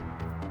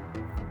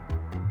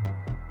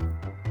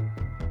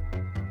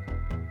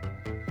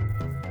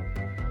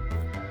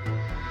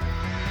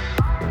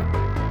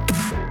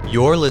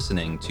You're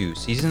listening to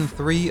Season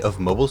 3 of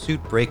Mobile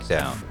Suit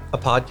Breakdown, a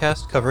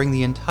podcast covering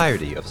the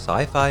entirety of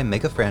sci-fi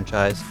mega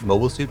franchise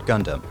Mobile Suit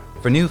Gundam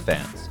for new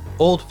fans,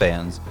 old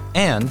fans,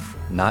 and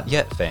not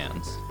yet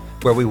fans,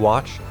 where we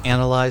watch,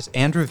 analyze,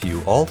 and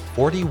review all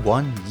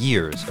 41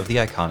 years of the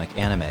iconic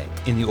anime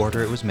in the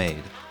order it was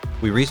made.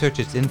 We research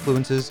its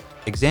influences,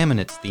 examine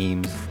its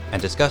themes,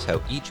 and discuss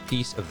how each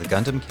piece of the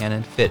Gundam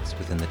canon fits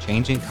within the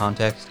changing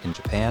context in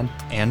Japan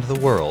and the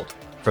world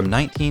from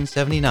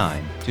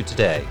 1979 to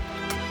today.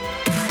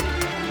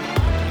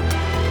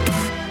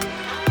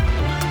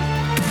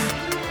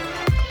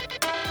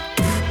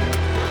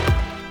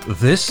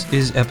 This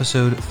is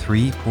episode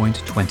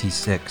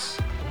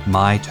 3.26,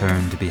 My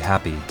Turn to Be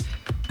Happy,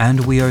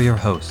 and we are your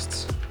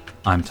hosts.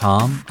 I'm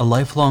Tom, a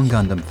lifelong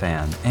Gundam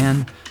fan,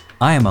 and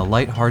I am a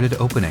light-hearted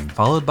opening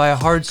followed by a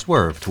hard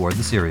swerve toward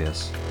the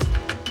serious.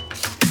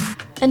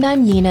 And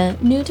I'm Nina,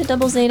 new to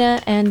Double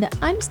Zeta, and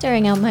I'm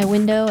staring out my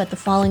window at the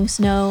falling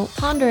snow,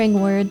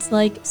 pondering words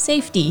like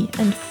safety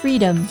and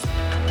freedom.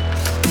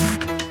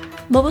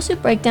 Mobile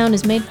Suit Breakdown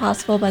is made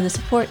possible by the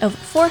support of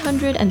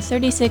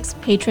 436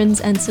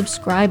 patrons and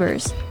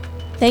subscribers.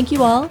 Thank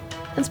you all,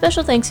 and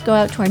special thanks go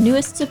out to our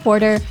newest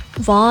supporter,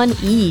 Vaughn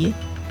E.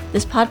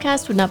 This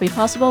podcast would not be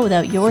possible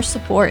without your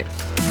support.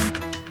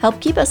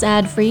 Help keep us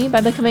ad-free by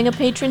becoming a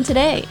patron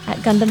today at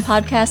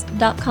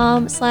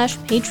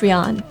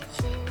GundamPodcast.com/Patreon,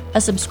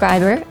 a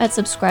subscriber at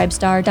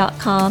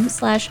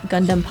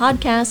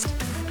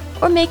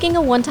subscribestar.com/GundamPodcast, or making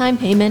a one-time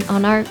payment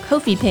on our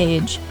Ko-fi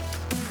page,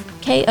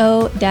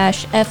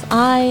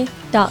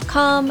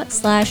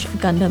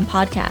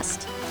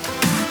 ko-fi.com/GundamPodcast.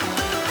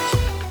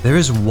 There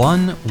is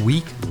 1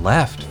 week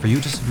left for you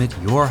to submit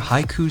your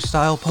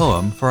haiku-style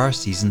poem for our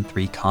Season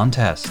 3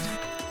 contest.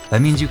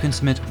 That means you can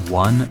submit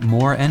one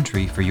more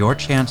entry for your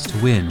chance to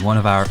win one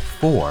of our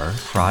 4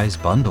 prize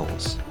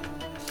bundles.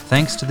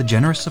 Thanks to the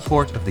generous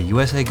support of the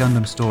USA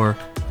Gundam Store,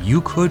 you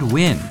could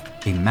win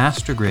a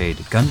Master Grade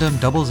Gundam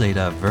Double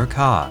Zeta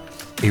Ver-Ka,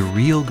 a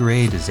Real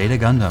Grade Zeta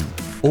Gundam,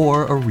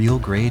 or a Real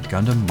Grade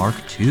Gundam Mark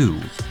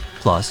II,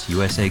 plus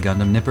USA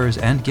Gundam nippers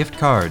and gift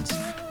cards,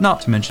 not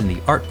to mention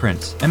the art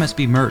prints,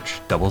 MSB merch,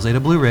 Double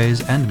Zeta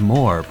Blu-rays, and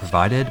more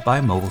provided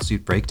by Mobile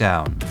Suit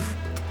Breakdown.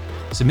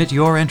 Submit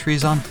your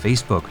entries on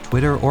Facebook,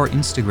 Twitter, or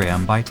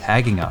Instagram by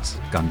tagging us,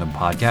 Gundam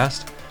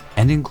Podcast,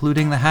 and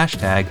including the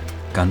hashtag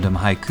Gundam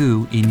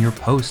Haiku in your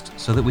post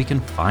so that we can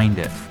find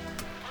it.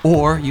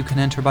 Or you can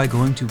enter by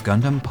going to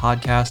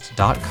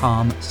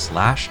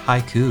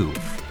GundamPodcast.com/haiku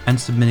and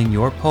submitting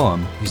your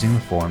poem using the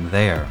form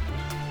there.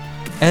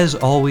 As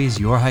always,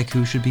 your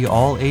haiku should be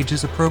all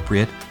ages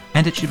appropriate,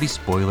 and it should be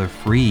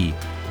spoiler-free.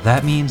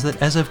 That means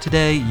that as of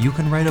today, you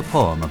can write a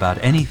poem about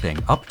anything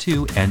up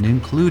to and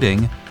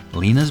including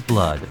Lena's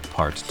Blood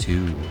Part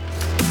 2.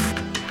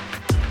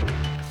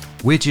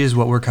 Which is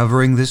what we're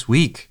covering this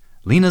week,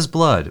 Lena's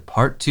Blood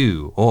Part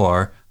 2,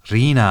 or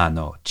Rina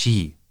no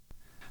Chi.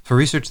 For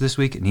research this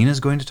week, Nina's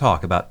going to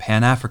talk about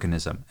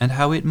Pan-Africanism and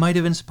how it might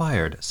have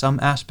inspired some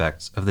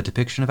aspects of the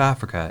depiction of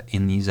Africa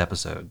in these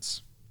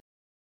episodes.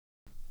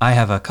 I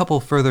have a couple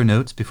further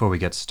notes before we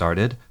get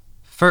started.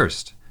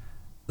 First,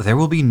 there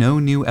will be no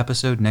new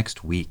episode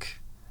next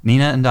week.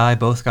 Nina and I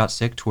both got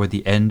sick toward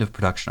the end of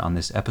production on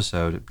this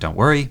episode. Don't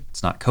worry,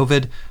 it's not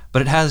COVID,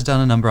 but it has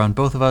done a number on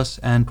both of us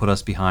and put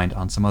us behind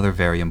on some other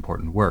very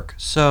important work.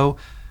 So,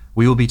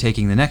 we will be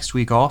taking the next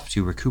week off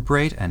to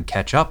recuperate and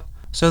catch up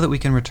so that we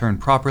can return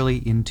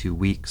properly in 2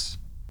 weeks.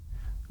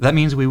 That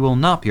means we will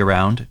not be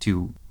around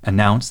to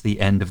announce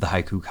the end of the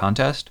haiku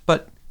contest,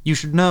 but you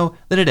should know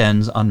that it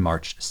ends on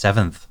March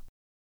 7th.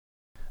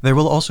 There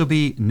will also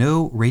be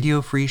no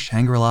Radio Free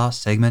Shangri-La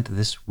segment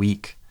this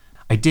week.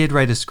 I did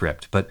write a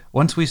script, but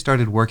once we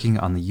started working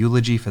on the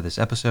eulogy for this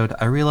episode,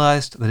 I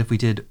realized that if we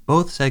did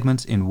both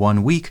segments in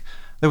 1 week,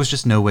 there was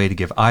just no way to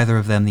give either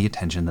of them the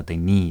attention that they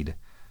need.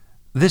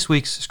 This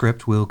week's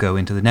script will go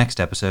into the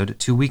next episode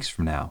 2 weeks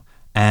from now,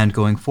 and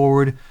going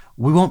forward,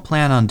 we won't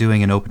plan on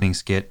doing an opening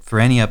skit for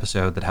any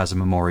episode that has a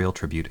memorial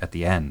tribute at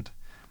the end.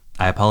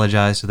 I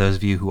apologize to those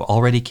of you who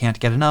already can't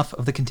get enough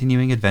of the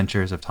continuing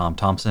adventures of Tom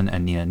Thompson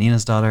and Nina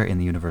Nina's daughter in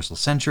the Universal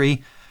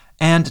Century,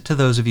 and to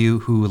those of you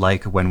who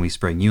like when we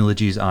spring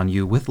eulogies on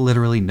you with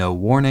literally no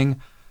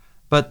warning,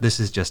 but this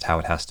is just how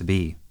it has to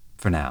be,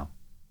 for now.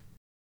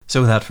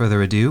 So without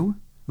further ado,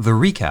 the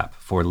recap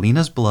for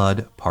Lena's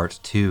Blood Part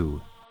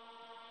 2.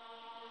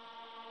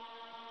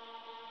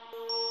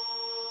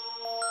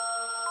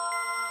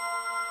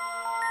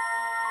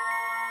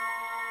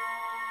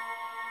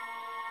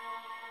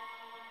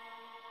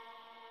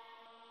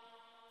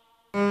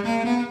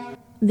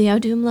 The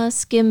Audumla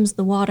skims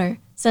the water,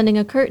 sending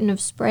a curtain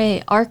of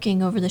spray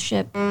arcing over the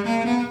ship.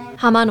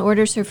 Haman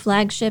orders her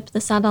flagship, the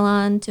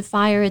Sadalan, to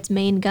fire its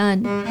main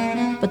gun,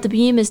 but the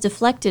beam is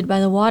deflected by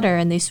the water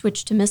and they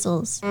switch to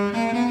missiles.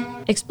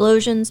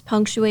 Explosions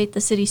punctuate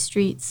the city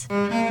streets.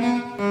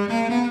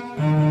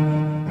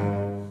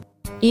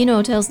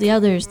 Ino tells the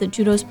others that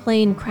Judo's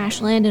plane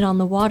crash-landed on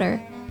the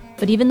water,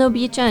 but even though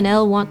Bicha and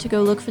El want to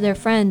go look for their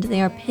friend,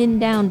 they are pinned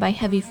down by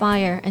heavy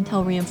fire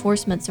until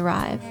reinforcements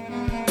arrive.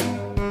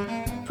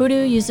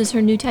 Puru uses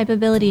her new type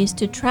abilities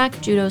to track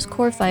Judo's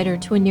core fighter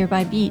to a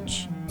nearby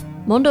beach.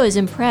 Mondo is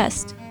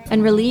impressed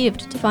and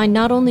relieved to find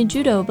not only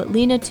Judo but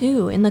Lina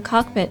too in the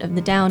cockpit of the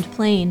downed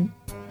plane.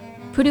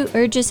 Puru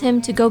urges him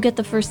to go get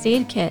the first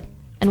aid kit,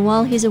 and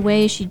while he's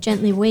away, she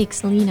gently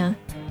wakes Lina.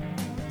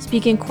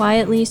 Speaking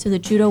quietly so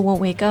that Judo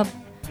won't wake up,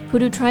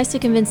 Puru tries to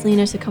convince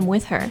Lina to come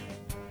with her.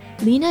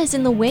 Lina is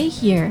in the way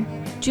here.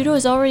 Judo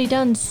has already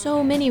done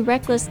so many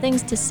reckless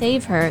things to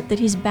save her that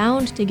he's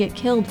bound to get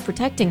killed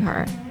protecting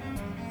her.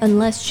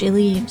 Unless she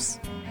leaves.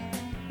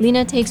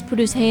 Lina takes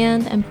Puru's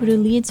hand and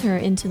Puru leads her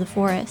into the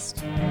forest.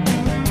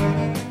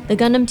 The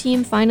Gundam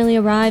team finally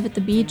arrive at the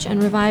beach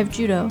and revive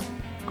Judo.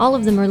 All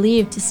of them are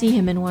relieved to see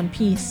him in one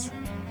piece.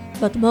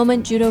 But the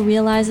moment Judo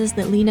realizes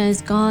that Lina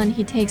is gone,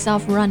 he takes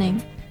off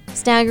running,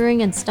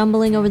 staggering and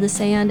stumbling over the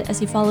sand as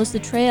he follows the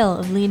trail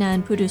of Lina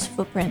and Puru's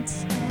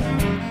footprints.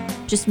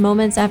 Just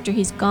moments after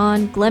he's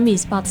gone, Glemmy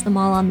spots them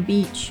all on the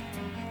beach,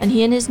 and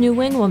he and his new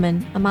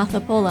wingwoman, Amatha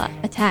Pola,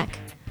 attack,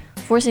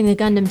 forcing the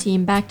Gundam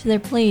team back to their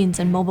planes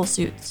and mobile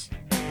suits.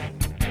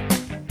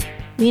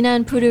 Lina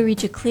and Puru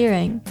reach a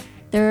clearing.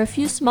 There are a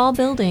few small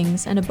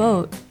buildings and a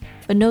boat,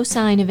 but no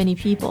sign of any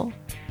people.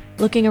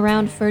 Looking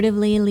around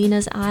furtively,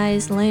 Lina's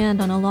eyes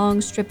land on a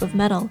long strip of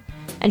metal,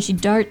 and she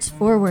darts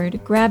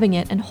forward, grabbing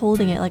it and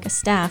holding it like a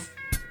staff.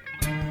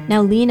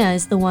 Now Lina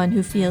is the one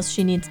who feels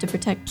she needs to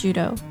protect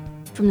Judo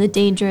from the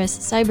dangerous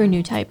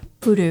cyber-new type,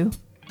 Puru.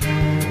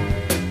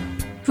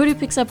 Puru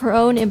picks up her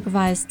own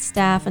improvised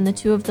staff and the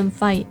two of them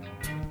fight,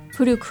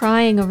 Puru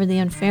crying over the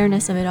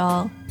unfairness of it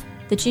all,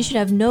 that she should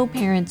have no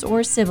parents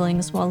or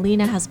siblings while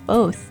Lina has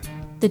both,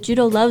 that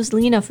Judo loves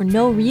Lina for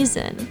no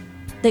reason,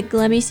 that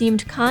Glemmy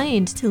seemed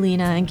kind to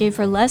Lina and gave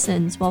her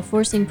lessons while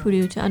forcing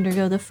Puru to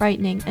undergo the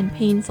frightening and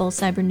painful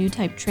cyber-new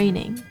type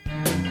training.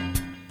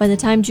 By the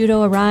time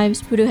Judo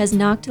arrives, Puru has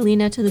knocked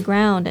Lina to the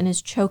ground and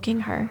is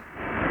choking her.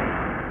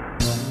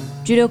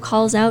 Judo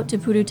calls out to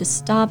Puru to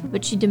stop,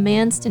 but she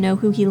demands to know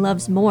who he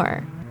loves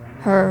more,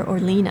 her or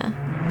Lina.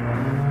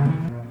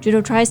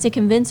 Judo tries to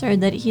convince her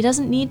that he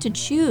doesn't need to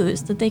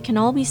choose, that they can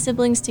all be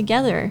siblings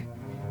together.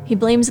 He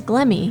blames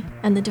Glemmy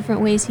and the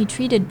different ways he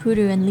treated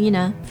Puru and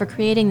Lina for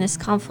creating this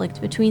conflict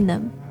between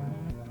them.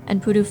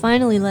 And Puru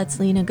finally lets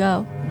Lina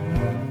go.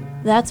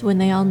 That's when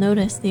they all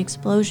notice the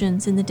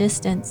explosions in the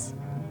distance.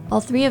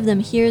 All three of them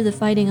hear the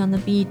fighting on the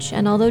beach,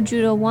 and although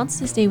Judo wants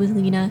to stay with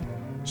Lina,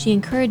 she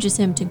encourages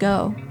him to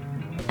go.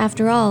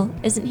 After all,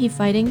 isn't he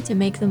fighting to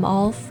make them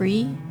all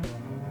free?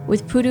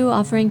 With Puru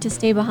offering to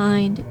stay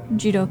behind,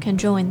 Judo can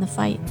join the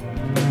fight.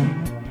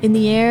 In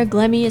the air,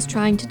 Glemmy is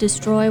trying to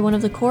destroy one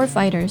of the core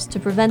fighters to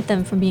prevent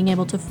them from being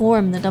able to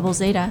form the Double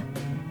Zeta.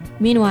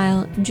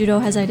 Meanwhile, Judo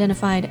has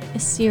identified a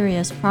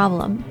serious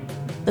problem.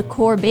 The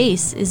core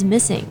base is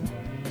missing.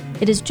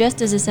 It is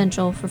just as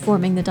essential for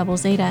forming the Double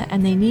Zeta,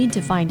 and they need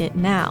to find it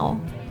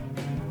now.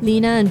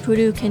 Lina and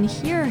Puru can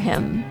hear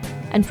him,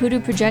 and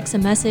Puru projects a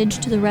message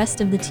to the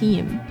rest of the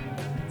team.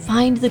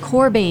 Find the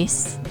core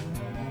base!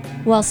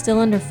 While still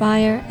under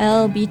fire,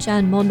 El, Bicha,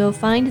 and Mondo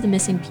find the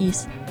missing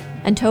piece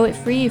and tow it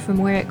free from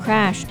where it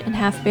crashed and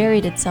half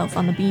buried itself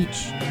on the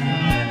beach.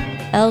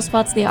 El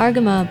spots the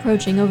Argama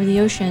approaching over the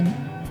ocean,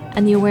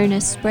 and the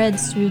awareness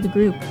spreads through the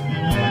group.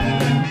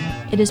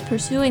 It is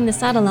pursuing the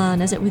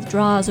Sadalan as it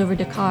withdraws over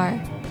Dakar,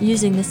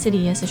 using the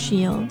city as a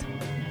shield.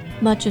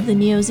 Much of the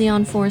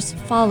Neo-Zeon force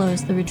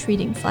follows the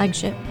retreating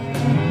flagship.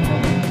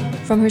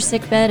 From her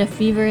sickbed, a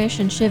feverish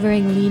and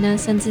shivering Lina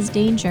senses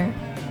danger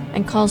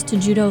and calls to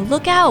Judo,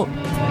 "Look out!"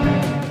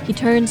 He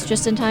turns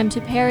just in time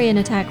to parry an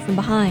attack from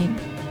behind,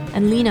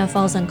 and Lina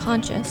falls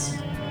unconscious.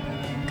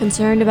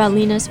 Concerned about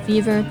Lina's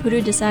fever,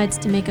 Puru decides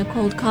to make a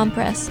cold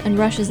compress and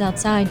rushes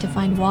outside to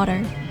find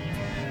water.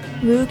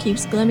 Ru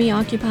keeps Glemmy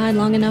occupied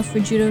long enough for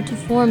Judo to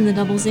form the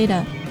Double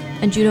Zeta,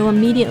 and Judo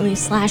immediately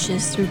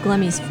slashes through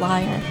Glemmy's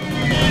flyer.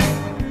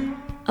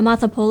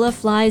 Amatha Pola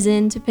flies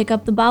in to pick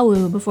up the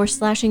Bawu before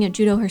slashing at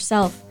Judo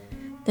herself,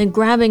 then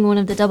grabbing one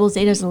of the Double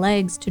Zeta's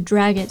legs to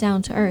drag it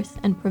down to Earth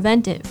and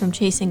prevent it from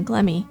chasing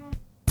Glemmy.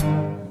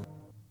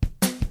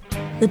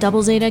 The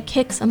Double Zeta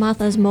kicks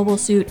Amatha's mobile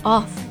suit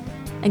off,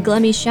 and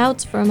Glemmy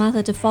shouts for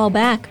Amatha to fall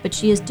back, but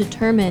she is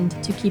determined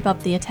to keep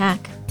up the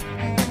attack.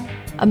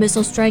 A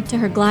missile strike to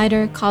her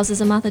glider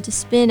causes Amatha to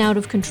spin out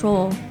of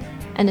control,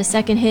 and a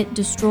second hit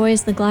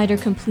destroys the glider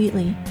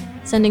completely,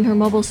 sending her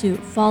mobile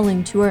suit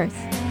falling to Earth,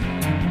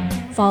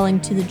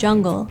 falling to the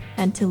jungle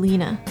and to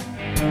Lina.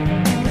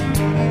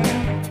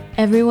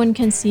 Everyone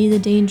can see the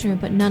danger,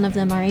 but none of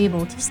them are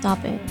able to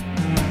stop it.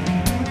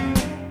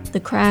 The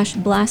crash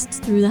blasts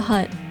through the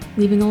hut,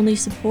 leaving only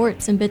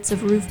supports and bits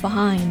of roof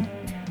behind,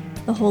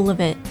 the whole of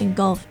it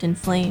engulfed in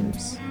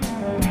flames.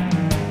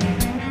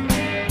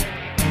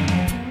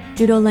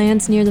 Judo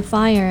lands near the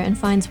fire and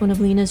finds one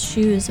of Lina's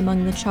shoes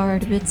among the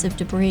charred bits of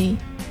debris.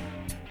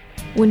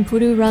 When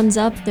Puru runs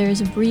up, there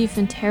is a brief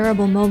and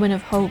terrible moment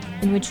of hope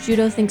in which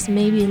Judo thinks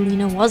maybe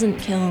Lina wasn't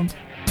killed.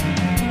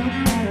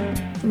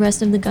 The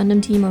rest of the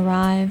Gundam team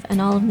arrive, and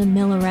all of them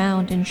mill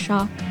around in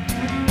shock.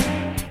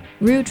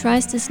 Ru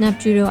tries to snap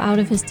Judo out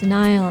of his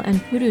denial, and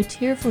Puru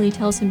tearfully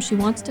tells him she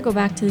wants to go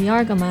back to the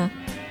Argama,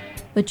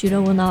 but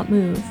Judo will not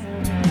move.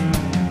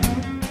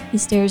 He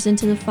stares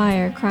into the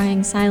fire,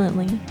 crying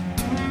silently.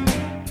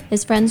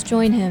 His friends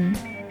join him,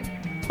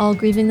 all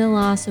grieving the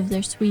loss of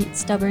their sweet,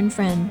 stubborn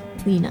friend,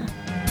 Lena.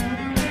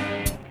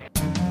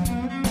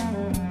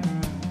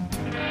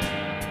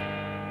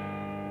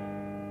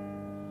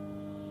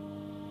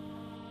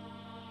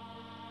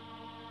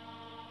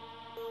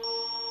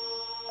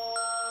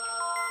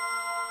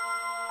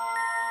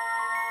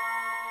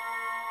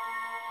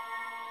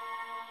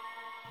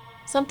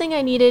 Something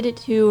I needed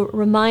to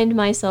remind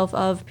myself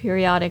of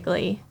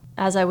periodically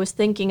as I was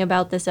thinking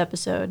about this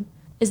episode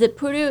is that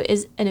Puru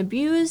is an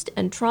abused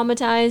and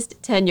traumatized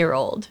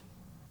 10-year-old,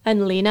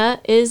 and Lena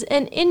is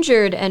an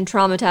injured and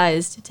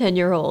traumatized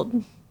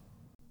 10-year-old.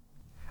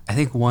 I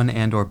think one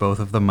and or both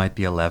of them might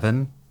be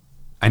 11.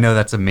 I know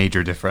that's a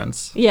major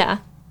difference. Yeah,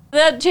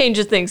 that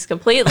changes things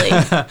completely.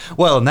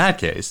 Well, in that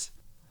case.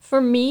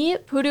 For me,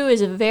 Puru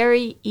is a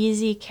very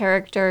easy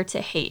character to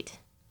hate.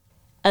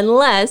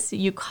 Unless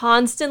you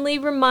constantly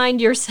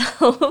remind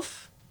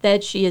yourself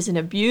that she is an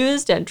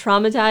abused and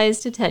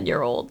traumatized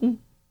 10-year-old.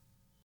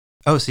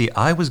 Oh, see,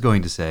 I was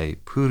going to say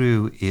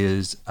Puru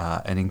is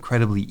an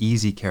incredibly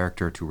easy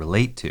character to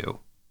relate to.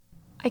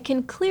 I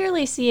can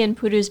clearly see in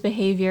Puru's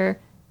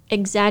behavior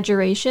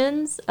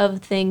exaggerations of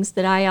things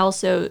that I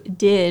also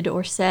did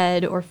or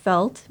said or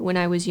felt when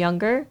I was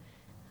younger,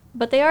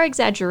 but they are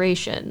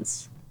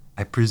exaggerations.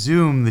 I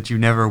presume that you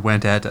never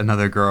went at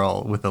another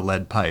girl with a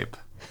lead pipe.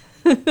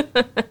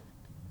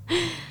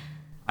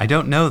 I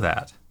don't know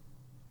that.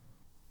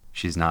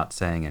 She's not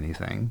saying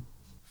anything.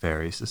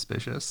 Very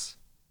suspicious.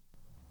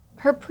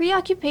 Her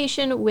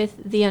preoccupation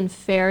with the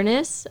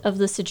unfairness of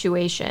the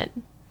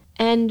situation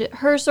and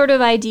her sort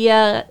of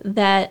idea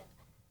that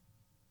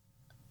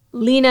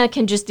Lena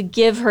can just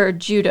give her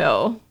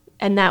judo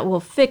and that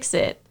will fix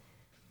it.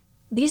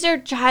 These are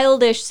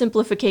childish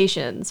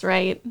simplifications,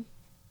 right?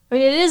 I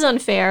mean, it is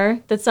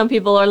unfair that some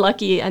people are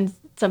lucky and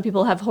some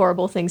people have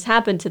horrible things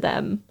happen to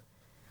them.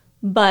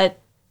 But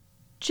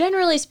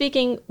generally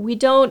speaking, we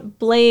don't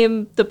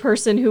blame the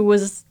person who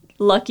was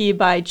lucky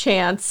by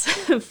chance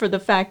for the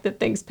fact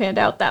that things panned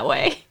out that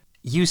way.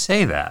 You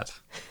say that.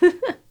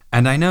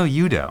 And I know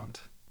you don't.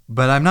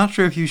 But I'm not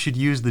sure if you should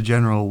use the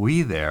general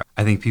we there.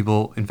 I think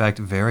people, in fact,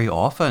 very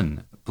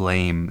often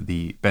blame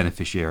the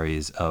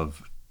beneficiaries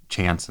of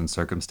chance and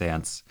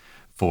circumstance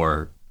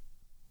for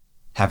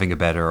having a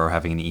better or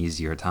having an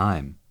easier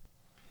time.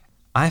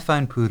 I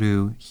find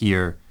Puru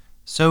here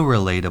so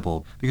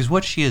relatable because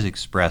what she is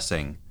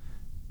expressing,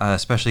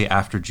 especially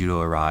after Judo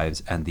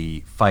arrives and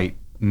the fight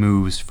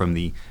moves from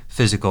the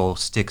physical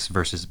sticks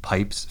versus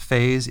pipes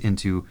phase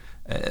into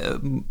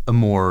a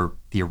more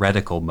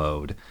theoretical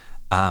mode,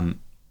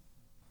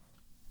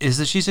 is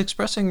that she's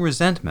expressing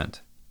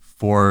resentment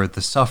for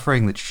the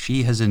suffering that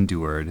she has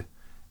endured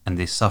and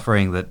the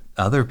suffering that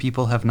other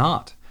people have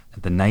not,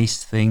 the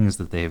nice things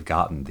that they have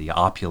gotten, the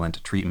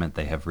opulent treatment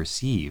they have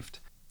received.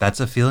 That's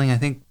a feeling I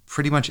think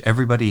pretty much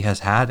everybody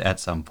has had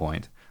at some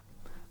point.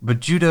 But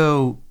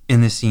Judo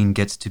in this scene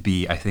gets to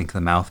be, I think,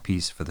 the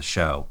mouthpiece for the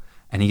show,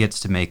 and he gets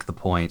to make the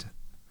point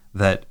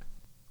that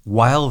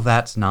while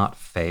that's not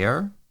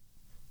fair,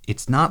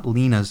 it's not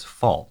Lena's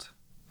fault.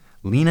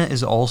 Lena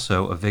is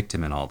also a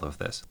victim in all of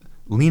this.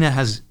 Lena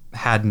has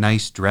had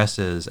nice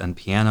dresses and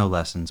piano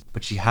lessons,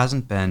 but she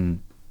hasn't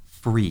been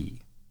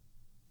free.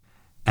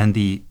 And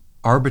the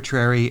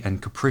arbitrary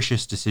and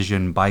capricious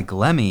decision by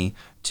Glemmy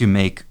to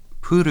make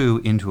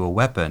Puru into a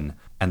weapon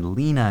and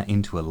Lena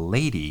into a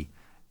lady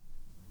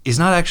is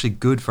not actually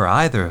good for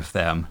either of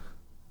them.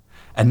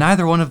 And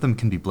neither one of them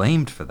can be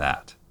blamed for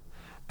that.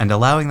 And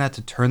allowing that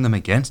to turn them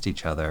against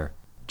each other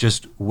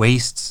just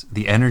wastes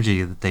the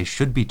energy that they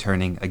should be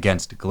turning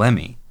against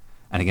Glemmy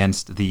and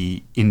against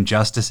the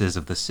injustices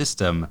of the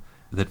system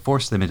that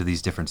force them into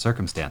these different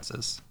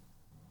circumstances.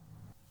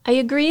 I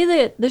agree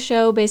that the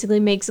show basically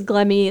makes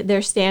Glemmy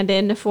their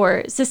stand-in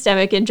for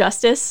systemic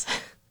injustice.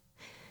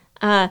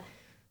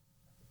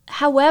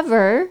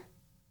 However,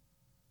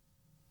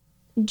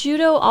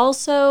 Judo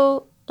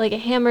also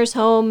hammers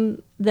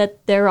home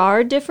that there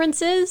are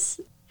differences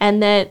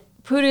and that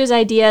Puru's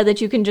idea that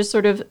you can just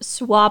sort of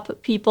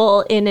swap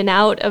people in and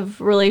out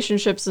of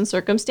relationships and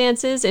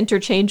circumstances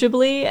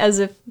interchangeably as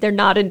if they're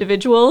not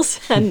individuals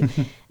and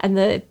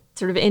the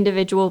sort of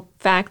individual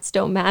facts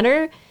don't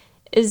matter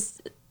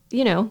is,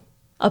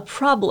 a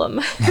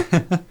problem.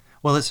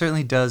 Well, it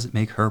certainly does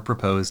make her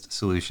proposed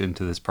solution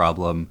to this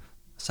problem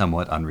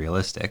somewhat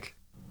unrealistic.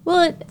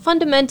 Well, it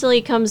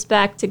fundamentally comes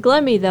back to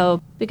Glemmy,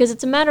 though, because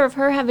it's a matter of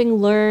her having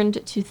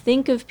learned to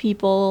think of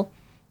people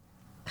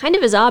kind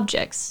of as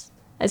objects,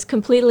 as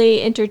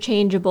completely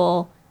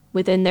interchangeable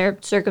within their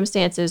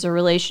circumstances or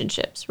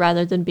relationships,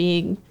 rather than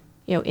being,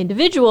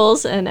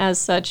 individuals and as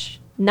such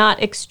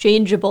not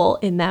exchangeable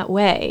in that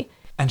way.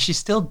 And she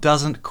still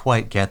doesn't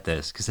quite get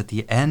this, because at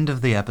the end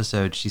of the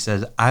episode, she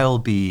says, I'll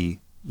be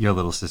your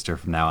little sister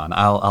from now on.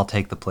 I'll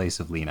take the place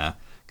of Lena,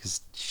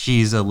 because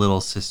she's a little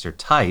sister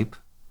type.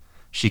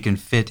 She can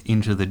fit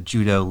into the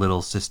Judo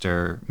little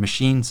sister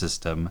machine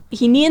system.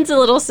 He needs a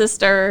little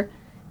sister,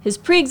 His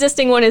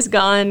pre-existing one is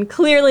gone.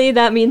 Clearly,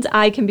 that means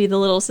I can be the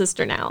little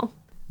sister now.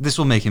 This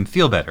will make him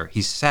feel better.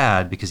 He's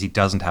sad because he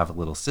doesn't have a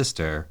little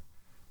sister.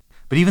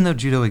 But even though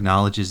Judo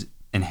acknowledges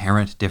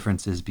inherent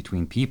differences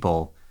between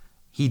people,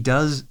 he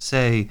does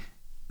say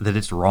that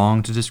it's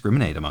wrong to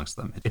discriminate amongst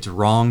them. It's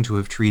wrong to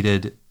have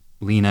treated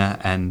Lina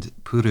and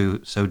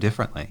Puru so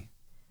differently.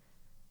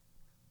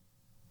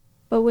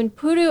 But when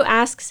Puru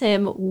asks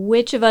him,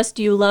 which of us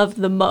do you love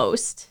the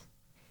most?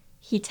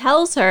 He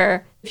tells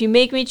her, if you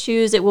make me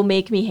choose, it will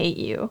make me hate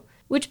you.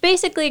 Which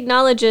basically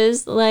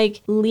acknowledges,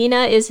 like,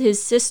 Lina is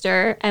his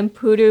sister and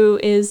Puru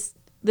is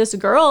this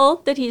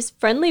girl that he's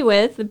friendly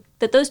with,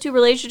 that those two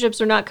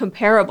relationships are not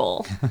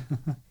comparable.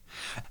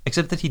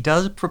 Except that he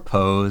does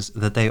propose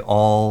that they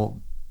all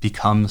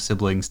become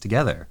siblings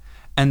together.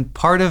 And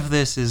part of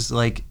this is,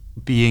 like,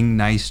 being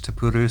nice to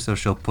Puru so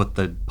she'll put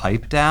the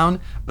pipe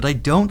down, but I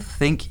don't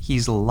think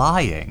he's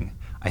lying.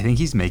 I think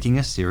he's making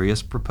a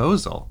serious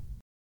proposal.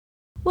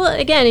 Well,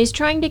 again, he's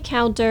trying to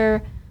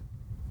counter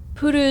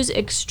Puru's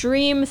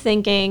extreme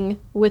thinking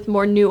with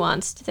more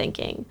nuanced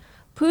thinking.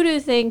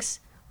 Puru thinks,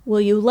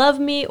 will you love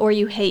me or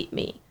you hate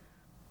me?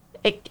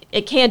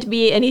 It can't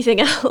be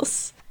anything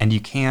else. And you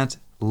can't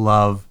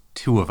love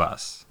two of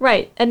us.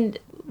 Right, and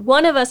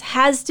one of us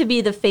has to be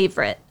the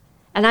favorite,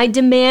 and I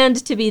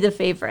demand to be the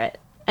favorite.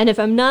 And if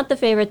I'm not the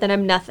favorite, then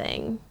I'm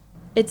nothing.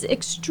 It's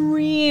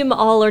extreme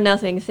all or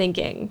nothing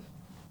thinking.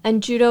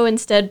 And Judo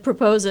instead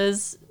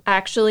proposes,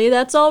 actually,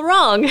 that's all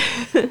wrong.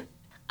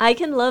 I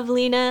can love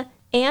Lina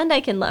and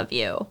I can love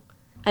you.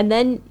 And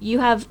then you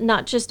have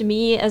not just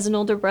me as an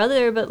older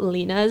brother, but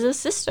Lina as a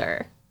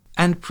sister.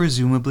 And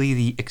presumably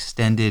the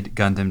extended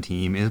Gundam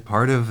team is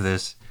part of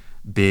this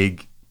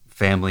big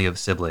family of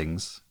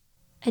siblings.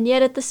 And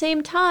yet at the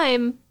same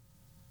time,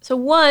 so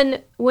one,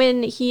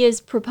 when he is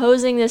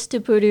proposing this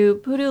to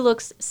Puru, Puru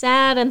looks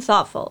sad and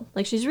thoughtful,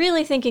 like she's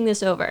really thinking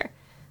this over.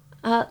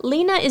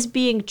 Lina is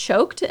being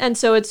choked, and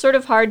so it's sort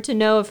of hard to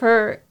know if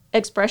her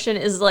expression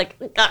is like,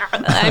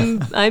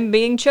 I'm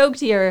being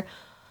choked here.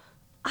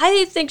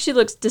 I think she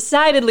looks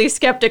decidedly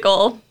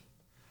skeptical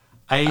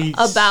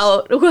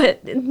about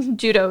what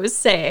Judo is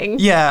saying.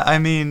 Yeah, I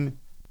mean,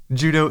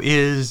 Judo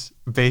is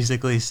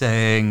basically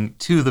saying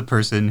to the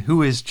person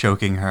who is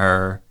choking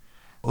her,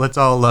 let's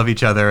all love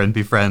each other and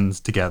be friends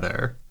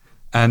together.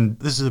 And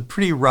this is a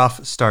pretty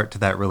rough start to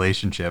that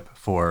relationship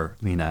for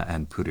Lina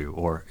and Puru,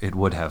 or it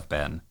would have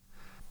been.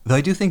 Though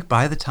I do think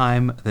by the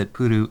time that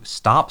Puru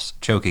stops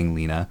choking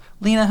Lina,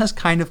 Lina has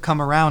kind of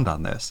come around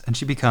on this, and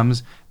she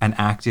becomes an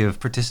active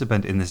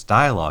participant in this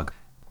dialogue.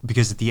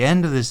 Because at the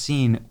end of this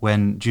scene,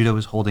 when Judo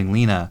is holding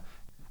Lina,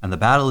 and the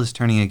battle is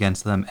turning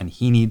against them, and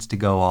he needs to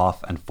go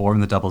off and form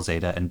the Double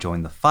Zeta and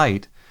join the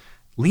fight,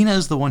 Lina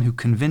is the one who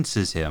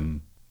convinces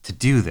him to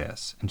do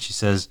this. And she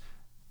says,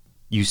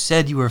 you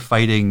said you were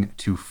fighting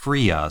to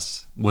free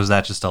us. Was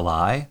that just a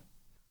lie?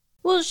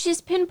 Well,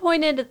 she's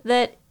pinpointed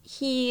that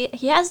he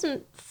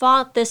hasn't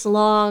fought this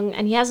long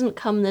and he hasn't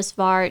come this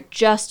far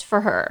just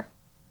for her.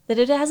 That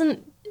it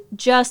hasn't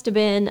just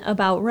been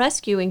about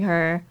rescuing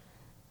her,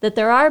 that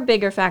there are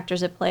bigger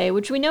factors at play,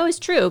 which we know is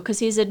true because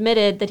he's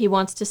admitted that he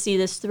wants to see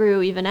this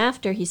through even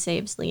after he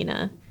saves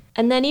Lina.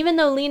 And then even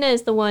though Lina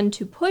is the one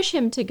to push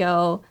him to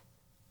go,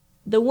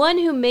 the one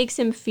who makes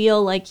him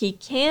feel like he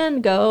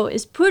can go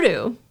is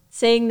Puru,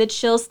 saying that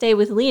she'll stay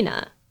with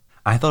Lina.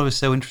 I thought it was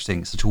so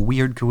interesting, such a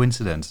weird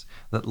coincidence,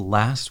 that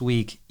last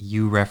week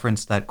you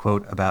referenced that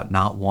quote about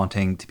not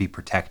wanting to be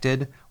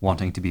protected,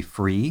 wanting to be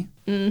free.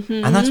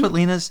 Mm-hmm. And that's what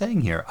Lina is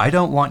saying here. I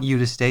don't want you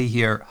to stay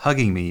here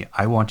hugging me.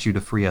 I want you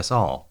to free us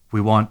all.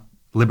 We want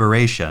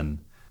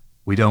liberation.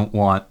 We don't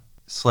want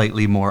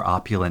slightly more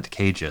opulent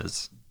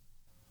cages.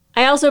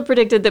 I also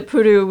predicted that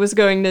Puru was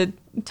going to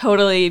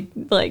totally,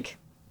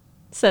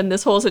 send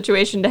this whole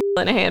situation to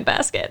hell in a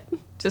handbasket.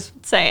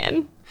 Just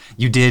saying.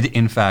 You did,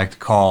 in fact,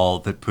 call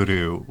that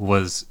Puru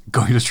was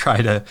going to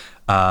try to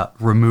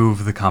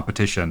remove the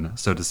competition,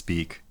 so to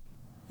speak.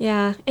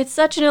 Yeah, it's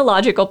such an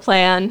illogical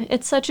plan.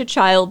 It's such a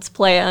child's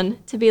plan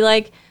to be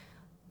like,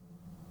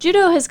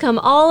 Judo has come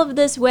all of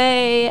this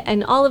way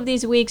and all of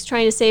these weeks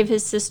trying to save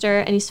his sister,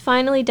 and he's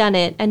finally done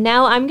it, and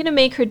now I'm going to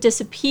make her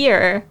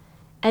disappear,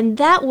 and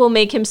that will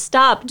make him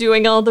stop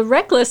doing all the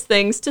reckless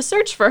things to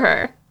search for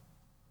her.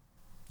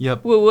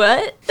 Yep.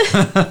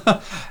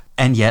 What?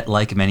 And yet,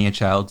 like many a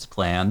child's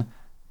plan,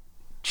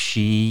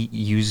 she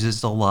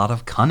uses a lot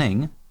of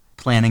cunning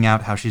planning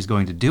out how she's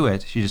going to do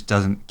it. She just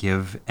doesn't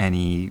give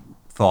any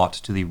thought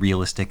to the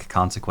realistic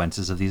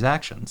consequences of these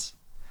actions.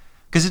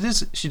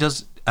 Because she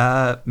does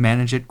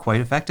manage it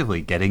quite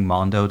effectively, getting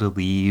Mondo to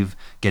leave,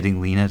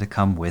 getting Lina to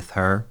come with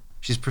her.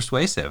 She's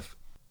persuasive.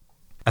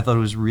 I thought it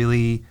was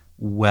really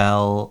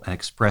well and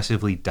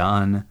expressively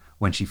done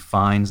when she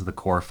finds the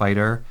core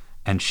fighter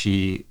and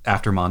she,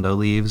 after Mondo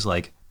leaves,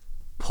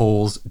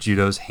 pulls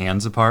Judo's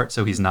hands apart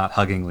so he's not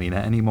hugging Lina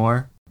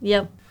anymore.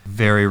 Yep.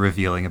 Very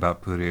revealing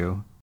about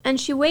Puru. And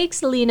she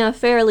wakes Lina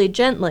fairly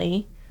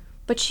gently,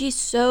 but she's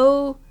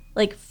so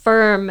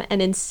firm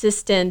and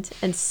insistent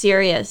and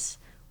serious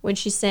when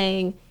she's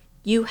saying,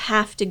 you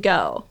have to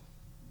go.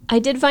 I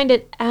did find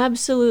it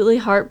absolutely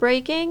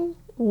heartbreaking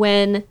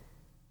when,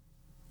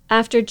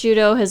 after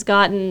Judo has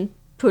gotten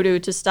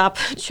Puru to stop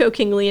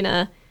choking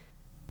Lena,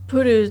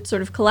 Puru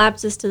sort of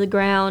collapses to the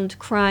ground,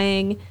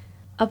 crying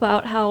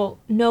about how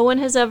no one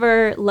has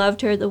ever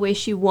loved her the way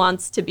she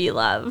wants to be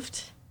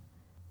loved.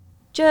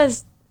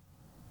 Just,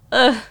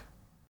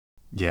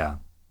 Yeah.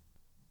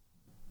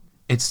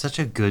 It's such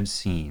a good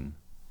scene.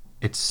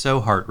 It's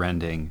so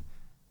heartrending.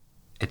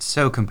 It's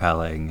so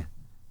compelling.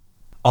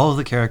 All of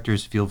the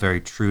characters feel very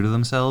true to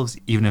themselves,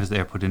 even if they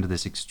are put into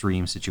this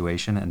extreme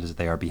situation and as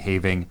they are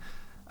behaving,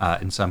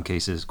 in some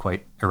cases,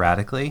 quite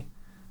erratically.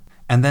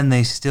 And then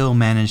they still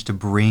manage to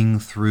bring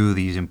through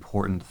these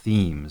important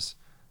themes.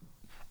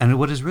 And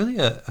what is really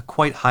a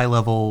quite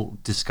high-level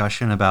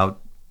discussion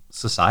about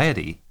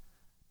society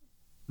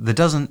that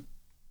doesn't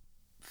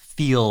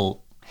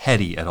feel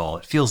heady at all.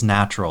 It feels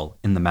natural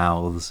in the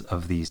mouths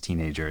of these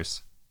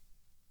teenagers.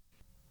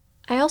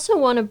 I also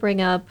want to bring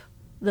up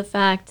the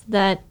fact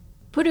that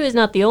Puru is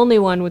not the only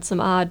one with some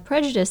odd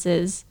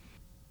prejudices.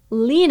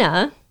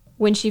 Lena,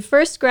 when she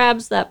first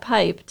grabs that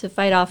pipe to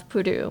fight off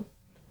Puru,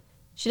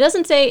 she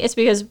doesn't say it's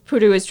because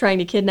Puru is trying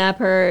to kidnap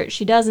her.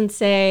 She doesn't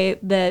say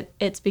that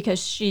it's because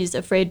she's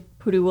afraid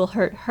Puru will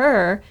hurt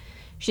her.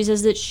 She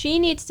says that she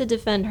needs to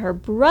defend her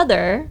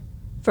brother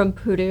from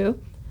Puru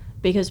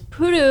because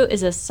Puru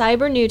is a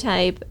cyber new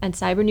type and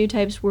cyber new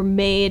types were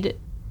made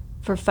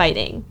for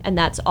fighting, and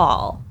that's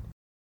all.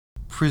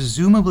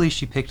 Presumably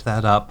she picked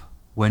that up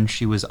when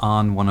she was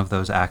on one of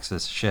those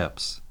Axis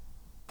ships.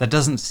 That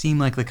doesn't seem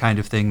like the kind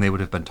of thing they would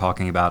have been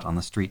talking about on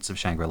the streets of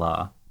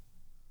Shangri-La.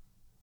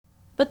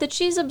 But that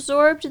she's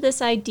absorbed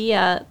this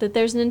idea that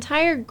there's an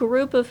entire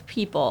group of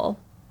people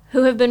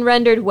who have been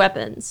rendered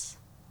weapons,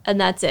 and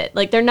that's it.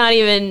 Like, they're not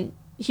even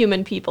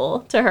human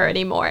people to her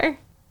anymore.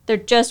 They're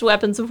just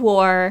weapons of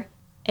war,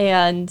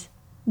 and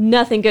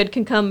nothing good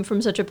can come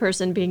from such a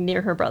person being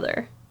near her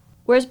brother.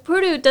 Whereas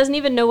Puru doesn't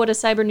even know what a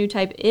cyber new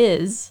type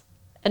is,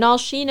 and all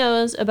she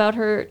knows about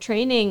her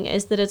training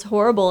is that it's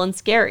horrible and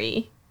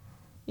scary.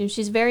 You know,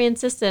 she's very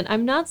insistent.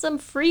 I'm not some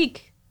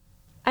freak.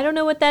 I don't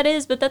know what that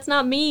is, but that's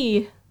not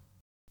me.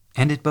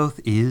 And it both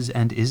is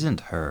and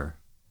isn't her.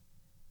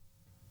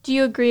 Do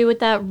you agree with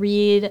that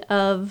read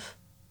of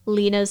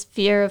Lena's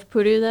fear of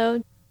Puru,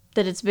 though?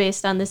 That it's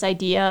based on this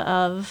idea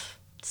of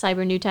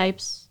cyber new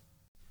types?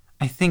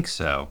 I think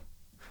so.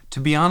 To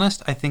be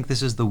honest, I think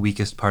this is the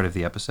weakest part of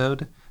the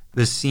episode.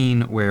 The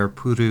scene where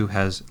Puru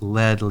has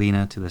led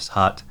Lena to this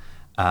hut,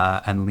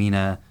 and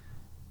Lena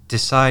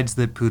decides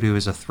that Puru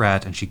is a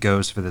threat, and she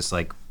goes for this,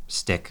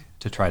 stick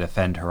to try to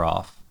fend her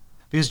off.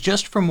 Because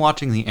just from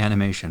watching the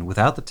animation,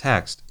 without the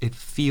text, it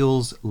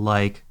feels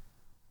like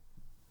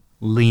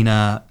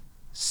Lena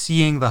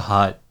seeing the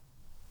hut,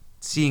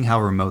 seeing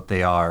how remote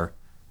they are,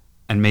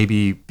 and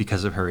maybe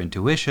because of her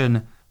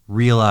intuition,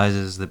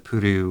 realizes that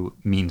Puru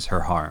means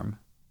her harm.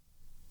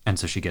 And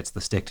so she gets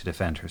the stick to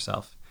defend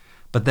herself.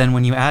 But then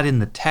when you add in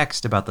the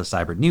text about the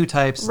cyber new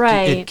types,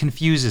 right, it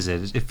confuses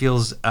it. It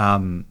feels...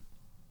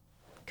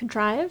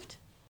 contrived?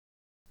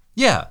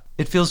 Yeah,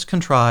 it feels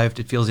contrived.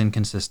 It feels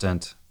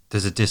inconsistent.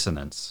 There's a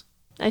dissonance.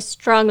 I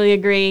strongly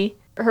agree.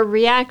 Her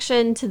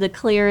reaction to the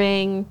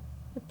clearing,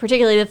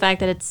 particularly the fact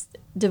that it's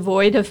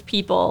devoid of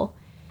people,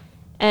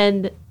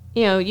 and,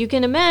 you know, you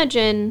can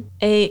imagine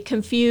a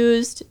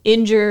confused,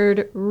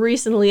 injured,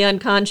 recently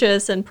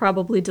unconscious, and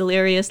probably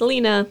delirious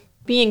Lena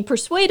being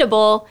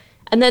persuadable,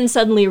 and then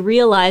suddenly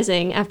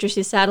realizing, after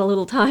she's had a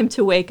little time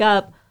to wake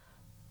up,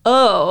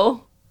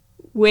 oh,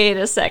 wait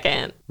a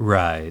second.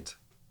 Right.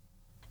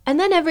 And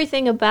then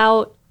everything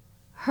about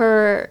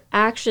her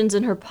actions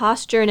and her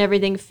posture and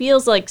everything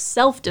feels like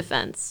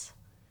self-defense.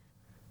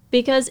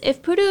 Because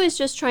if Puru is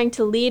just trying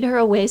to lead her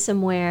away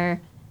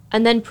somewhere,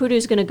 and then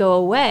Puru's going to go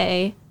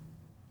away,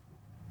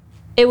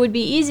 it would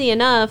be easy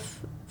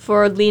enough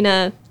for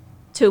Lena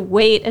to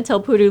wait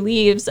until Puru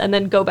leaves and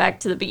then go back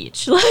to the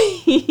beach.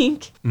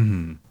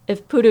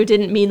 If Puru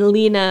didn't mean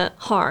Lena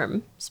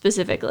harm,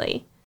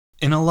 specifically.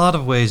 In a lot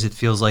of ways, it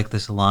feels like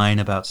this line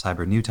about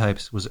cyber new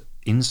types was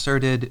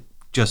inserted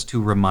just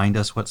to remind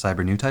us what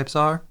cyber new types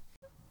are.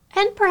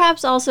 And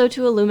perhaps also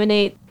to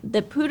illuminate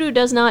that Puru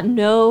does not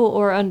know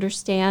or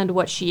understand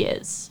what she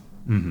is.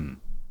 Mm-hmm.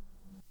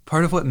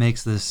 Part of what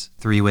makes this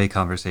three-way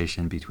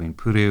conversation between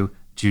Puru,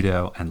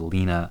 Judo, and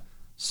Lena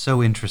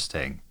so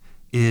interesting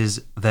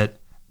is that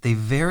they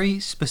very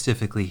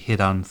specifically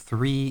hit on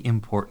three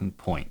important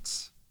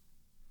points.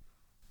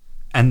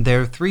 And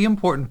they're three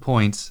important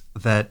points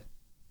that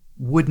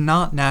would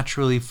not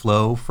naturally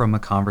flow from a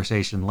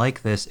conversation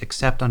like this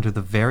except under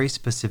the very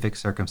specific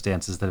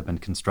circumstances that have been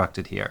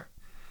constructed here.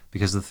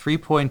 Because the 3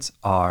 points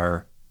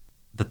are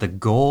that the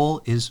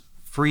goal is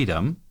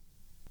freedom,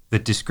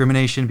 that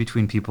discrimination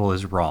between people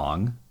is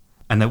wrong,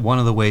 and that one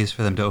of the ways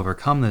for them to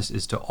overcome this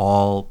is to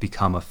all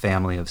become a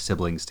family of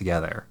siblings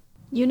together.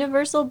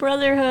 Universal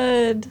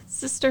brotherhood,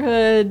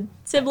 sisterhood,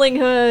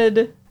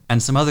 siblinghood.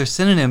 And some other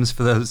synonyms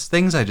for those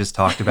things I just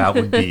talked about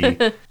would be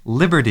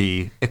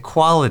liberty,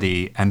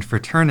 equality, and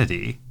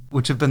fraternity,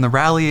 which have been the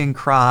rallying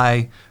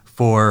cry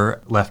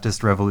for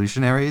leftist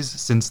revolutionaries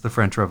since the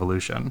French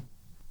Revolution.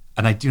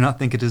 And I do not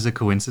think it is a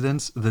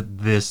coincidence that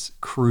this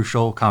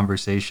crucial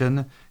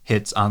conversation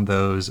hits on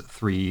those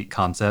three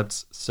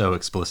concepts so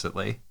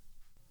explicitly.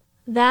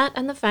 That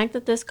and the fact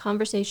that this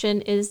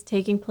conversation is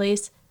taking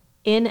place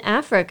in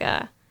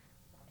Africa,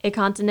 a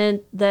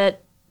continent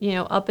that,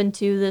 up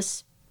until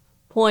this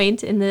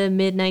point in the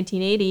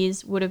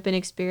mid-1980s would have been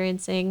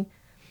experiencing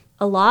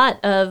a lot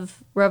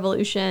of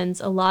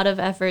revolutions, a lot of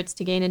efforts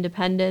to gain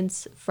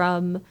independence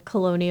from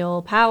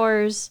colonial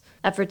powers,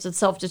 efforts of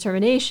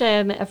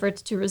self-determination,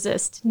 efforts to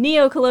resist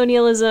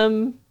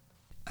neo-colonialism.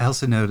 I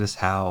also notice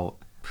how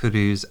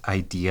Puru's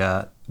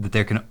idea that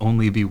there can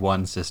only be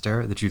one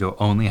sister, that Judo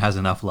only has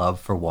enough love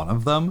for one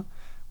of them,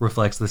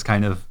 reflects this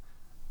kind of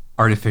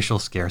artificial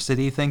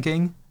scarcity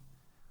thinking.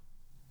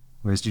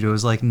 Whereas Judo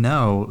is like,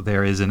 no,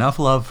 there is enough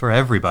love for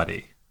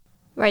everybody.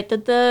 Right,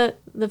 that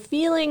the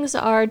feelings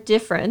are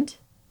different.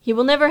 He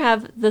will never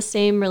have the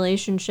same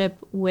relationship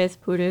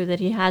with Puru that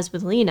he has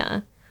with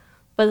Lena,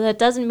 but that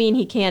doesn't mean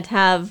he can't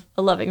have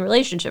a loving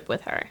relationship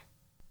with her.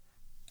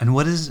 And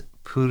what is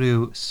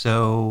Puru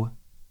so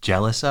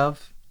jealous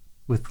of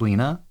with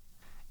Lena?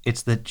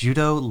 It's that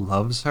Judo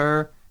loves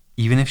her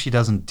even if she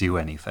doesn't do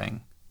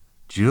anything.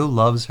 Judo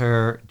loves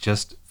her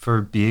just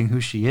for being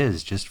who she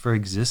is, just for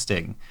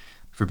existing,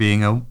 for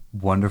being a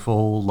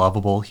wonderful,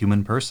 lovable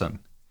human person.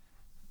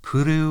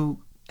 Puru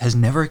has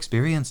never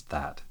experienced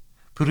that.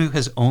 Puru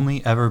has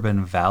only ever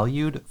been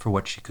valued for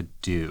what she could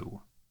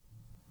do.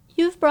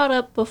 You've brought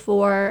up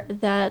before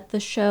that the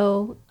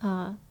show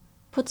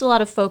puts a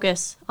lot of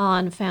focus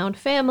on found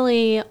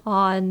family,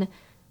 on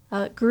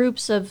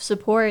groups of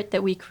support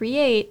that we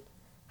create.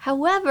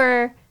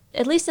 However,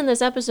 at least in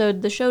this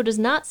episode, the show does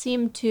not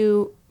seem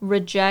to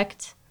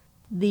reject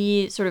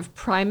the sort of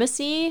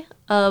primacy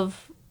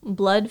of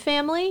blood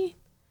family.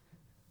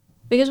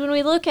 Because when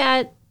we look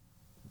at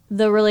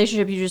the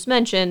relationship you just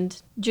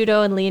mentioned,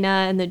 Judo and Lena,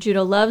 and that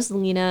Judo loves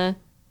Lena,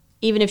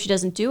 even if she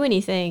doesn't do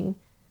anything,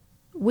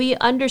 we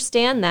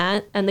understand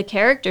that, and the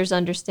characters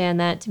understand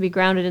that, to be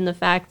grounded in the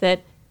fact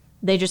that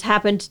they just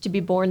happened to be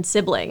born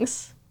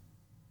siblings.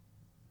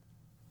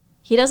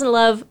 He doesn't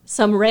love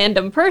some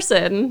random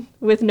person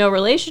with no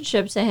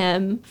relationship to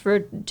him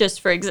just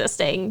for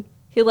existing.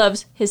 He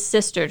loves his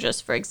sister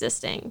just for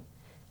existing.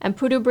 And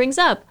Puru brings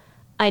up,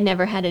 I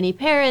never had any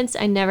parents,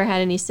 I never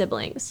had any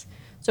siblings.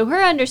 So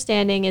her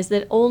understanding is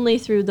that only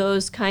through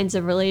those kinds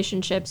of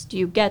relationships do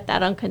you get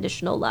that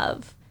unconditional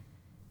love.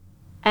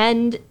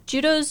 And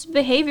Judo's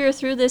behavior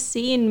through this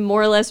scene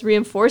more or less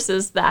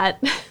reinforces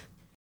that.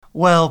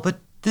 Well, but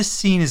this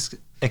scene is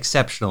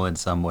exceptional in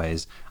some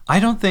ways. I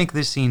don't think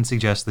this scene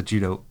suggests that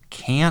Judo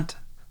can't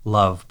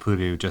love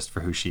Puru just for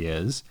who she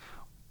is.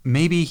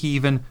 Maybe he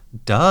even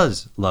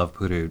does love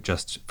Puru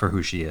just for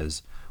who she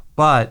is.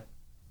 But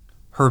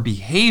her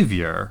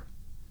behavior,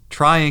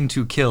 trying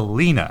to kill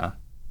Lena,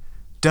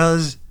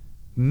 does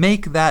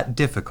make that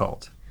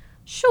difficult.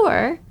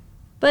 Sure,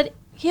 but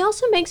he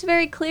also makes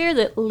very clear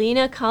that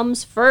Lena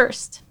comes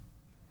first.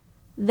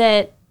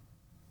 That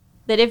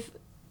if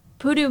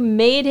Puru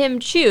made him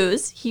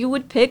choose, he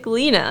would pick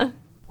Lena.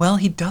 Well,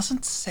 he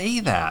doesn't say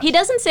that. He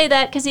doesn't say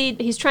that because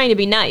he's trying to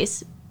be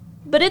nice,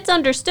 but it's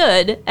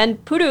understood,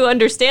 and Puru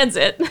understands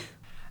it.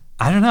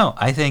 I don't know.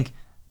 I think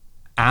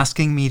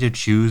asking me to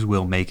choose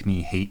will make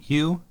me hate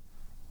you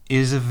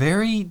is a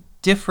very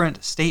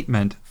different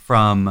statement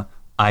from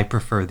I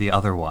prefer the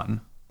other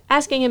one.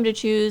 Asking him to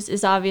choose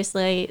is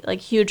obviously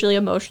hugely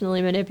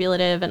emotionally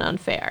manipulative and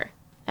unfair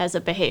as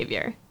a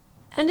behavior.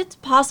 And it's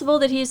possible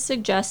that he's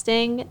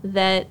suggesting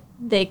that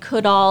they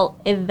could all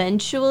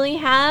eventually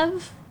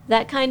have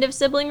that kind of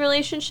sibling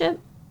relationship,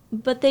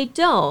 but they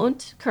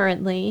don't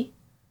currently.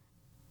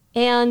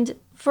 And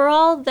for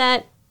all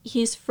that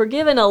he's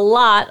forgiven a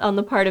lot on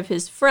the part of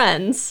his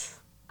friends,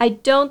 I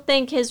don't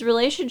think his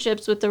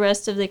relationships with the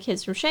rest of the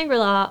kids from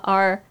Shangri-La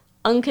are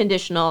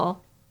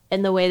unconditional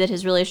in the way that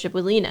his relationship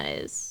with Lena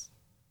is.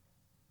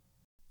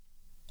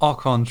 Au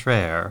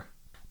contraire,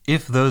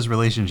 if those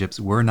relationships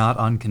were not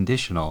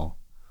unconditional,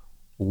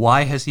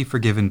 why has he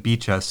forgiven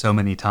Bicha so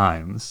many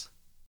times?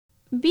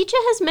 Bicha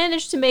has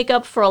managed to make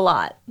up for a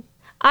lot.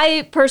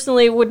 I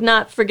personally would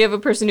not forgive a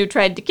person who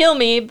tried to kill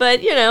me,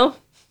 but,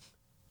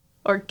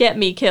 or get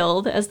me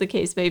killed, as the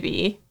case may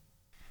be.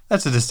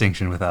 That's a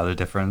distinction without a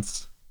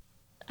difference.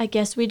 I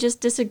guess we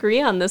just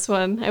disagree on this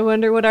one. I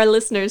wonder what our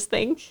listeners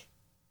think.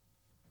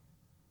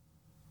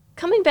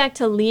 Coming back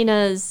to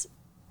Lena's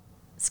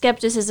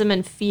skepticism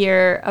and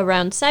fear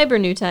around cyber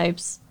new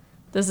types,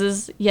 this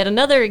is yet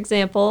another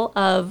example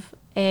of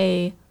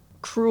a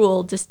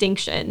cruel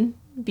distinction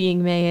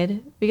being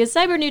made, because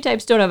cyber new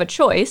types don't have a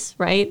choice,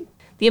 right?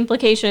 The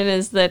implication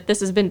is that this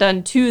has been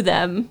done to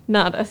them,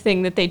 not a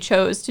thing that they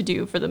chose to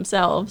do for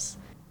themselves.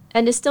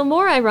 And is still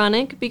more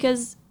ironic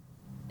because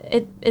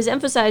it is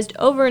emphasized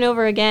over and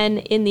over again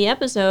in the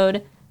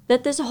episode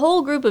that this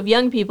whole group of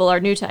young people are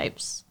new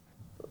types,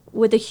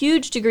 with a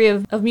huge degree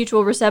of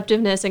mutual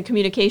receptiveness and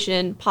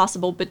communication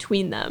possible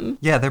between them.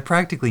 Yeah, they're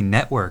practically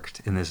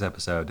networked in this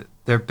episode.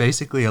 They're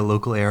basically a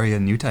local area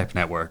new type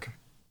network.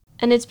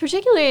 And it's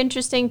particularly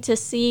interesting to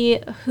see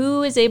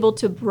who is able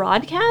to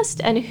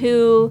broadcast and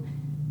who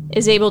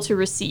is able to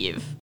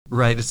receive.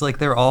 Right, it's like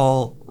they're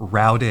all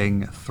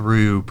routing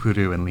through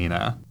Puru and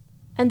Lena.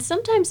 And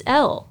sometimes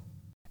Elle.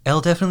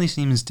 Elle definitely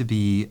seems to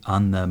be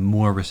on the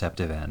more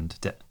receptive end.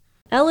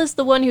 Elle is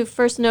the one who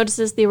first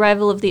notices the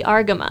arrival of the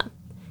Argama.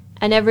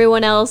 And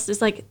everyone else is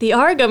like, the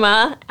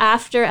Argama,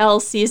 after Elle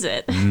sees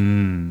it.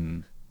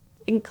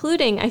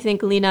 Including, I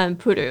think, Lena and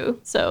Puru.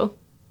 So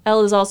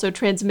Elle is also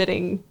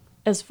transmitting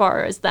as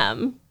far as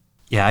them.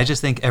 Yeah, I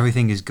just think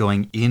everything is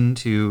going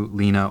into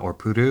Lena or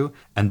Puru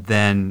and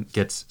then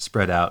gets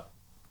spread out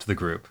to the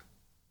group.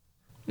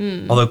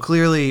 Although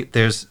clearly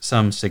there's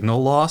some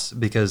signal loss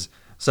because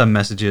some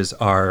messages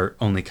are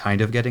only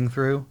kind of getting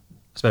through,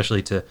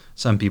 especially to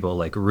some people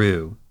like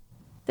Rue.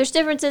 There's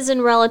differences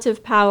in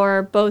relative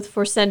power both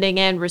for sending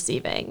and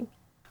receiving.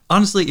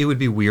 Honestly, it would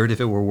be weird if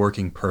it were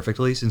working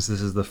perfectly since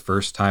this is the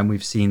first time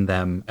we've seen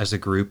them as a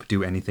group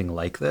do anything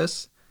like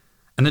this.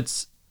 And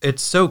it's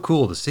so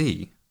cool to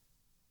see.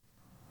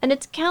 And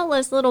it's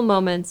countless little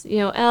moments. You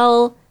know,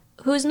 Elle,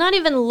 who's not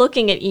even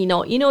looking at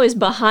Eno. Eno is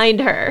behind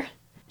her.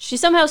 She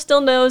somehow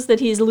still knows that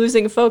he's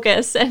losing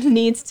focus and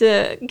needs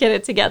to get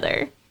it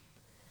together.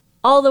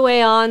 All the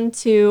way on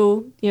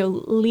to,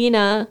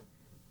 Lena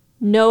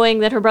knowing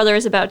that her brother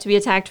is about to be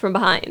attacked from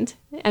behind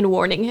and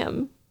warning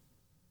him.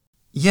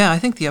 Yeah, I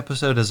think the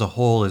episode as a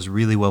whole is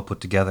really well put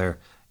together.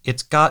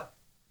 It's got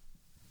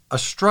a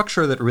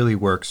structure that really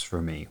works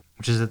for me,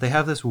 which is that they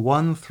have this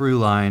one through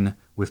line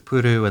with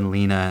Puru and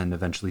Lena and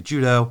eventually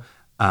Judo,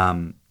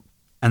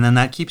 and then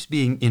that keeps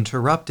being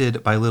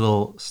interrupted by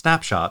little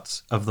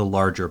snapshots of the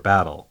larger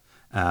battle,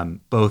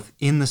 both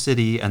in the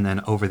city and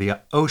then over the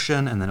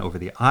ocean and then over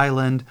the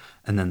island,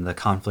 and then the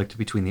conflict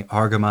between the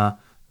Argama,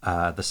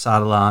 the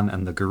Sadalan,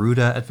 and the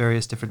Garuda at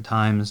various different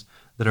times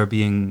that are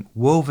being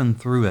woven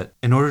through it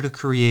in order to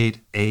create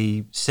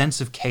a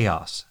sense of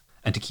chaos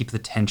and to keep the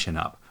tension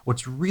up.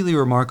 What's really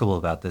remarkable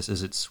about this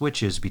is it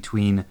switches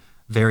between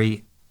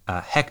very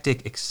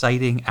hectic,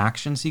 exciting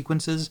action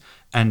sequences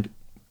and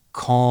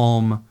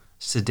calm,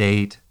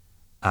 sedate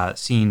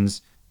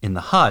scenes in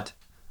the hut,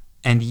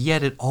 and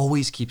yet it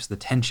always keeps the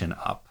tension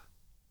up.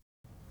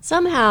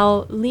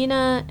 Somehow,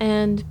 Lena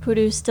and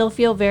Puru still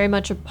feel very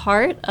much a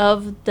part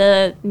of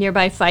the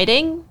nearby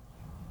fighting,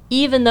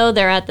 even though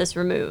they're at this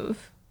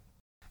remove.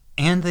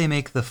 And they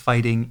make the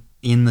fighting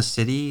in the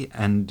city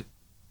and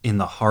in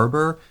the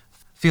harbor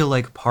feel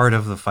like part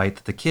of the fight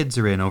that the kids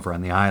are in over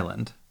on the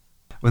island.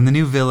 When the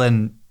new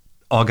villain,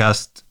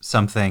 August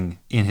something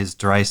in his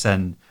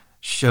Dreisen,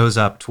 shows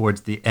up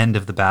towards the end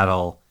of the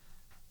battle,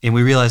 and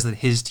we realize that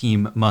his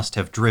team must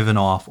have driven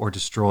off or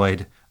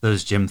destroyed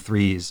those Gym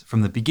 3s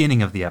from the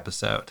beginning of the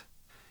episode.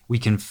 We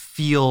can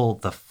feel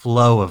the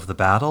flow of the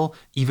battle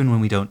even when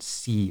we don't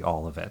see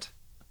all of it.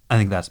 I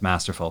think that's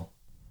masterful.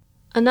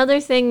 Another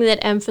thing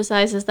that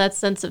emphasizes that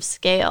sense of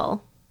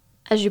scale,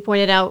 as you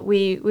pointed out,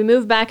 we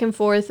move back and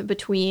forth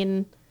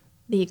between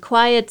the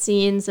quiet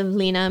scenes of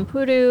Lena and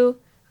Puru,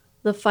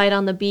 the fight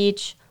on the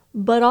beach,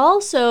 but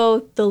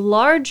also the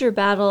larger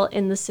battle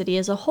in the city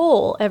as a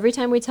whole, every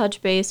time we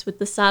touch base with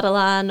the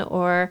Sadalan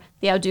or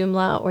the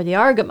Audumla or the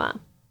Argama.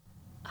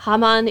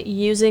 Haman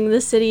using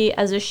the city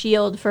as a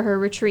shield for her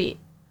retreat.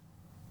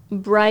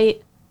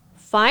 Bright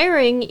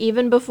firing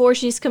even before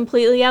she's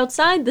completely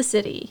outside the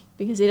city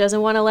because he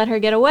doesn't want to let her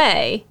get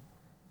away.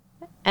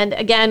 And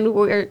again,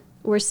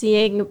 we're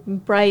seeing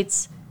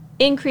Bright's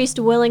increased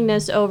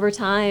willingness over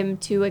time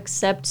to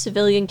accept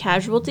civilian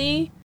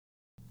casualty.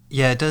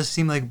 Yeah, it does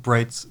seem like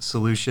Bright's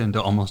solution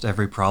to almost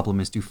every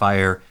problem is to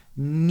fire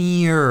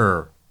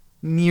near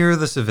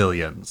the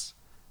civilians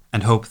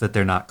and hope that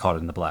they're not caught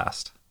in the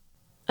blast.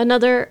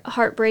 Another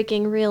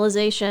heartbreaking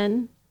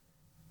realization.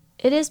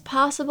 It is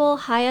possible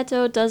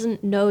Hayato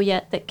doesn't know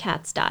yet that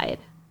Katz died.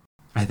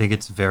 I think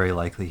it's very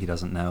likely he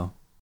doesn't know.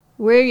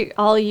 We're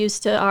all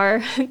used to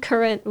our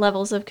current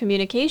levels of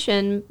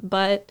communication,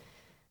 but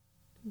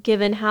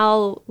given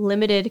how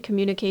limited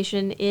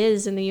communication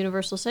is in the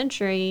Universal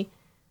Century,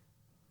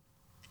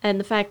 and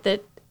the fact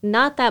that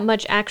not that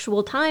much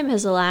actual time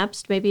has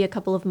elapsed, maybe a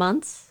couple of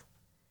months,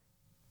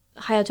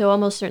 Hayato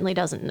almost certainly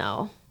doesn't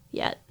know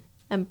yet,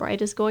 and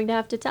Bright is going to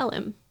have to tell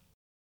him.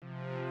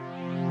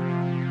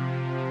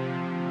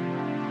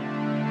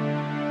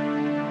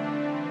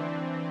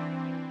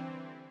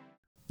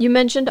 You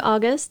mentioned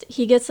August.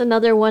 He gets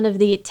another one of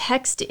the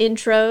text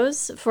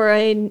intros for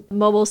a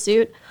mobile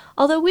suit,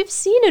 although we've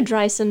seen a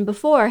Dreisen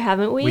before,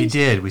 haven't we? We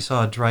did. We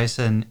saw a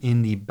Dreisen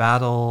in the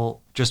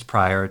battle just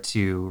prior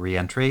to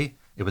re-entry.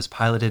 It was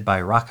piloted by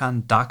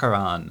Rakan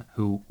Dakaran,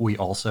 who we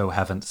also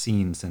haven't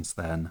seen since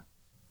then.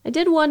 I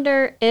did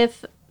wonder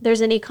if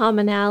there's any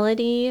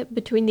commonality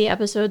between the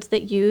episodes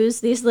that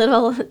use these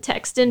little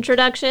text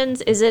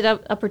introductions. Is it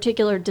a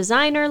particular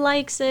designer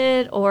likes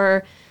it,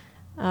 or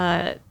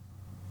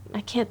I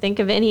can't think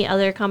of any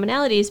other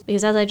commonalities,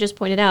 because as I just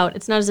pointed out,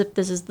 it's not as if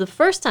this is the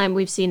first time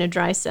we've seen a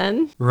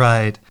Dreisen.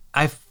 Right.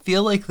 I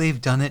feel like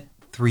they've done it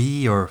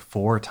 3 or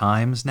 4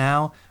 times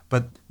now,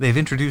 but they've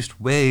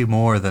introduced way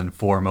more than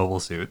 4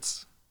 mobile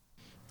suits.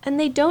 And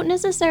they don't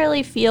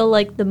necessarily feel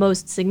like the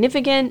most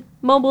significant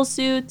mobile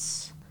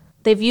suits.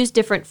 They've used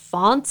different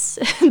fonts.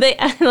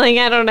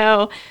 I don't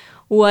know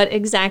what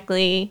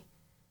exactly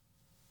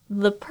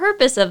the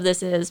purpose of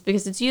this is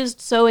because it's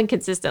used so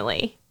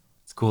inconsistently.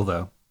 It's cool,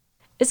 though.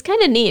 It's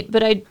kind of neat,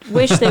 but I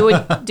wish they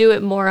would do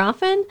it more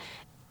often.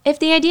 If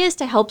the idea is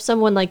to help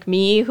someone like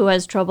me who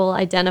has trouble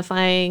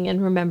identifying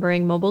and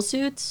remembering mobile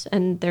suits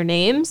and their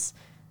names,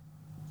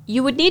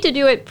 you would need to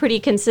do it pretty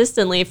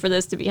consistently for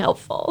this to be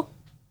helpful.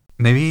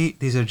 Maybe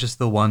these are just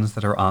the ones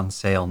that are on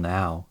sale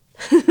now.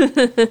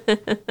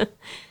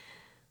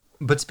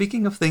 But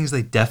speaking of things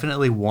they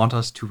definitely want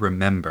us to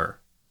remember,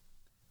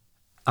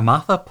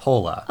 Amatha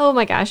Pola. Oh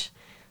my gosh.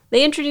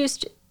 They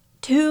introduced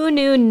 2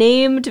 new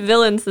named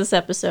villains this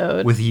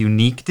episode. With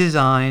unique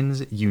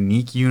designs,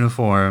 unique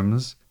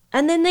uniforms.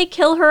 And then they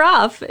kill her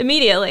off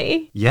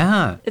immediately.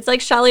 Yeah. It's like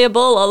Shalia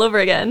Bull all over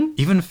again.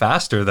 Even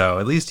faster, though.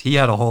 At least he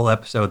had a whole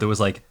episode that was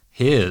like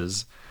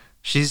his.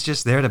 She's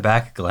just there to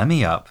back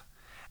Glemmy up.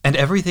 And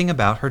everything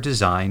about her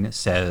design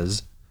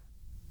says,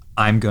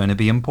 I'm going to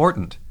be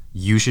important.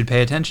 You should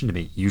pay attention to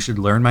me. You should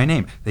learn my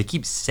name. They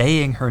keep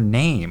saying her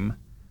name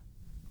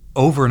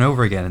over and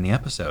over again in the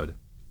episode.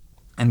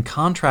 And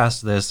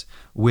contrast this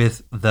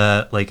with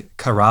the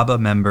Karaba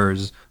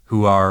members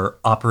who are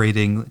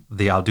operating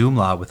the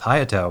Aldumla with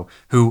Hayato,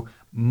 who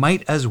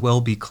might as well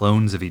be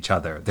clones of each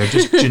other. They're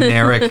just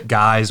generic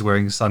guys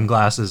wearing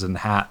sunglasses and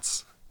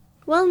hats.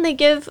 Well, and they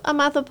give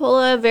Amatha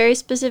Pola a very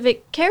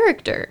specific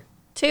character,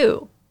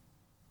 too.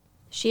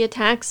 She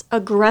attacks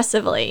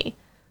aggressively.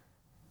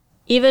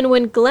 Even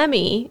when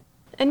Glemmy,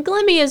 and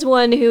Glemmy is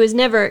one who is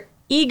never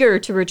eager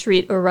to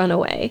retreat or run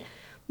away,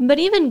 but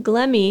even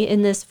Glemmy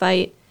in this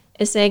fight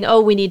is saying, oh,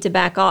 we need to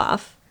back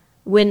off,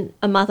 when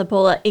Amatha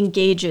Pola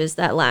engages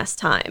that last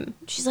time.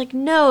 She's like,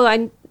 no,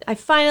 I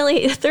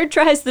finally, third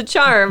try's the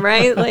charm,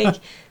 right?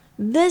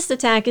 This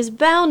attack is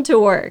bound to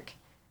work.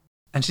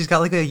 And she's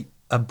got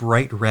a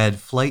bright red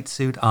flight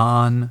suit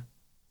on.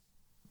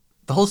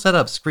 The whole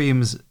setup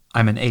screams,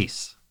 I'm an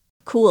ace.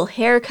 Cool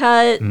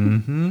haircut.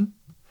 Mm-hmm.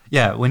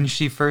 Yeah, when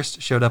she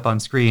first showed up on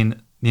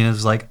screen,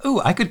 Nina's like, ooh,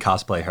 I could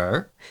cosplay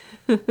her.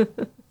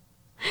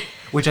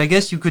 Which I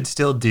guess you could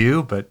still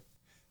do, but...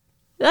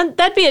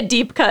 That'd be a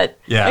deep cut.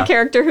 Yeah. A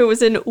character who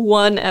was in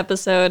one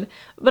episode.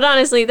 But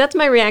honestly, that's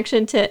my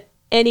reaction to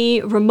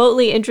any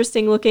remotely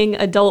interesting looking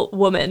adult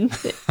woman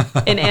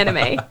in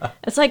anime.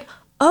 It's like,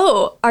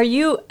 oh, are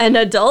you an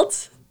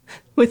adult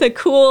with a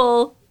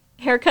cool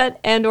haircut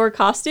and or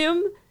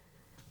costume?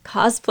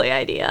 Cosplay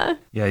idea.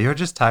 Yeah, you're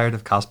just tired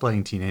of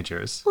cosplaying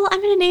teenagers. Well,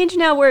 I'm in an age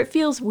now where it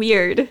feels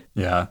weird.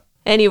 Yeah.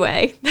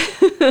 Anyway.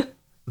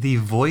 The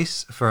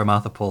voice for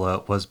Amatha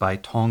Pola was by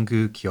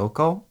Tongu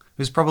Kyoko,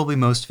 who's probably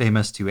most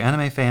famous to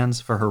anime fans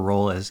for her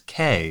role as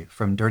Kei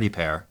from Dirty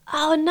Pair.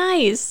 Oh,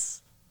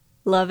 nice.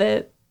 Love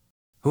it.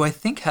 Who I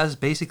think has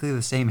basically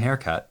the same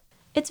haircut.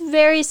 It's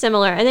very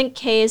similar. I think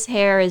Kei's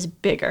hair is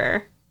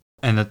bigger.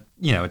 And,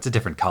 it's a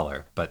different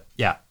color, but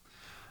yeah.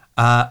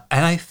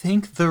 And I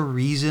think the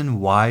reason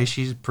why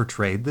she's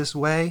portrayed this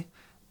way,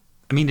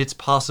 I mean, it's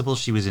possible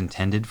she was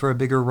intended for a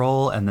bigger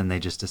role and then they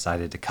just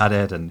decided to cut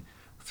it and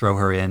throw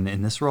her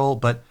in this role,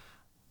 but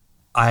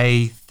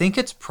I think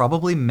it's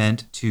probably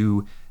meant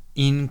to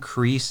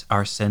increase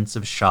our sense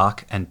of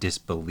shock and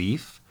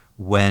disbelief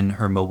when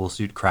her mobile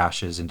suit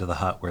crashes into the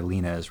hut where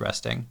Lena is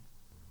resting.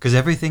 Because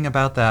everything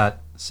about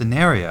that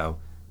scenario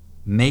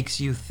makes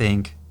you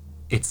think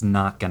it's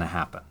not going to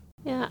happen.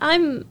 Yeah,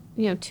 I'm,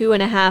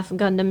 2.5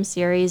 Gundam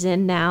series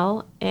in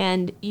now,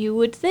 and you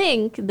would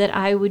think that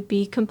I would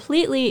be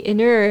completely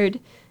inured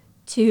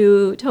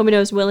to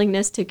Tomino's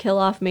willingness to kill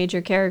off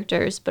major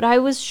characters, but I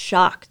was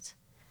shocked.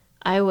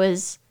 I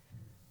was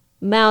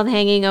mouth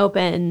hanging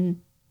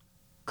open,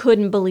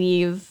 couldn't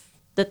believe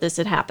that this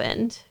had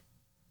happened,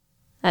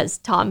 as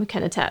Tom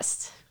can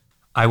attest.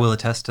 I will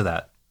attest to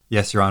that.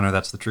 Yes, Your Honor,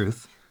 that's the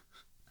truth.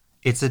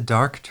 It's a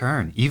dark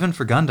turn. Even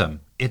for Gundam,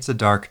 it's a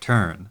dark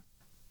turn.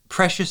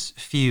 Precious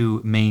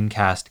few main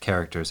cast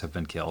characters have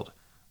been killed.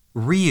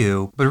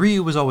 Ryu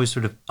was always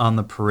sort of on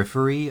the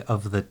periphery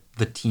of the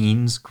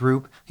teens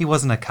group. He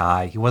wasn't a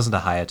Kai, he wasn't a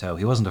Hayato,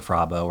 he wasn't a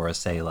Frabo or a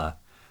Sayla.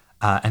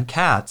 And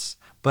Cats,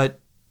 but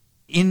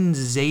in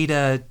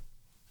Zeta,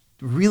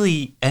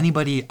 really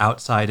anybody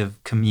outside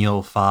of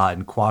Camille, Fa,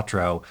 and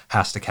Quattro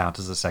has to count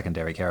as a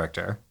secondary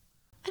character.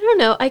 I don't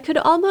know, I could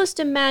almost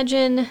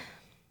imagine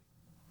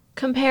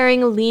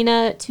comparing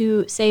Lena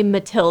to, say,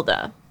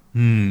 Matilda.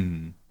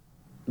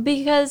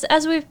 Because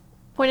as we've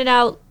pointed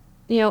out,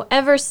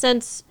 ever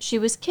since she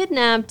was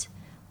kidnapped,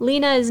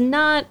 Lena is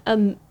not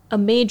a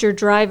major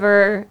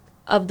driver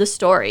of the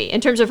story in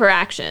terms of her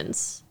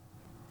actions.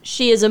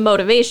 She is a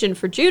motivation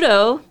for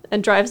judo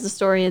and drives the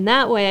story in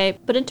that way,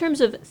 but in terms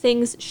of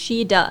things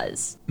she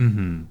does,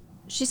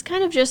 she's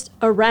kind of just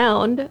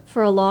around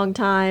for a long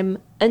time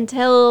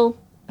until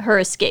her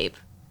escape.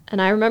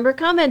 And I remember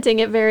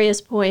commenting at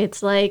various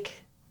points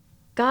like,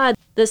 God,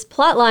 this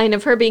plotline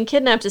of her being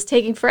kidnapped is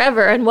taking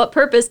forever, and what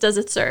purpose does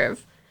it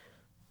serve?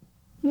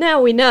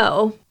 Now we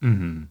know.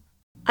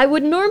 I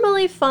would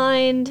normally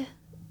find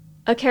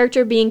a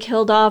character being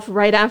killed off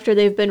right after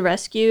they've been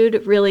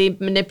rescued really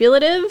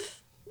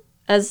manipulative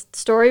as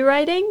story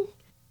writing,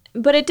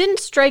 but it didn't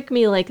strike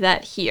me like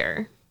that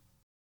here.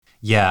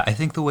 Yeah, I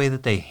think the way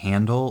that they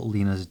handle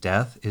Lena's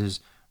death is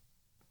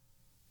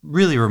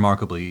really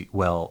remarkably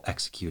well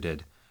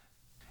executed.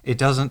 It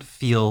doesn't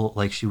feel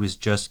like she was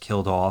just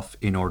killed off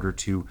in order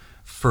to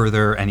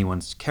further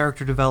anyone's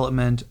character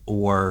development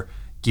or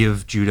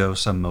give Judo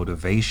some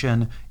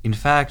motivation. In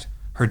fact,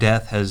 her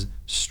death has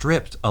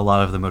stripped a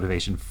lot of the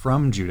motivation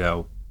from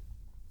Judo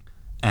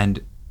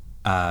and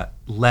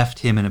left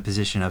him in a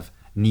position of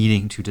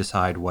needing to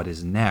decide what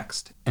is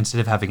next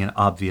instead of having an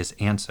obvious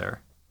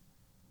answer.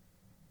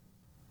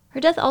 Her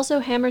death also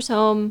hammers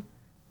home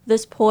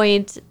this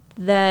point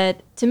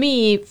that, to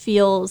me,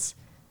 feels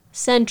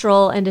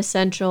central and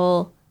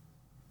essential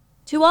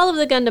to all of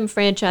the Gundam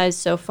franchise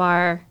so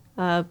far,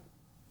 but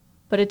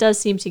it does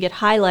seem to get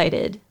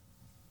highlighted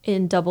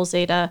in Double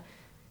Zeta.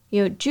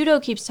 Judo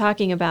keeps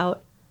talking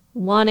about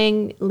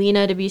wanting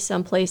Lena to be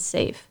someplace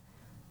safe.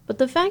 But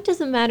the fact of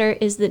the matter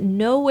is that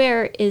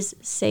nowhere is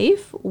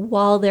safe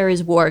while there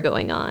is war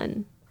going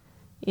on.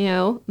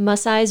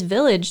 Masai's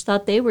village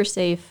thought they were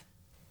safe,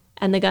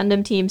 and the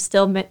Gundam team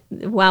still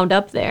wound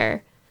up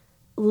there.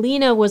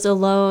 Lena was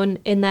alone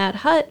in that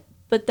hut,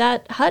 but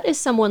that hut is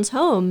someone's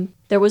home.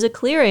 There was a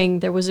clearing,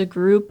 there was a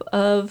group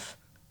of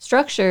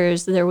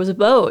structures, there was a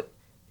boat.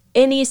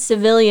 Any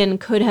civilian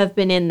could have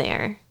been in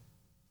there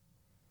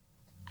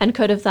and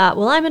could have thought,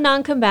 well, I'm a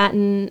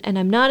non-combatant and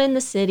I'm not in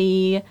the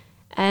city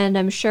and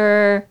I'm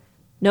sure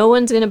no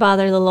one's going to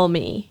bother the little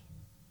me.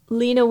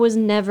 Lena was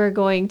never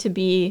going to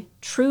be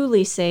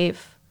truly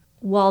safe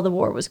while the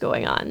war was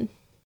going on.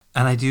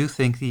 And I do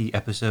think the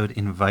episode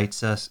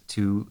invites us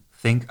to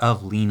think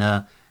of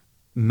Lena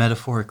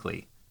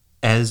metaphorically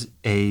as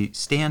a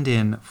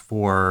stand-in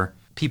for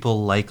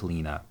people like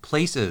Lena,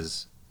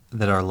 places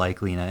that are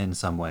like Lena in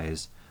some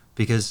ways,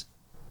 because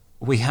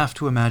we have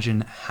to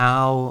imagine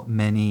how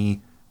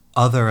many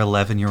other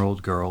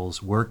 11-year-old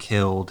girls were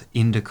killed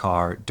in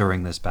Dakar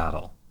during this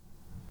battle.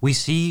 We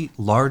see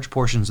large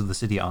portions of the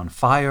city on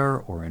fire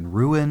or in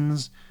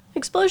ruins.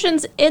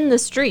 Explosions in the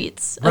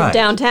streets of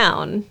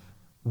downtown.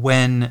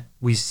 When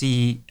we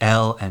see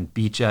El and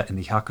Bicha in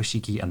the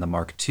Hakushiki and the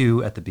Mark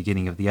II at the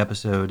beginning of the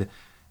episode,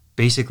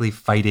 basically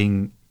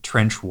fighting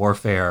trench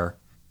warfare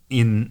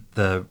in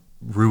the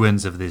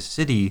ruins of this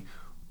city,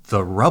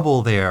 the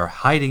rubble there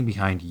hiding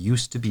behind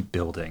used to be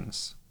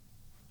buildings.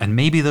 And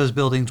maybe those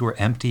buildings were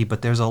empty,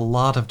 but there's a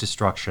lot of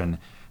destruction,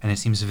 and it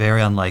seems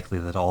very unlikely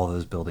that all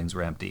those buildings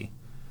were empty.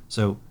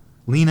 So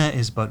Lena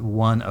is but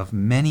one of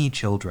many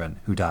children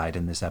who died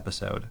in this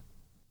episode.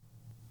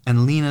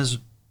 And Lena's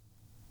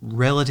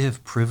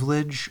relative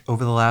privilege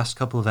over the last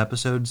couple of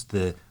episodes,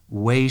 the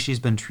way she's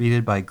been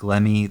treated by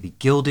Glemmy, the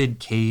gilded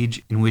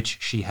cage in which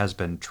she has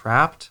been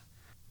trapped,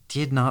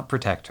 did not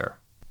protect her.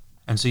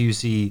 And so you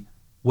see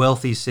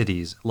wealthy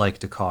cities like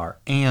Dakar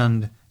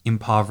and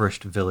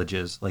impoverished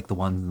villages like the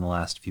ones in the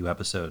last few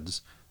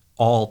episodes,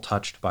 all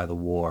touched by the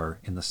war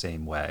in the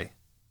same way.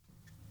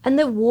 And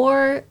the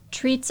war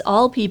treats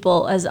all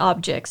people as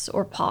objects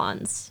or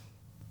pawns.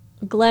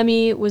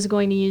 Glemmy was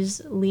going to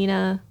use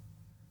Lena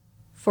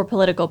for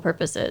political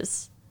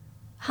purposes.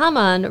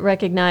 Haman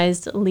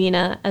recognized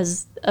Lena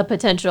as a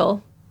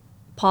potential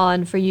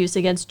pawn for use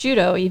against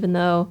Judo, even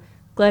though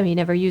Glemmy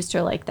never used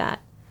her like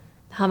that.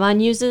 Haman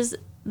uses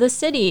the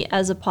city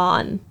as a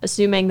pawn,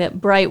 assuming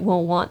that Bright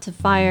won't want to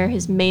fire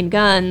his main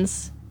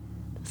guns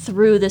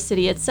through the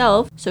city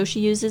itself, so she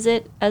uses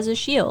it as a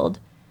shield.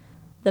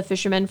 The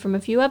fishermen from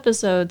a few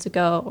episodes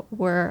ago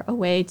were a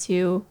way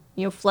to,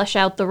 flesh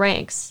out the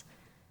ranks.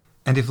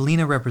 And if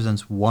Lena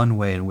represents one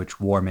way in which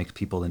war makes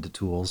people into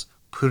tools,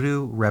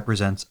 Puru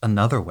represents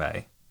another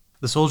way.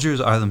 The soldiers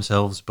are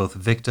themselves both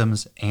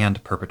victims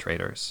and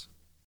perpetrators.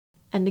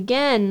 And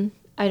again,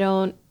 I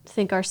don't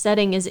think our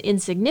setting is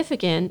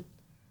insignificant.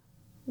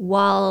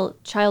 While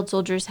child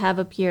soldiers have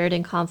appeared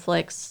in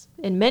conflicts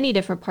in many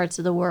different parts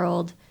of the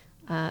world,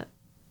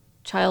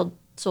 child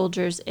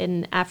soldiers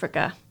in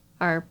Africa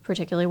are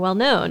particularly well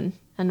known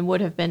and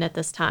would have been at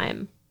this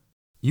time.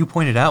 You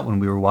pointed out when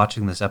we were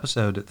watching this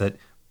episode that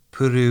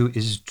Puru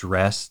is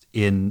dressed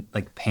in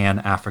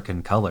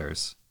Pan-African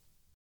colors.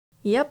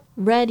 Yep,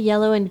 red,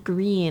 yellow, and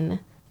green.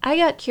 I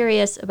got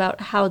curious about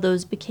how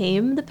those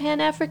became the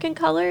Pan-African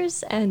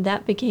colors, and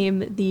that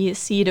became the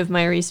seed of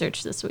my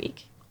research this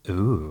week.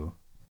 Ooh.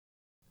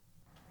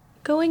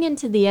 Going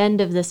into the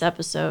end of this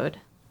episode,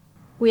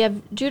 we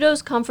have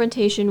Judo's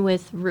confrontation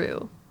with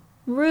Ru.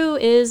 Ru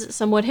is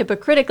somewhat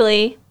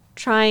hypocritically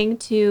trying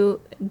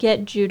to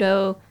get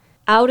Judo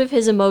out of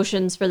his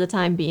emotions for the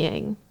time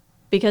being,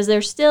 because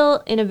they're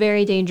still in a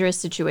very dangerous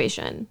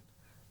situation.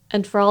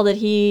 And for all that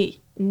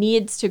he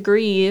needs to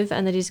grieve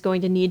and that he's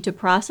going to need to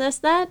process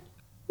that,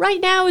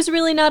 right now is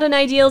really not an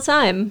ideal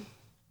time.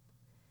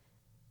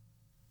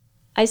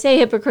 I say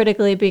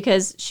hypocritically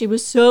because she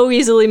was so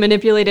easily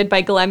manipulated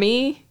by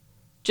Glemmy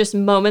just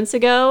moments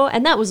ago,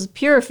 and that was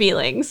pure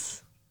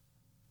feelings.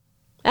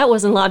 That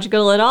wasn't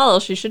logical at all.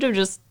 She should have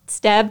just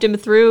stabbed him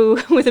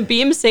through with a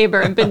beam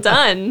saber and been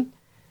done.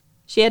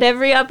 She had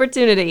every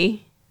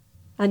opportunity.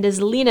 And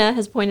as Lena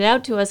has pointed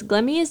out to us,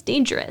 Glemmy is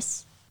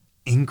dangerous.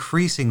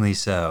 Increasingly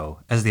so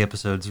as the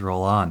episodes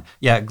roll on.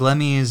 Yeah,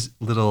 Glemmy's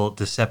little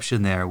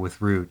deception there with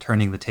Rue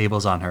turning the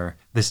tables on her,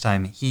 this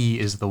time he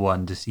is the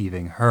one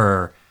deceiving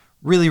her,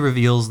 really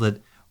reveals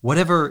that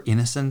whatever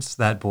innocence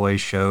that boy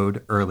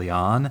showed early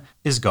on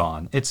is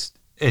gone. It's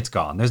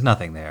gone. There's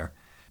nothing there.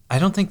 I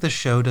don't think the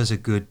show does a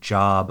good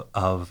job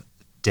of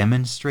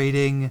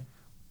demonstrating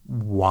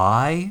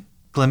why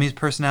Glemmy's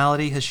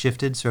personality has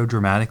shifted so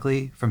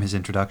dramatically from his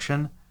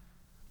introduction,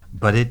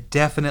 but it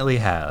definitely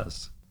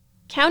has.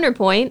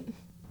 Counterpoint,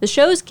 the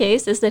show's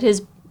case is that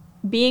his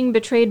being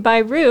betrayed by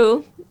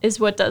Rue is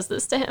what does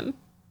this to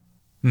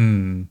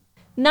him.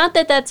 Not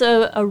that that's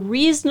a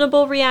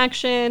reasonable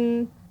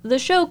reaction. The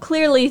show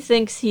clearly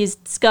thinks he's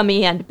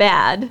scummy and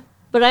bad,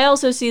 but I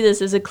also see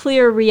this as a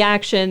clear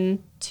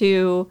reaction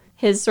to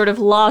his sort of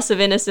loss of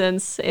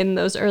innocence in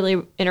those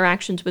early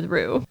interactions with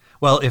Rue.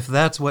 Well, if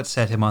that's what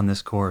set him on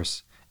this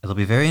course, it'll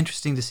be very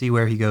interesting to see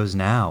where he goes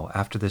now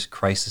after this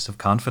crisis of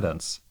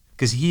confidence.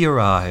 Because he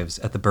arrives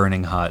at the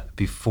burning hut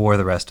before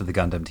the rest of the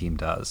Gundam team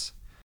does.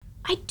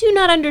 I do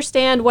not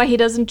understand why he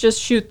doesn't just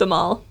shoot them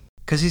all.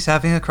 Because he's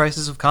having a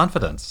crisis of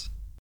confidence.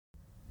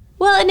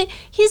 Well, and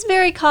he's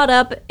very caught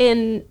up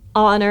in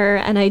honor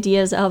and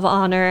ideas of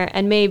honor,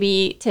 and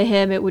maybe to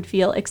him it would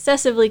feel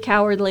excessively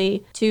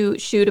cowardly to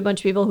shoot a bunch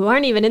of people who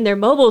aren't even in their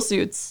mobile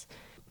suits.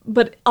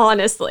 But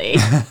honestly...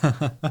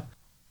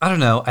 I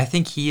don't know. I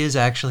think he is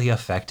actually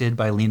affected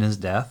by Lena's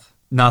death.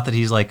 Not that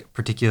he's, like,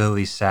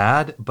 particularly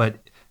sad, but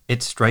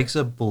it strikes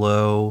a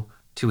blow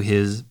to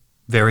his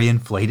very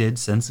inflated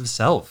sense of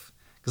self.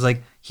 Because,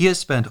 like, he has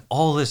spent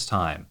all this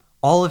time,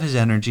 all of his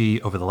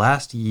energy over the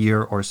last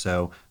year or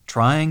so,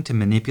 trying to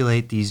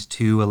manipulate these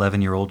two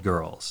 11-year-old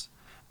girls.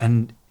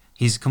 And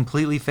he's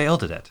completely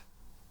failed at it.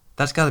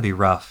 That's got to be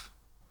rough.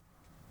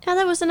 Now,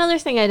 that was another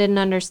thing I didn't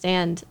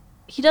understand.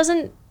 He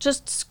doesn't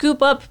just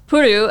scoop up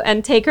Puru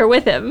and take her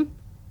with him.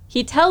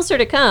 He tells her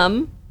to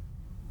come.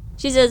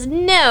 She says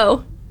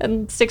no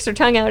and sticks her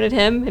tongue out at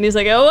him. And he's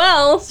like, oh,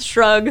 well,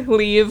 shrug,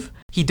 leave.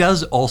 He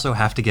does also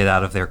have to get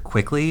out of there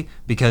quickly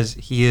because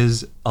he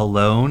is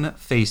alone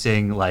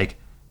facing, like,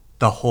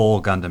 the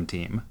whole Gundam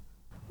team.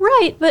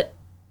 Right, but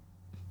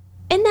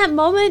in that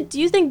moment,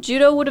 do you think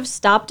Judo would have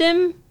stopped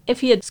him if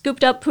he had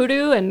scooped up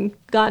Puru and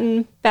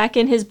gotten back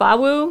in his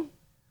Bawu?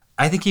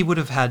 I think he would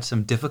have had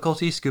some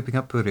difficulty scooping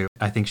up Puru.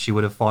 I think she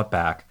would have fought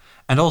back.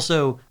 And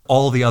also,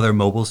 all the other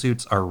mobile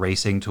suits are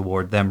racing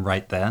toward them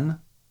right then.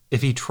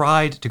 If he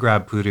tried to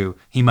grab Puru,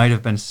 he might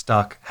have been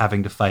stuck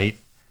having to fight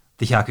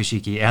the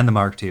Hyakushiki and the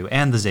Mark II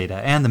and the Zeta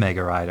and the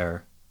Mega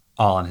Rider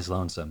all on his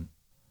lonesome.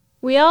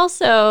 We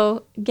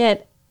also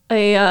get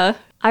a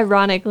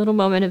ironic little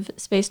moment of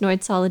Space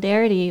Noid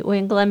solidarity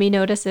when Glemmy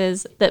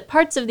notices that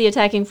parts of the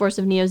attacking force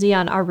of Neo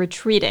Zeon are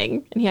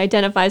retreating, and he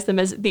identifies them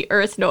as the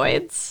Earth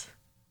Noids.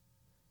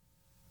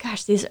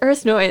 Gosh, these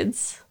Earth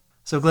Noids.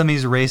 So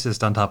Glemmy's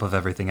racist on top of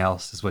everything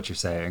else, is what you're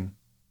saying.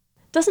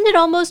 Doesn't it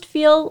almost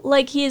feel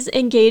like he's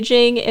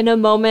engaging in a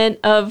moment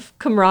of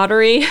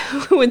camaraderie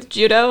with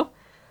Judo?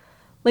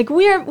 Like,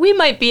 we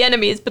might be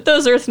enemies, but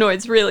those Earth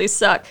Noids really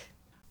suck.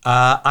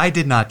 I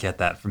did not get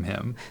that from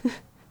him.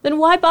 Then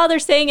why bother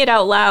saying it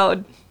out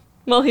loud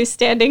while he's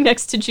standing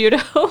next to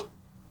Judo?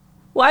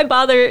 Why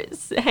bother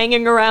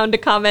hanging around to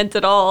comment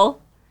at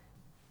all?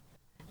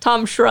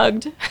 Tom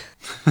shrugged.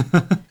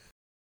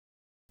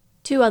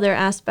 Two other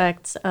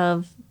aspects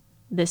of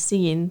this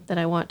scene that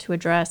I want to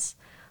address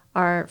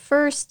are,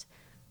 first,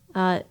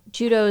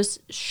 Judo's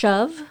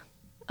shove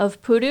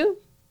of Puru.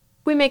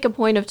 We make a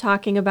point of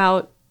talking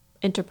about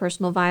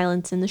interpersonal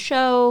violence in the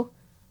show,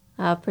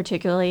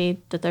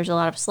 particularly that there's a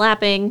lot of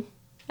slapping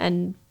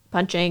and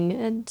punching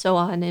and so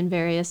on in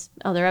various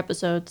other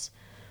episodes.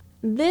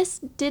 This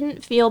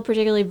didn't feel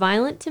particularly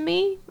violent to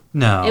me.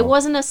 No. It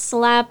wasn't a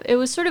slap. It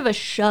was sort of a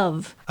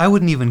shove. I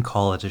wouldn't even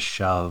call it a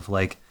shove.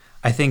 Like,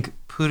 I think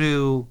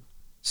Puru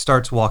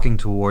starts walking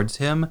towards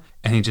him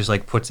and he just,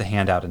 like, puts a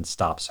hand out and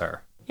stops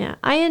her. Yeah,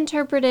 I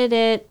interpreted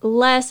it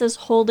less as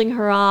holding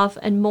her off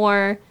and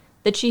more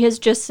that she has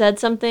just said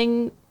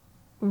something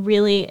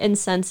really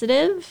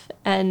insensitive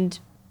and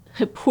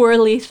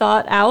poorly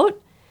thought out.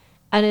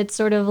 And it's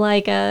sort of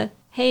like a,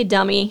 hey,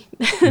 dummy.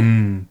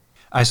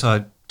 I saw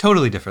it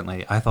totally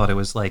differently. I thought it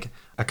was like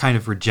a kind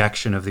of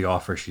rejection of the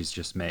offer she's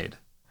just made.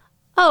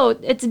 Oh,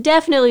 it's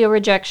definitely a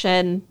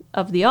rejection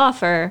of the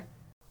offer.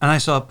 And I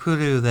saw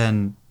Puru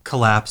then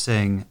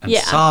collapsing and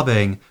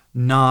sobbing,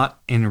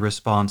 not in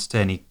response to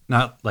any,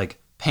 not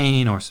like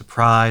pain or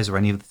surprise or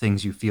any of the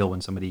things you feel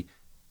when somebody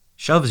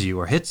shoves you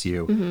or hits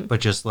you,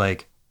 but just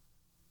like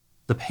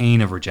the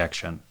pain of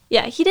rejection.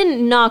 Yeah, he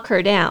didn't knock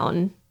her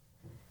down.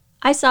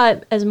 I saw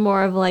it as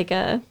more of like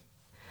a,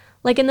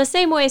 like in the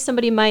same way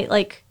somebody might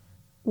like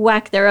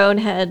whack their own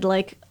head,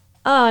 like,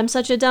 oh, I'm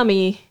such a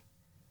dummy.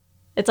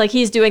 It's like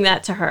he's doing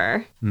that to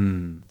her.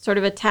 Sort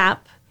of a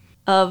tap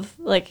of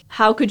like,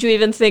 how could you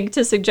even think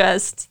to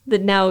suggest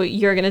that now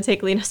you're going to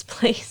take Lena's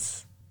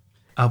place?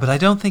 Oh, but I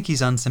don't think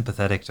he's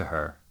unsympathetic to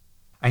her.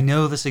 I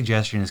know the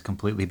suggestion is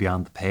completely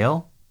beyond the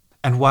pale,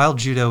 And while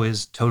Judo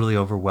is totally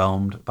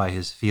overwhelmed by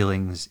his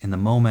feelings in the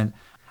moment,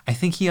 I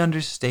think he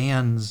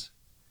understands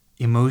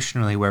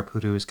emotionally where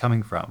Puru is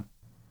coming from.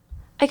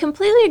 I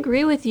completely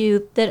agree with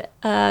you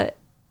that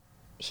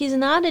he's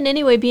not in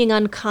any way being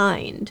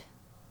unkind.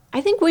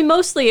 I think we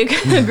mostly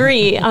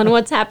agree on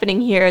what's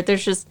happening here.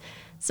 There's just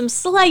some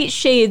slight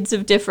shades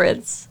of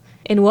difference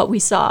in what we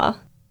saw.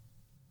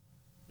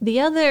 The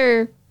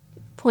other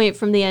point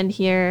from the end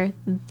here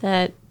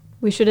that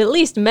we should at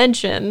least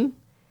mention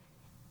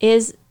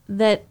is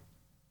that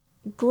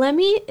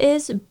Glemmy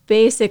is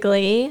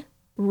basically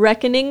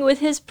reckoning with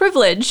his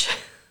privilege.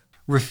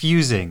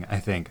 Refusing, I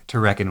think, to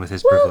reckon with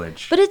his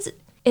privilege. But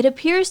it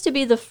appears to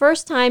be the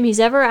first time he's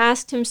ever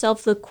asked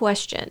himself the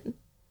question,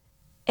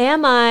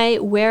 am I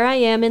where I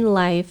am in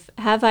life?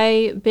 Have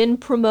I been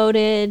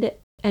promoted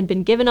and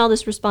been given all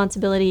this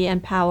responsibility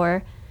and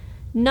power,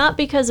 not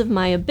because of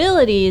my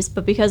abilities,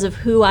 but because of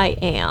who I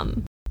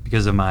am?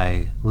 Because of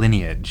my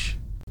lineage.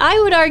 I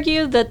would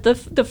argue that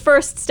the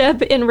first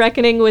step in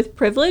reckoning with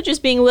privilege is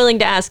being willing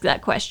to ask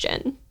that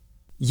question.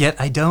 Yet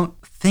I don't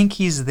think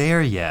he's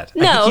there yet.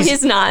 No,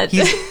 he's not.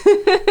 He's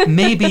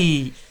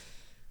maybe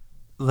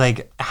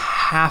like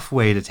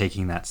halfway to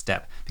taking that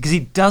step, because he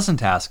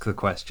doesn't ask the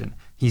question.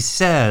 He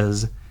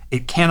says,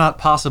 it cannot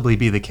possibly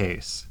be the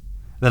case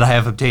that I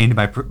have obtained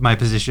my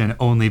position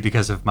only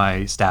because of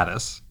my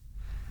status.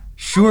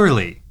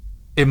 Surely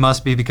it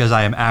must be because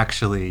I am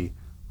actually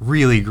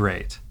really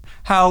great.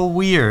 How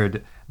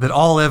weird that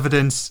all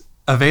evidence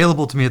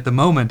available to me at the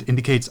moment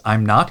indicates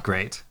I'm not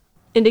great.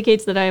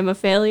 Indicates that I am a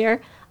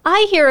failure.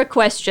 I hear a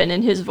question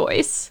in his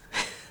voice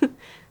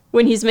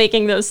when he's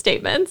making those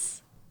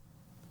statements.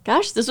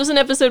 Gosh, this was an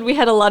episode we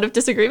had a lot of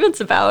disagreements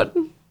about.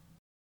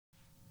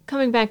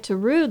 Coming back to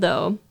Rue,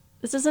 though,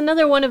 this is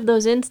another one of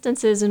those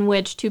instances in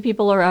which two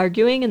people are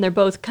arguing and they're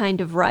both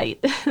kind of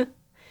right.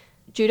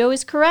 Judo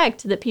is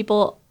correct that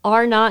people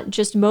are not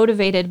just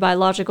motivated by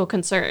logical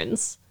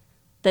concerns,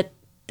 that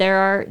there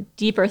are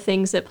deeper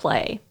things at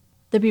play,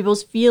 that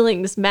people's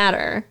feelings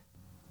matter.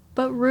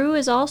 But Rue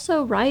is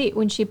also right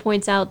when she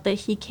points out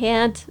that he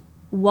can't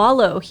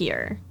wallow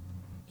here.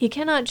 He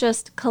cannot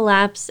just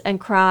collapse and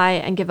cry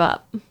and give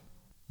up.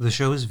 The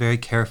show is very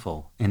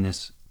careful in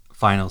this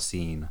final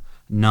scene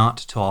not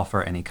to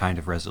offer any kind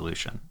of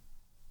resolution.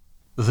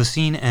 The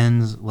scene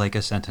ends like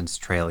a sentence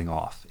trailing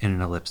off in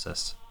an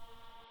ellipsis.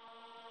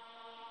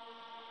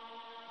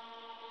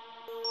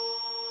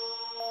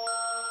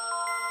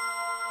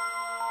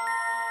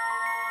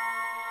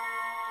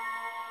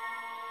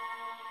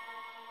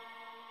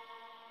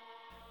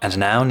 And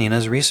now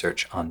Nina's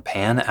research on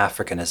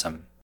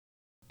Pan-Africanism.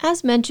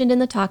 As mentioned in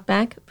the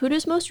talkback,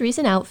 Puru's most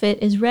recent outfit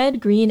is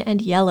red, green,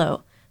 and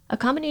yellow, a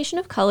combination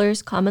of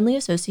colors commonly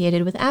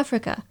associated with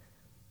Africa.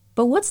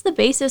 But what's the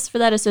basis for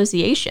that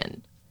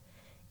association?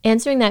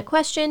 Answering that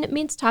question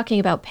means talking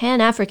about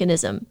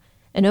Pan-Africanism,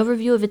 an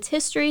overview of its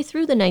history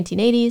through the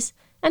 1980s,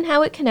 and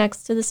how it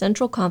connects to the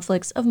central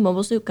conflicts of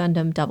Mobile Suit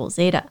Gundam Double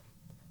Zeta.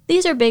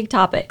 These are big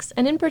topics,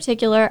 and in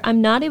particular,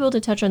 I'm not able to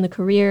touch on the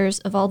careers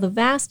of all the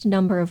vast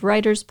number of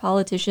writers,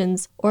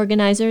 politicians,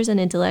 organizers, and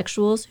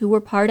intellectuals who were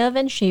part of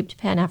and shaped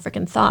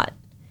Pan-African thought.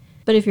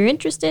 But if you're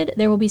interested,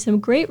 there will be some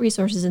great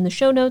resources in the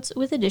show notes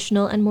with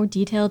additional and more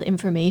detailed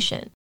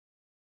information.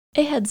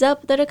 A heads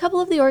up that a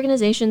couple of the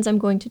organizations I'm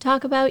going to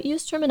talk about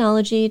use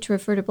terminology to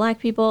refer to Black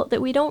people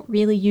that we don't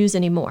really use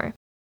anymore.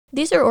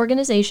 These are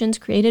organizations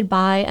created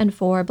by and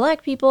for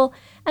Black people,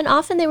 and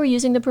often they were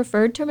using the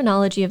preferred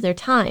terminology of their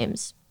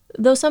times,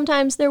 though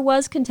sometimes there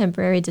was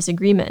contemporary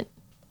disagreement.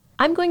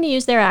 I'm going to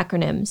use their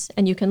acronyms,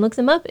 and you can look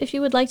them up if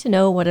you would like to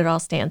know what it all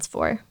stands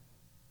for.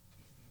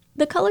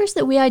 The colors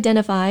that we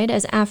identified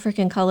as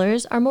African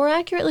colors are more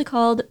accurately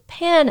called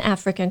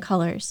Pan-African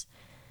colors.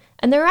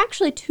 And there are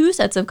actually two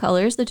sets of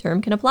colors the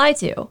term can apply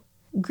to: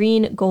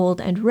 green,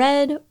 gold, and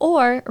red,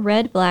 or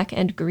red, black,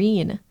 and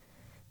green.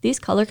 These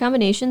color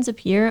combinations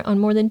appear on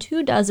more than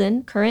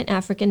 24 current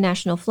African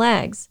national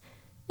flags,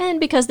 and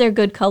because they're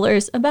good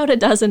colors, about a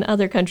dozen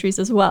other countries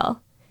as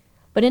well.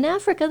 But in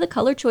Africa, the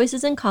color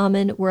choices in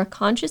common were a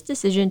conscious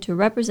decision to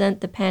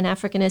represent the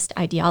Pan-Africanist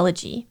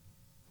ideology.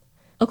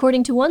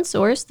 According to one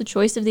source, the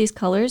choice of these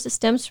colors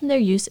stems from their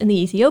use in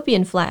the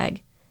Ethiopian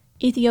flag,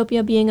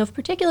 Ethiopia being of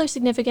particular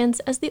significance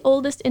as the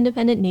oldest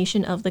independent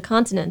nation of the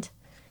continent.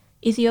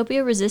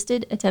 Ethiopia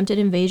resisted attempted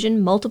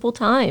invasion multiple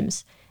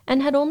times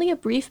and had only a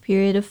brief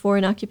period of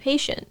foreign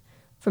occupation,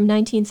 from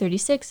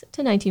 1936 to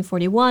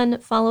 1941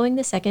 following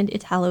the Second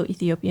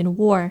Italo-Ethiopian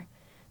War.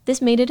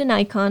 This made it an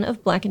icon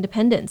of Black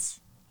independence.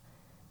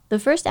 The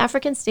first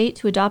African state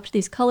to adopt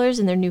these colors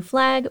in their new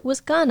flag was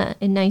Ghana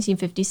in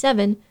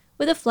 1957,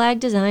 with a flag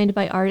designed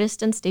by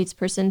artist and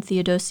statesperson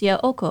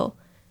Theodosia Oko,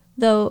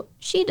 though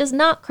she does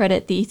not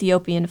credit the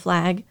Ethiopian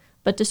flag,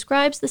 but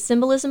describes the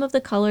symbolism of the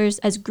colors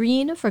as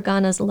green for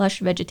Ghana's lush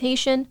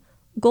vegetation,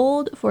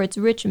 gold for its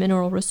rich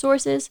mineral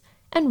resources,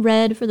 and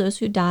red for those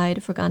who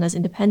died for Ghana's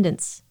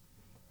independence.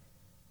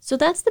 So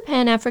that's the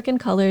Pan-African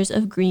colors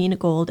of green,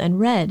 gold, and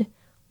red.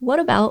 What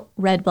about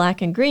red,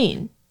 black, and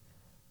green?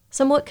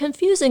 Somewhat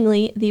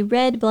confusingly, the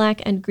red,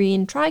 black, and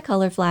green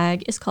tricolor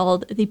flag is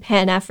called the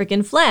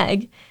Pan-African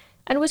flag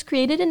and was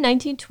created in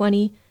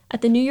 1920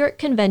 at the New York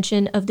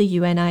Convention of the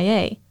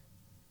UNIA.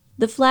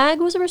 The flag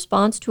was a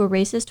response to a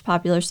racist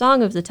popular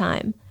song of the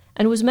time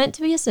and was meant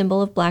to be a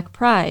symbol of Black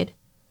pride.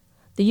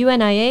 The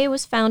UNIA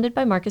was founded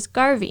by Marcus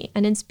Garvey,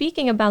 and in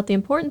speaking about the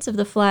importance of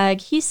the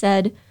flag, he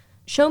said,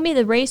 "Show me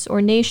the race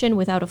or nation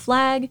without a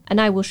flag,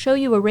 and I will show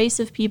you a race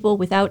of people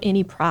without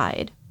any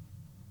pride."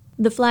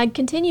 The flag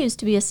continues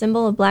to be a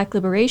symbol of Black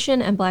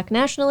liberation and Black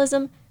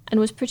nationalism, and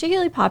was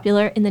particularly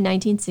popular in the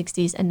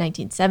 1960s and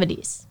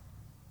 1970s.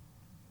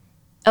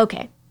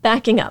 Okay,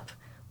 backing up.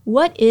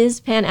 What is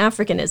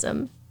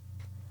Pan-Africanism?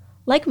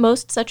 Like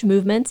most such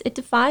movements, it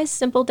defies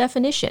simple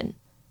definition.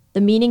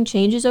 The meaning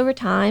changes over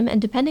time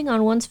and depending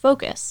on one's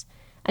focus,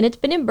 and it's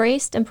been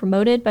embraced and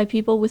promoted by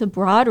people with a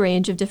broad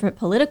range of different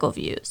political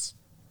views.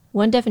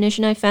 One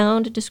definition I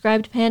found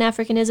described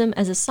Pan-Africanism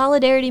as a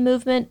solidarity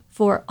movement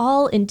for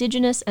all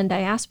indigenous and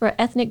diaspora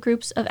ethnic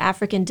groups of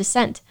African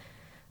descent,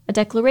 a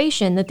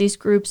declaration that these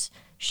groups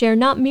share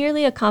not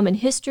merely a common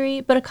history,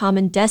 but a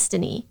common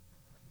destiny.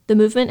 The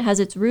movement has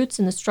its roots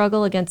in the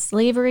struggle against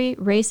slavery,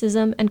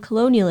 racism, and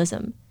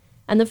colonialism,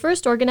 and the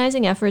first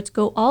organizing efforts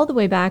go all the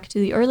way back to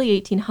the early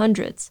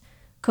 1800s,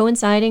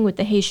 coinciding with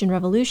the Haitian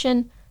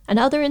Revolution and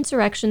other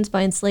insurrections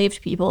by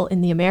enslaved people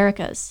in the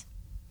Americas.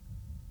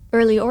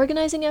 Early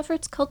organizing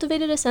efforts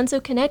cultivated a sense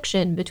of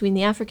connection between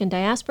the African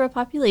diaspora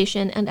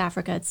population and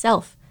Africa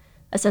itself,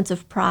 a sense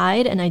of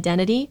pride and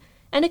identity,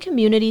 and a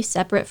community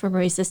separate from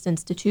racist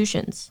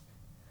institutions.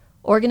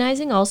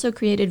 Organizing also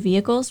created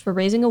vehicles for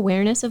raising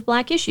awareness of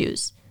Black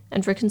issues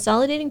and for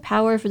consolidating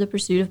power for the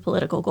pursuit of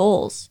political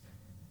goals.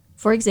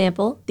 For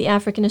example, the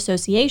African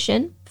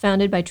Association,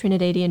 founded by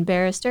Trinidadian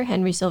barrister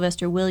Henry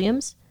Sylvester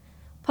Williams,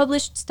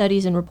 published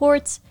studies and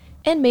reports,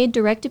 and made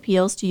direct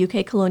appeals to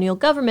UK colonial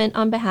government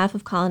on behalf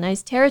of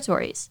colonized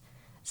territories,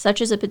 such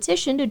as a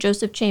petition to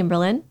Joseph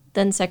Chamberlain,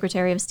 then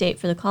Secretary of State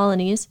for the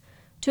Colonies,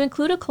 to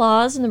include a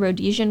clause in the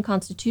Rhodesian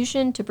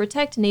Constitution to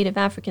protect Native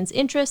Africans'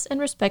 interests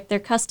and respect their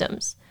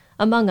customs,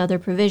 among other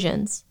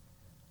provisions.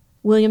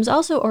 Williams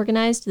also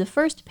organized the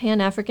first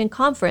Pan-African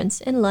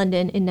Conference in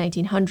London in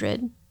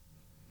 1900.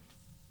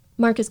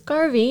 Marcus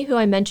Garvey, who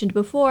I mentioned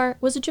before,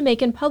 was a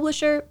Jamaican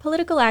publisher,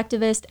 political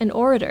activist, and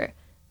orator,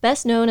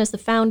 best known as the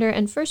founder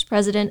and first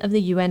president of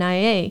the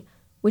UNIA,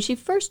 which he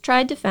first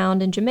tried to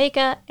found in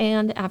Jamaica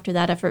and, after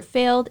that effort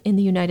failed, in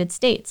the United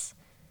States.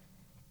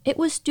 It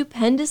was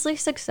stupendously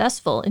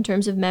successful in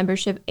terms of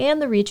membership and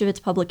the reach of its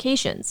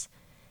publications,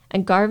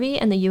 and Garvey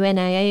and the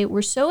UNIA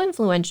were so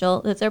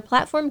influential that their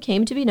platform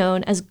came to be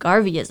known as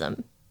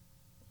Garveyism.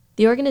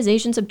 The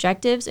organization's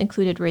objectives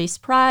included race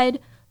pride,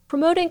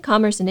 promoting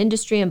commerce and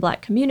industry in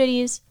Black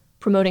communities,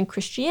 promoting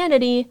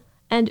Christianity,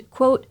 and,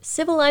 quote,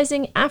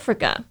 civilizing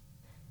Africa.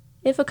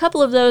 If a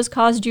couple of those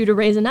caused you to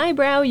raise an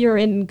eyebrow, you're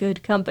in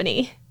good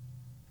company.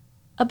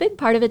 A big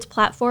part of its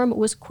platform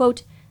was,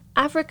 quote,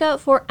 Africa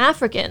for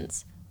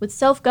Africans, with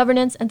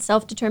self-governance and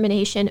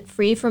self-determination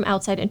free from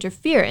outside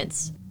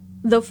interference.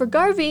 Though for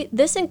Garvey,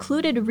 this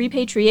included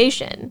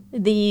repatriation,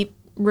 the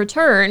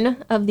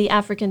return of the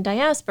African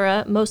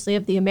diaspora, mostly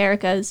of the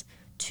Americas,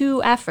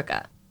 to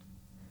Africa.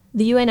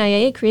 The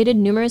UNIA created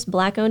numerous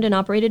Black-owned and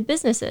operated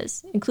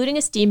businesses, including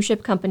a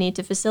steamship company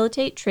to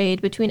facilitate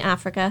trade between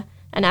Africa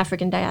and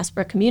African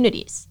diaspora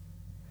communities.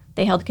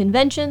 They held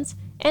conventions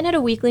and had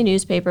a weekly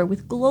newspaper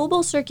with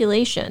global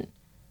circulation,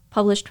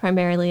 published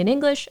primarily in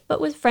English,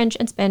 but with French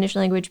and Spanish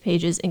language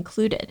pages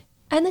included.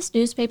 And this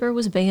newspaper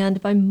was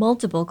banned by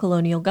multiple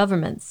colonial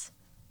governments.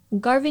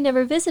 Garvey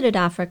never visited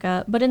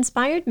Africa, but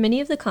inspired many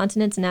of the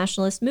continent's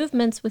nationalist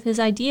movements with his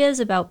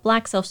ideas about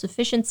Black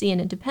self-sufficiency and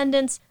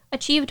independence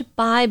achieved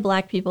by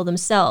Black people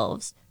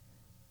themselves.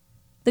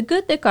 The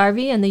good that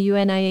Garvey and the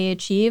UNIA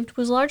achieved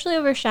was largely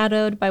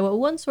overshadowed by what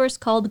one source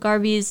called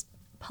Garvey's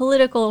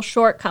political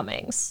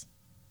shortcomings.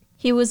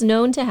 He was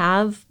known to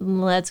have,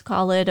 let's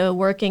call it, a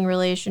working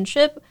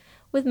relationship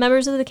with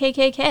members of the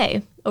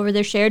KKK over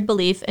their shared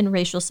belief in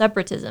racial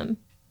separatism.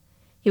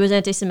 He was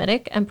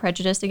anti-Semitic and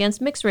prejudiced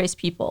against mixed-race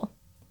people.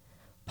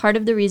 Part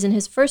of the reason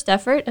his first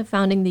effort of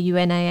founding the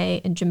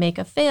UNIA in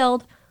Jamaica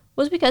failed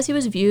was because he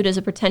was viewed as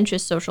a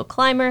pretentious social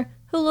climber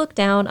who looked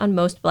down on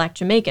most Black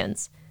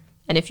Jamaicans.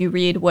 And if you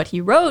read what he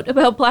wrote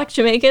about Black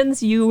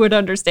Jamaicans, you would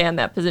understand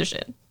that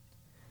position.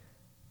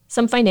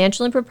 Some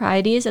financial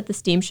improprieties at the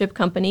steamship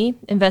company,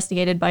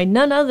 investigated by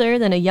none other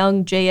than a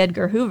young J.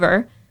 Edgar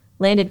Hoover,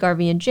 landed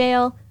Garvey in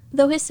jail,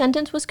 though his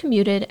sentence was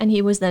commuted and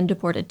he was then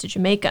deported to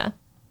Jamaica.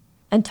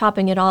 And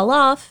topping it all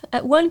off,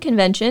 at one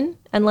convention,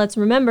 and let's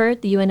remember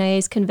the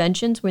UNIA's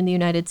conventions were in the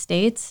United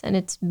States and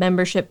its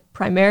membership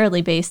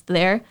primarily based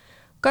there,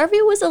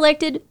 Garvey was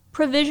elected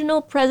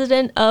Provisional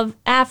President of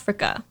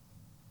Africa.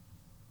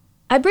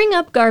 I bring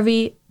up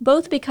Garvey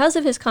both because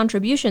of his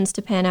contributions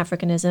to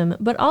Pan-Africanism,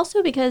 but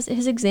also because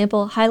his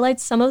example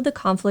highlights some of the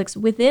conflicts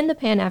within the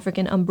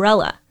Pan-African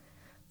umbrella.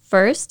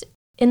 First,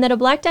 in that a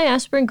Black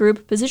diasporan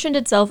group positioned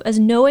itself as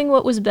knowing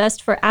what was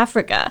best for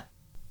Africa.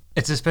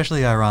 It's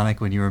especially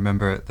ironic when you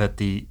remember that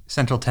the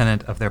central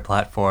tenet of their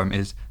platform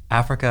is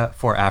Africa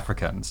for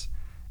Africans.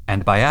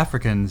 And by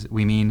Africans,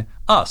 we mean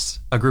us,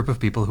 a group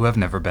of people who have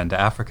never been to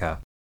Africa.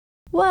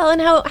 Well,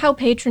 and how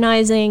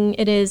patronizing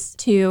it is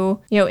to,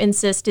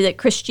 insist that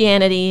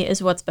Christianity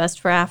is what's best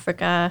for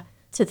Africa,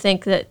 to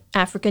think that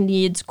Africa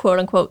needs, quote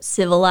unquote,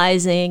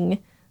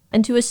 civilizing,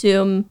 and to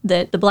assume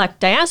that the Black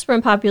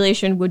diasporan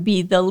population would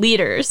be the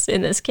leaders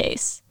in this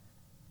case.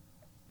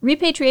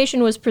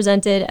 Repatriation was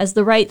presented as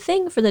the right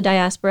thing for the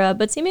diaspora,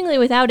 but seemingly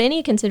without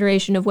any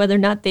consideration of whether or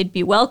not they'd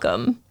be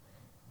welcome.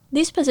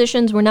 These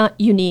positions were not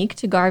unique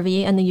to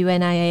Garvey and the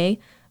UNIA,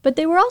 but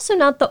they were also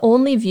not the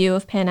only view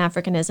of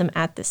Pan-Africanism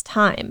at this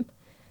time.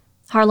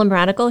 Harlem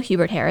radical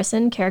Hubert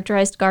Harrison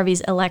characterized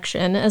Garvey's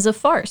election as a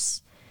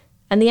farce,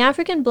 and the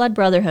African Blood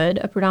Brotherhood,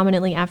 a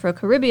predominantly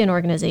Afro-Caribbean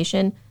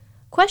organization,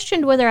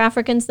 questioned whether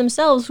Africans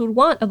themselves would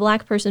want a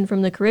Black person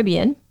from the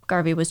Caribbean,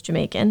 Garvey was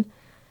Jamaican,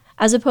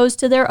 as opposed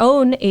to their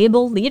own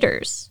able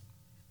leaders.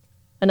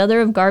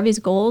 Another of Garvey's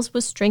goals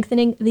was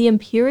strengthening the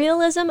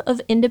imperialism of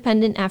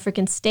independent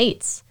African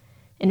states,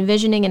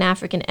 envisioning an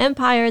African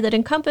empire that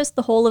encompassed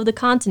the whole of the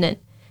continent,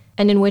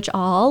 and in which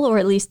all, or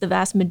at least the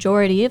vast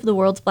majority of the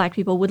world's Black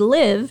people would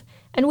live,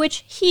 and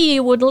which he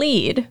would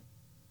lead.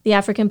 The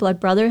African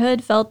Blood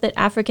Brotherhood felt that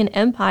African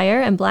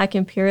empire and Black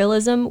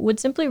imperialism would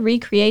simply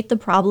recreate the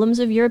problems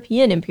of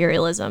European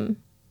imperialism.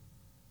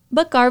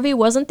 But Garvey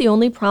wasn't the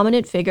only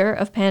prominent figure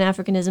of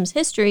Pan-Africanism's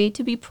history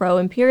to be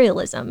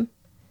pro-imperialism.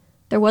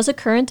 There was a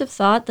current of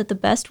thought that the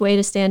best way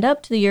to stand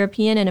up to the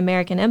European and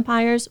American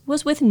empires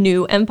was with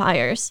new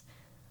empires,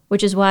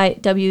 which is why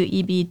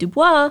W.E.B. Du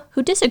Bois,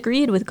 who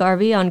disagreed with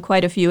Garvey on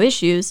quite a few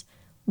issues,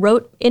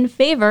 wrote in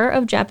favor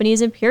of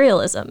Japanese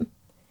imperialism.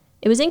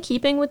 It was in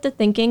keeping with the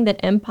thinking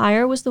that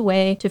empire was the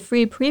way to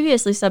free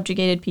previously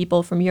subjugated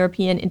people from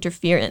European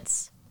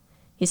interference.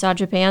 He saw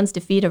Japan's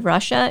defeat of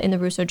Russia in the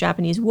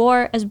Russo-Japanese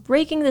War as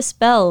breaking the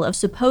spell of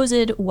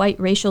supposed white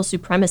racial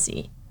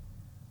supremacy.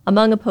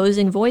 Among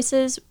opposing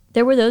voices,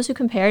 there were those who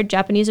compared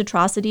Japanese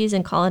atrocities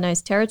in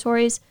colonized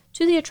territories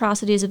to the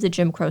atrocities of the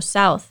Jim Crow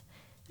South,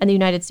 and the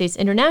United States'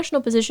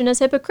 international position as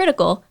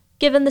hypocritical,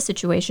 given the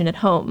situation at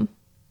home.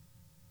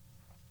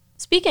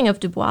 Speaking of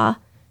Du Bois,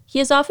 he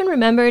is often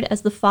remembered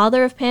as the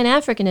father of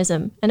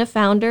Pan-Africanism and a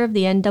founder of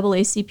the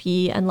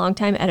NAACP and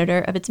longtime editor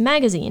of its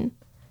magazine.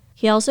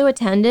 He also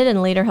attended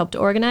and later helped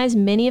organize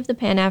many of the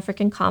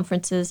Pan-African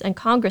conferences and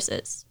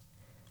congresses.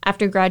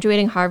 After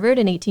graduating Harvard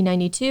in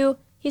 1892,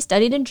 he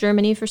studied in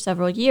Germany for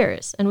several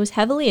years and was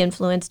heavily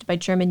influenced by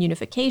German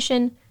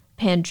unification,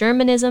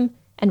 Pan-Germanism,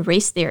 and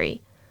race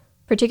theory,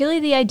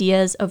 particularly the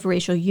ideas of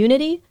racial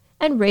unity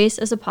and race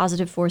as a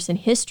positive force in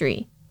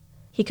history.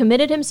 He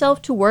committed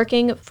himself to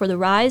working for the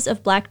rise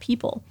of Black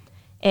people,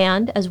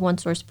 and, as one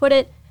source put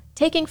it,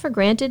 taking for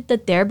granted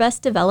that their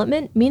best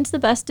development means the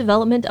best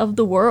development of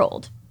the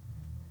world.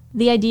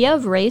 The idea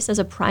of race as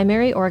a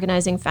primary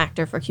organizing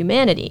factor for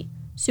humanity,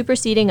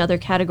 superseding other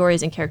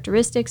categories and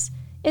characteristics,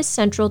 is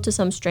central to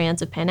some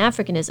strands of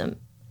Pan-Africanism.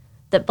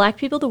 That Black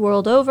people the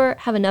world over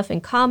have enough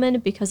in common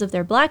because of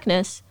their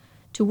Blackness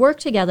to work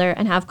together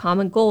and have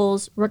common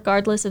goals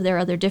regardless of their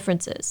other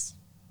differences.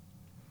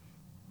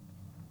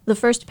 The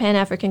first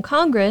Pan-African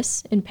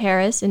Congress in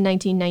Paris in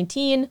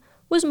 1919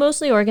 was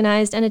mostly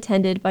organized and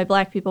attended by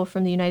Black people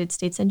from the United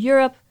States and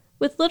Europe,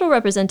 with little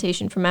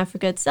representation from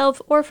Africa itself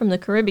or from the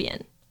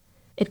Caribbean.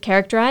 It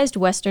characterized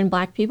Western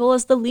Black people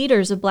as the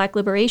leaders of Black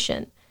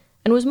liberation,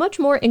 and was much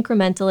more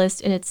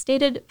incrementalist in its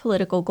stated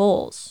political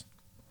goals.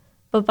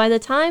 But by the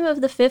time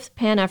of the Fifth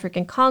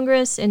Pan-African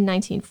Congress in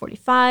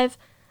 1945,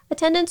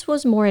 attendance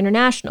was more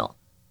international.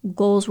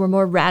 Goals were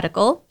more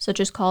radical, such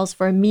as calls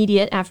for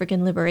immediate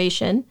African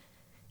liberation,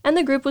 and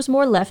the group was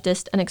more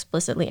leftist and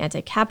explicitly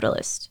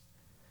anti-capitalist.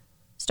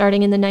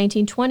 Starting in the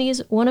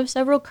 1920s, one of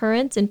several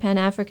currents in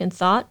Pan-African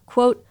thought,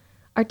 quote,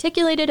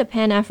 articulated a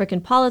Pan-African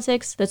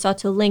politics that sought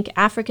to link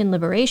African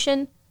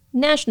liberation,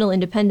 national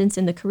independence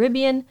in the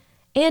Caribbean,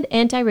 and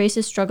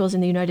anti-racist struggles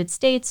in the United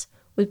States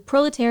with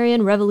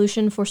proletarian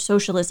revolution for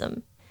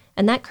socialism,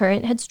 and that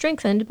current had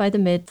strengthened by the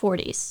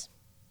mid-40s.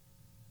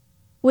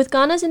 With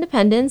Ghana's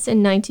independence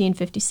in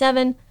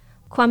 1957,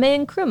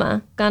 Kwame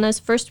Nkrumah, Ghana's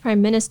first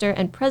prime minister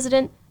and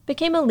president,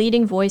 became a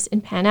leading voice in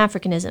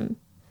Pan-Africanism.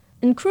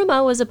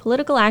 Nkrumah was a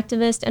political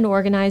activist and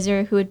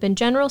organizer who had been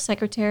general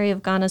secretary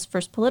of Ghana's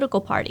first political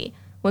party,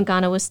 when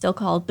Ghana was still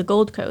called the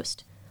Gold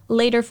Coast,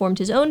 later formed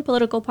his own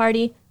political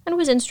party, and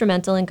was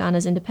instrumental in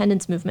Ghana's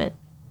independence movement.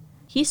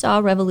 He saw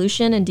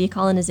revolution and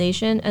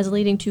decolonization as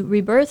leading to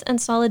rebirth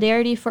and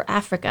solidarity for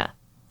Africa.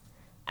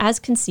 As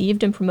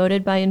conceived and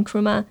promoted by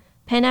Nkrumah,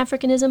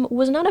 Pan-Africanism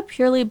was not a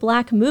purely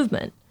Black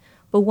movement,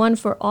 but one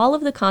for all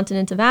of the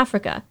continent of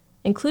Africa,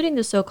 including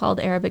the so-called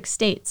Arabic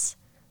states,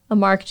 a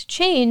marked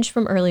change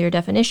from earlier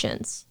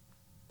definitions.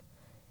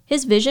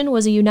 His vision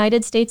was a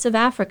United States of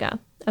Africa,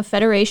 a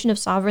federation of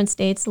sovereign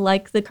states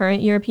like the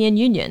current European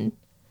Union.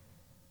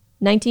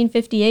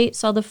 1958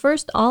 saw the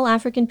first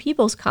All-African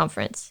Peoples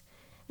Conference,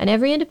 and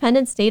every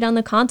independent state on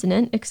the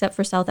continent, except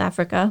for South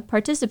Africa,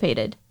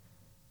 participated.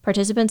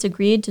 Participants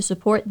agreed to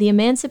support the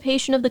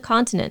emancipation of the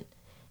continent,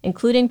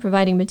 including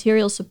providing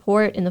material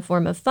support in the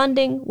form of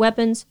funding,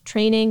 weapons,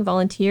 training,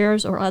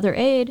 volunteers, or other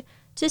aid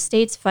to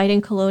states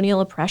fighting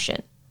colonial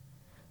oppression.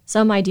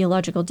 Some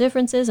ideological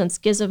differences and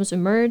schisms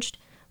emerged,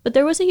 but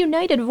there was a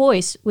united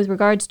voice with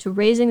regards to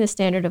raising the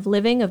standard of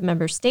living of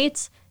member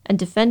states and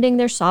defending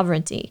their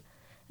sovereignty,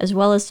 as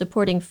well as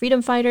supporting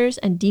freedom fighters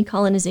and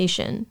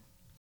decolonization.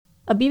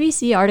 A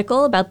BBC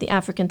article about the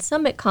African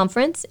Summit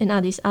Conference in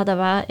Addis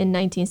Ababa in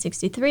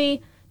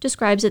 1963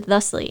 describes it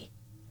thusly.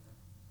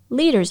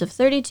 Leaders of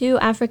 32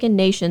 African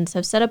nations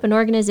have set up an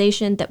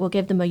organization that will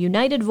give them a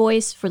united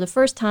voice for the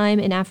first time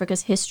in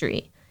Africa's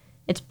history.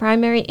 Its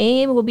primary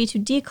aim will be to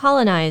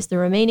decolonize the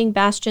remaining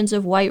bastions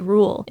of white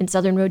rule in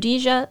southern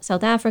Rhodesia,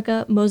 South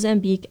Africa,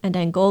 Mozambique, and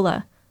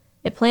Angola.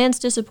 It plans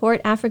to support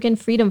African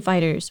freedom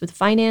fighters with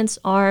finance,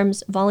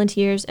 arms,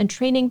 volunteers, and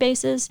training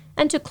bases,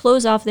 and to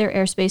close off their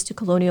airspace to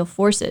colonial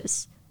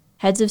forces.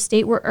 Heads of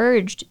state were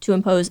urged to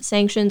impose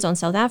sanctions on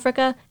South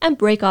Africa and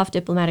break off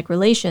diplomatic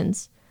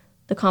relations.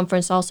 The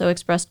conference also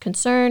expressed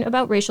concern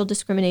about racial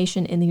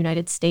discrimination in the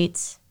United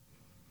States.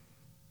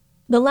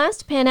 The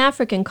last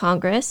Pan-African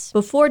Congress,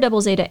 before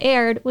Double Zeta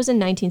aired, was in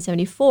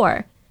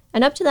 1974,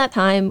 and up to that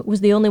time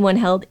was the only one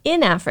held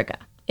in Africa,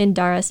 in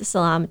Dar es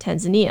Salaam,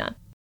 Tanzania.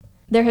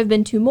 There have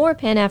been 2 more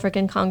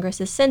Pan-African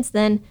Congresses since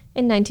then,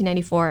 in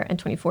 1994 and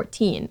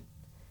 2014.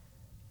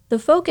 The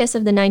focus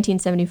of the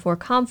 1974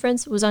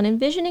 conference was on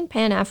envisioning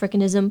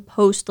Pan-Africanism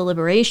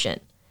post-liberation,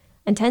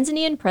 and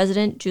Tanzanian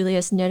President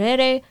Julius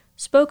Nyerere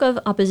spoke of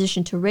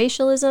opposition to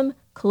racialism,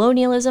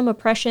 colonialism,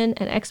 oppression,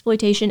 and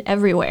exploitation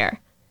everywhere,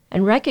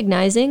 and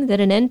recognizing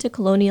that an end to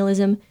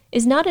colonialism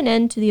is not an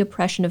end to the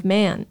oppression of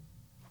man.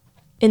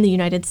 In the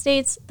United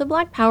States, the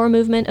Black Power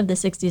movement of the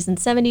 60s and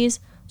 70s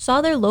saw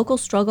their local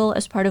struggle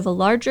as part of a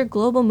larger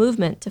global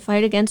movement to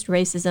fight against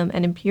racism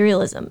and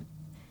imperialism.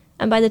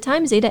 And by the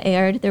time Zeta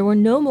aired, there were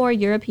no more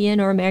European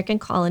or American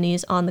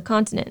colonies on the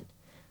continent,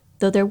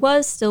 though there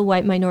was still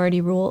white minority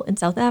rule in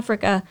South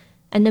Africa,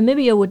 and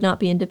Namibia would not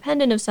be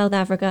independent of South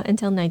Africa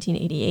until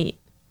 1988.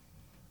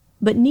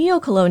 But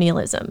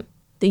neocolonialism,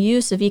 the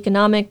use of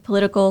economic,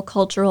 political,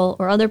 cultural,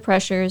 or other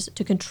pressures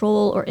to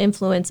control or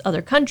influence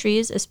other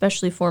countries,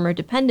 especially former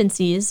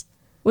dependencies,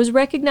 was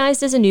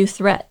recognized as a new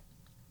threat.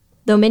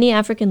 Though many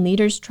African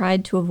leaders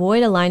tried to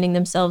avoid aligning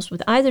themselves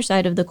with either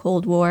side of the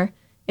Cold War,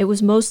 it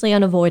was mostly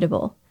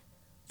unavoidable.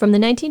 From the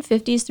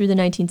 1950s through the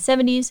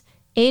 1970s,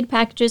 aid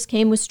packages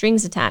came with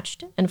strings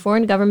attached, and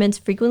foreign governments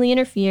frequently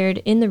interfered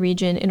in the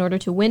region in order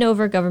to win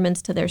over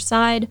governments to their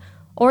side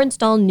or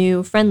install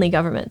new, friendly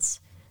governments.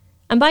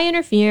 And by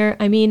interfere,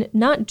 I mean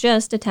not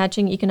just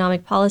attaching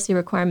economic policy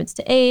requirements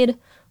to aid,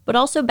 but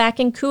also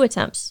backing coup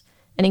attempts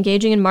and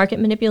engaging in market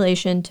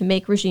manipulation to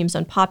make regimes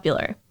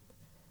unpopular.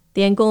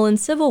 The Angolan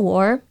Civil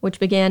War, which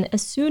began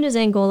as soon as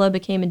Angola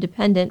became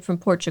independent from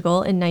Portugal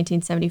in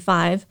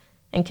 1975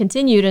 and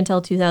continued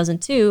until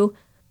 2002,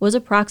 was a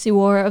proxy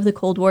war of the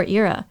Cold War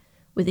era,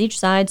 with each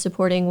side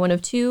supporting one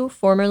of 2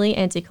 formerly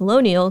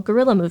anti-colonial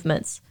guerrilla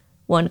movements,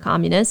 one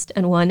communist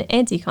and one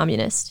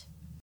anti-communist.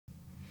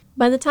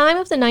 By the time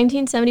of the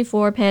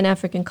 1974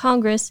 Pan-African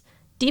Congress,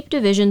 deep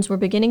divisions were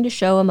beginning to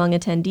show among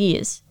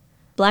attendees.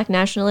 Black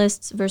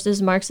nationalists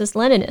versus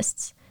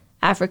Marxist-Leninists,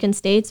 African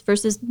states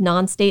versus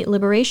non-state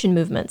liberation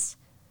movements.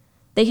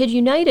 They had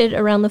united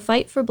around the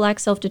fight for black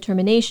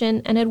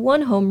self-determination and had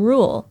won home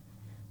rule,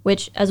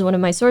 which, as one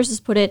of my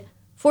sources put it,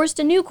 forced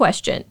a new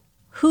question: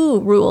 who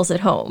rules at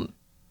home?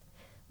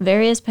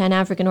 Various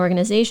Pan-African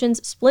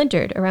organizations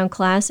splintered around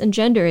class and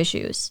gender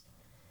issues.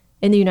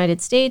 In the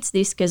United States,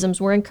 these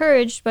schisms were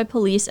encouraged by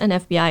police and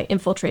FBI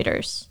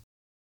infiltrators.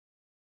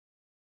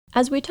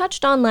 As we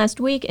touched on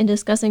last week in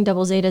discussing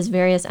Double Zeta's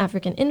various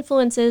African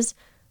influences,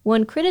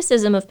 one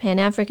criticism of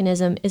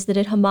Pan-Africanism is that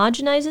it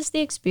homogenizes the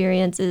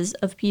experiences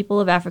of people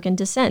of African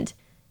descent,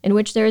 in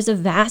which there is a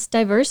vast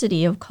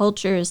diversity of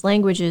cultures,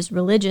 languages,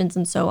 religions,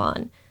 and so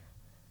on.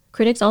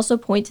 Critics also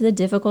point to the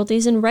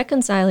difficulties in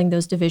reconciling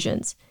those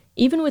divisions,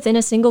 even within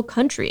a single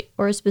country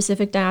or a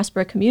specific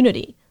diaspora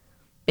community.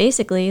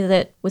 Basically,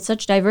 that with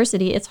such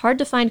diversity, it's hard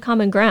to find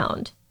common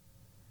ground.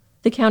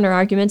 The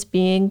counter-arguments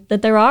being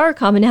that there are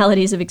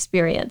commonalities of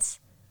experience,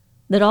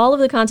 that all of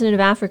the continent of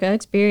Africa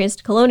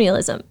experienced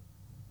colonialism,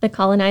 that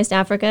colonized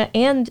Africa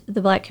and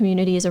the black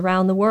communities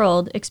around the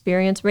world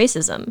experience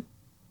racism.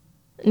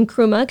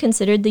 Nkrumah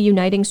considered the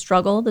uniting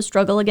struggle the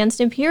struggle against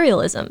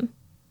imperialism.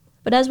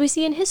 But as we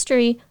see in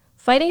history,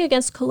 fighting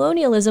against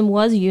colonialism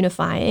was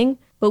unifying,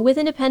 but with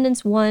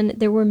independence won,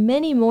 there were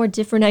many more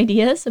different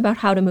ideas about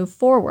how to move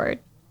forward.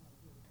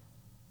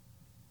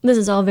 This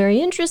is all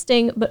very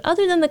interesting, but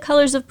other than the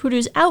colors of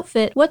Puru's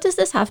outfit, what does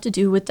this have to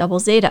do with Double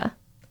Zeta?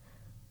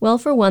 Well,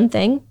 for one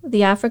thing,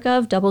 the Africa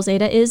of Double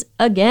Zeta is,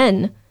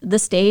 again, the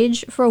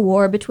stage for a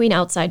war between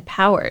outside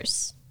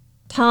powers.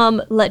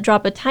 Tom let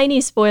drop a tiny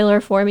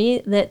spoiler for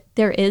me that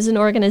there is an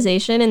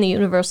organization in the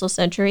Universal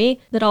Century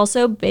that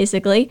also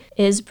basically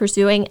is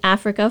pursuing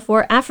Africa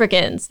for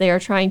Africans. They are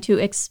trying to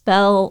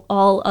expel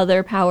all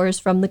other powers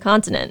from the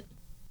continent.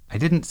 I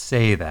didn't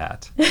say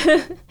that.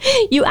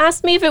 You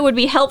asked me if it would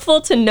be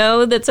helpful to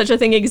know that such a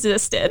thing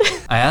existed.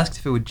 I asked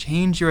if it would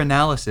change your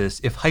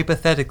analysis if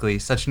hypothetically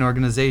such an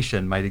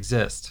organization might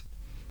exist.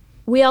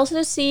 We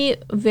also see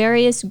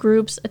various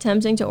groups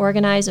attempting to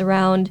organize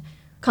around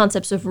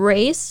concepts of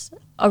race,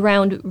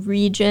 around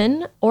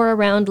region, or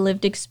around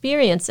lived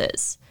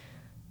experiences.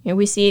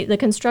 We see the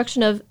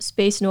construction of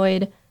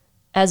Spacenoid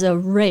as a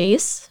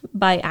race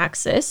by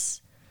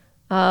Axis.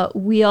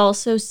 We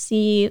also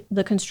see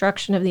the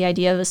construction of the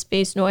idea of a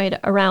Spacenoid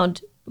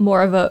around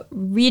more of a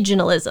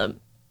regionalism,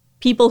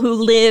 people who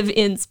live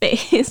in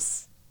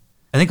space.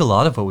 I think a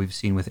lot of what we've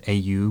seen with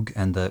Ayug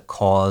and the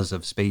cause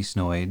of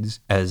Spacenoids,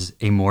 as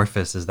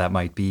amorphous as that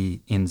might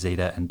be in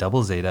Zeta and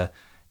Double Zeta,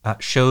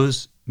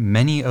 shows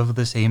many of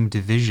the same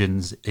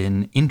divisions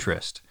in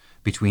interest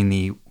between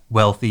the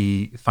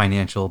wealthy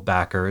financial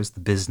backers, the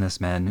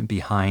businessmen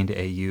behind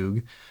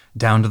Ayug,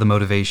 down to the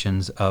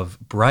motivations of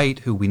Bright,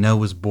 who we know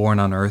was born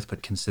on Earth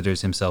but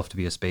considers himself to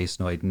be a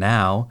Spacenoid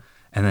now,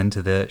 and then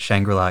to the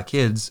Shangri-La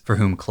kids, for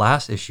whom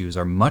class issues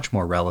are much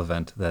more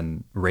relevant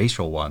than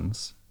racial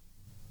ones.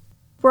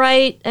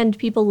 Bright and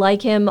people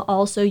like him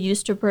also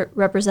used to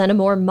represent a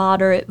more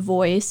moderate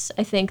voice.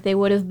 I think they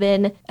would have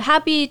been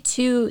happy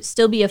to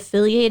still be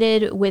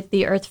affiliated with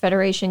the Earth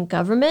Federation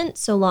government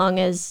so long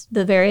as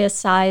the various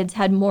sides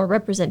had more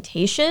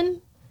representation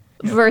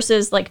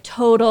versus like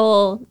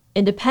total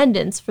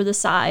independence for the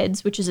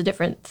sides, which is a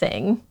different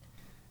thing.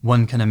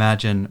 One can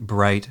imagine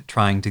Bright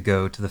trying to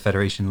go to the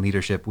Federation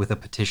leadership with a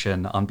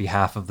petition on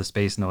behalf of the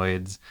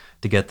Spacenoids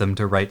to get them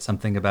to write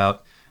something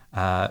about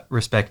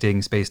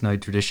respecting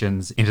Spacenoid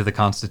traditions into the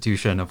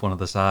constitution of one of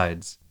the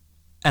sides.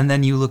 And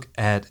then you look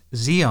at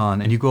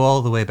Zeon, and you go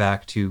all the way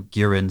back to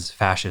Girin's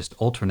fascist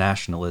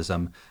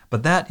ultranationalism,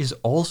 but that is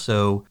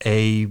also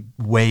a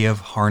way of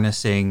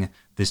harnessing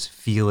this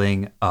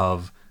feeling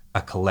of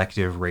a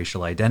collective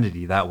racial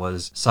identity. That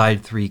was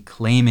Side 3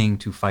 claiming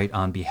to fight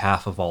on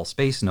behalf of all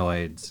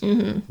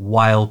Spacenoids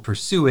while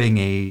pursuing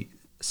a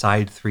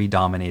Side 3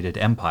 dominated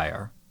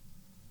empire.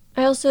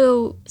 I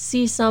also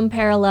see some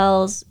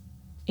parallels.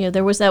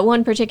 There was that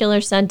one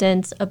particular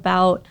sentence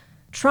about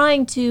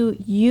trying to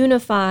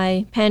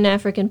unify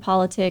Pan-African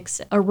politics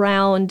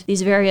around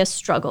these various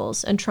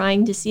struggles and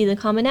trying to see the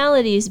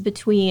commonalities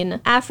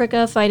between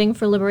Africa fighting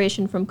for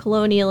liberation from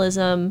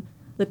colonialism,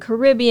 the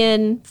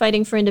Caribbean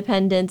fighting for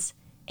independence,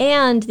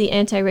 and the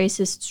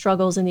anti-racist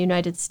struggles in the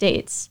United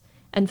States,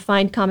 and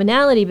find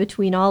commonality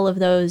between all of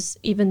those,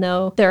 even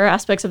though there are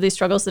aspects of these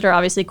struggles that are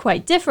obviously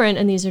quite different,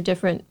 and these are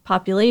different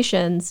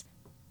populations.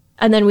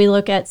 And then we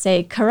look at,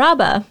 say,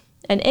 Karaba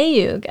and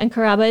Ayug, and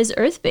Karaba is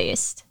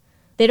Earth-based.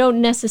 They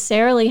don't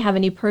necessarily have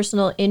any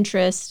personal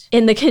interest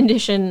in the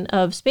condition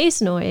of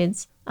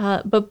Spacenoids,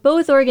 but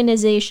both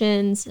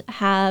organizations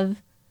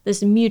have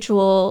this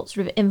mutual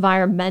sort of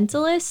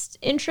environmentalist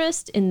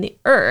interest in the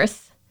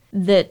Earth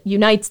that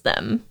unites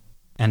them.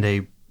 And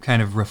a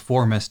kind of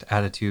reformist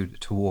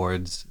attitude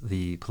towards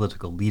the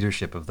political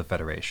leadership of the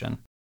Federation.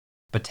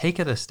 But take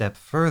it a step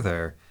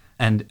further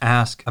and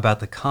ask about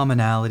the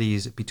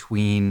commonalities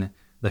between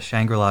the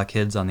Shangri-La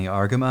kids on the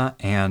Argama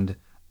and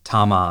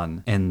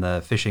Taman in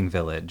the fishing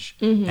village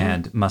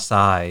and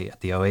Masai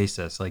at the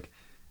Oasis.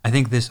 I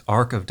think this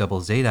arc of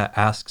Double Zeta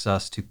asks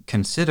us to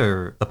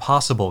consider the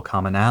possible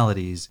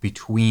commonalities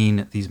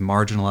between these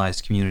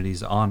marginalized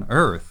communities on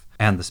Earth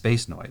and the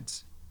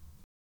Spacenoids.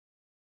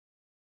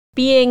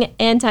 Being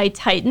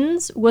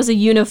anti-Titans was a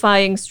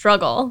unifying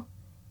struggle.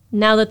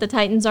 Now that the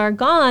Titans are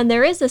gone,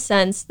 there is a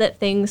sense that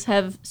things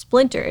have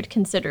splintered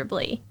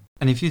considerably.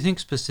 And if you think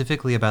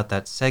specifically about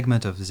that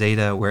segment of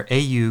Zeta where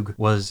Ayug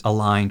was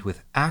aligned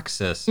with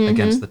Axis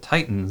against the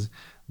Titans,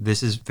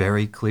 this is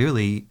very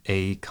clearly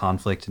a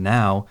conflict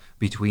now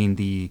between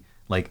the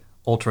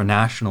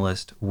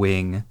ultranationalist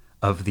wing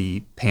of the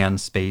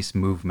pan-space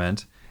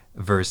movement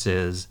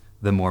versus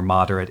the more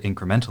moderate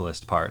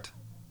incrementalist part.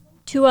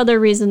 Two other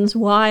reasons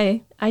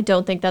why I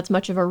don't think that's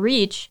much of a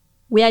reach.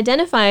 We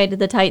identified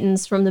the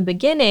Titans from the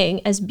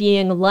beginning as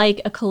being like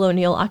a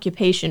colonial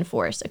occupation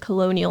force, a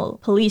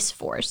colonial police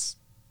force.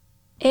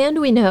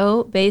 And we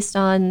know, based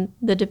on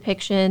the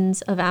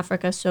depictions of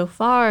Africa so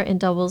far in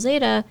Double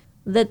Zeta,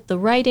 that the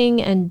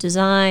writing and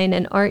design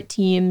and art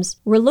teams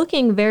were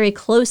looking very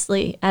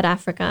closely at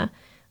Africa.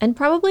 And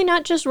probably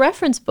not just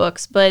reference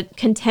books, but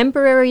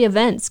contemporary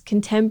events,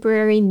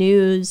 contemporary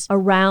news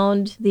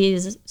around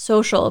these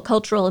social,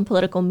 cultural, and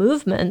political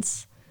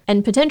movements,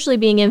 and potentially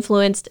being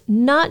influenced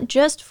not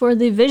just for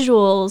the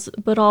visuals,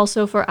 but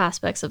also for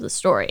aspects of the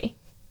story.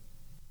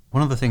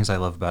 One of the things I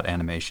love about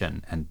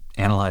animation and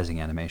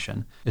analyzing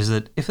animation is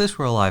that if this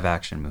were a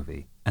live-action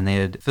movie and they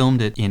had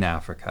filmed it in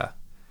Africa,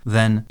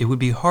 then it would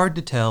be hard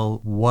to tell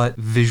what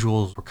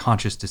visuals were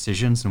conscious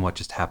decisions and what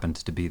just happened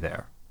to be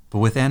there. But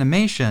with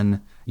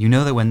animation, you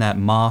know that when that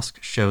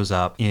mosque shows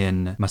up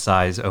in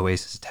Masai's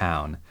Oasis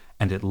town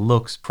and it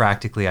looks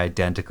practically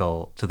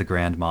identical to the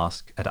Grand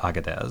Mosque at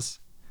Agadez,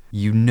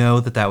 you know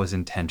that that was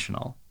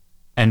intentional.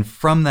 And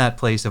from that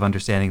place of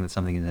understanding that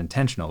something is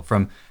intentional,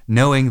 from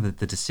knowing that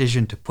the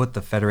decision to put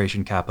the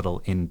Federation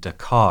capital in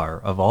Dakar,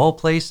 of all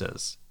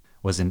places,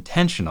 was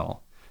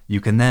intentional,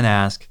 you can then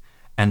ask,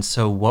 and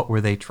so what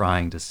were they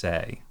trying to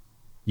say?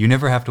 You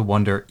never have to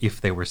wonder if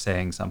they were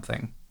saying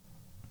something.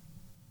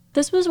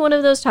 This was one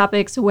of those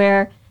topics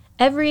where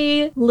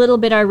every little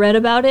bit I read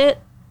about it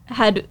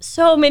had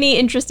so many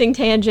interesting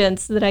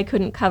tangents that I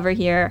couldn't cover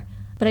here,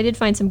 but I did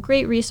find some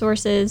great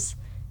resources.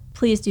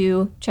 Please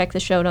do check the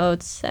show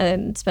notes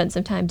and spend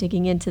some time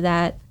digging into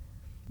that.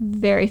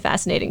 Very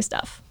fascinating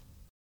stuff.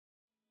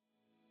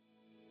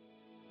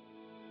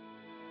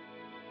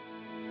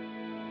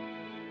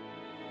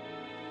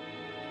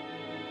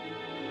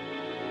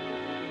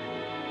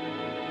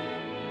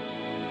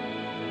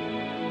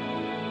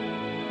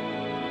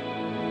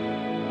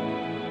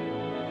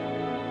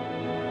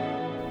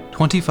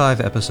 "25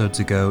 episodes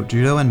ago,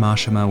 Judo and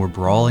Mashima were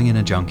brawling in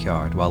a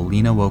junkyard while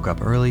Lena woke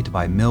up early to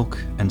buy milk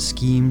and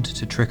schemed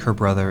to trick her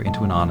brother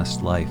into an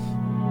honest life.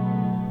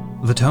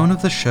 The tone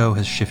of the show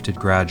has shifted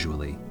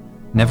gradually,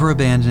 never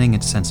abandoning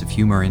its sense of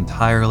humor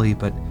entirely,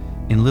 but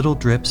in little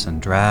drips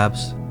and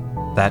drabs,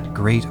 that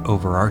great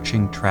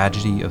overarching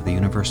tragedy of the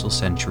universal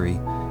century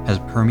has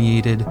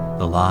permeated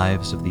the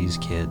lives of these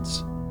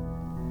kids.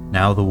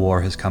 Now the war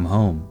has come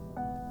home.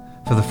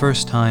 For the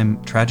first time,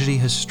 tragedy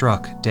has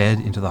struck dead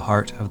into the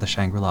heart of the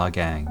Shangri-La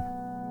gang.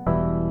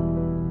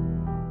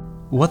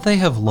 What they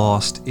have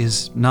lost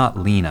is not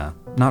Lena,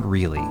 not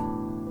really.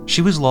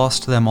 She was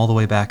lost to them all the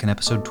way back in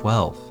episode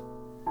 12.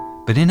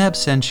 But in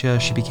absentia,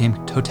 she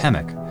became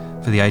totemic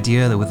for the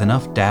idea that with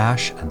enough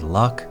dash and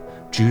luck,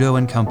 Judo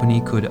and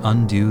company could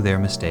undo their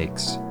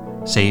mistakes,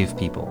 save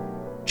people,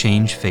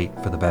 change fate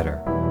for the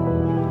better.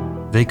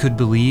 They could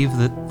believe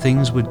that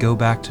things would go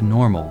back to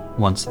normal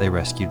once they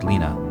rescued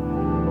Lena.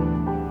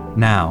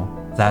 Now,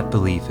 that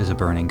belief is a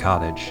burning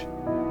cottage.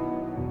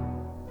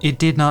 It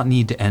did not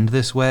need to end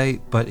this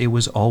way, but it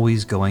was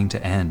always going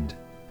to end.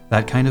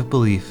 That kind of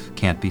belief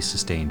can't be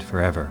sustained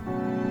forever.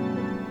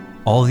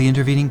 All the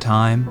intervening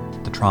time,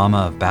 the trauma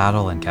of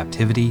battle and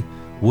captivity,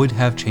 would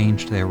have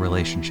changed their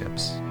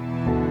relationships.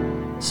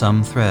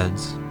 Some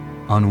threads,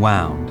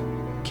 unwound,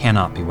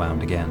 cannot be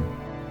wound again.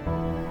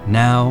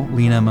 Now,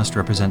 Lena must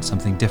represent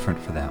something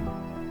different for them.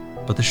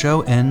 But the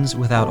show ends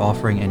without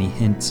offering any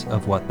hints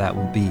of what that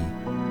will be.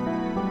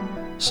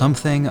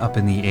 Something up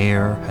in the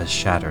air has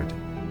shattered.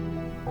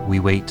 We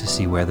wait to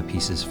see where the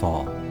pieces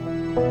fall.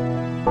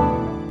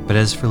 But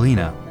as for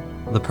Lena,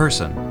 the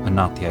person and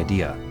not the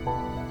idea,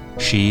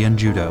 she and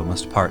Judo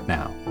must part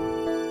now.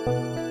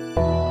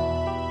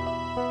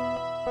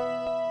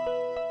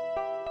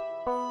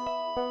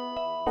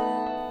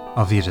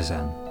 Auf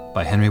Wiedersehen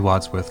by Henry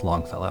Wadsworth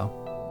Longfellow.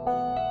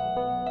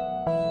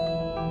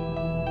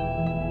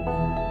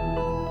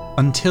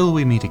 Until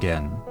we meet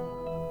again.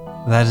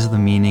 That is the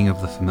meaning of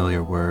the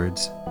familiar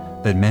words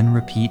that men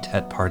repeat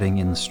at parting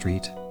in the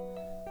street.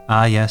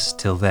 Ah yes,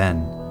 till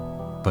then,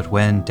 but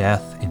when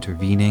death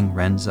intervening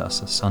rends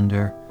us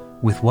asunder,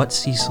 with what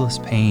ceaseless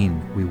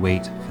pain we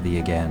wait for thee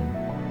again.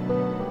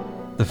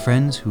 The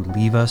friends who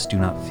leave us do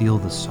not feel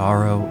the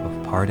sorrow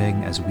of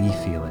parting as we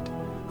feel it,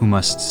 who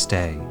must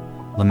stay,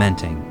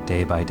 lamenting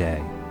day by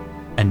day,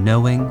 and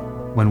knowing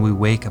when we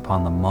wake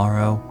upon the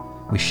morrow,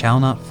 we shall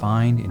not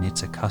find in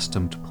its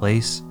accustomed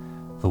place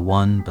the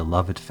one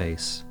beloved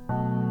face.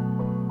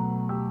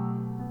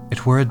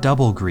 It were a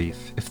double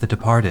grief if the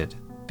departed,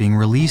 being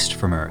released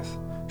from earth,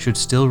 should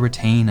still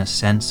retain a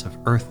sense of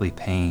earthly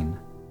pain.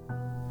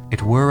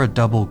 It were a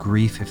double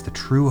grief if the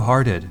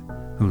true-hearted,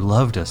 who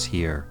loved us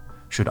here,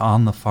 should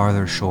on the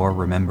farther shore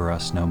remember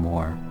us no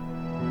more.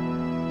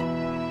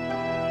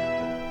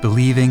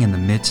 Believing in the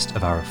midst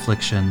of our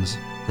afflictions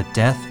that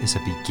death is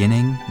a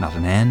beginning, not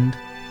an end,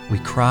 we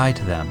cry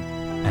to them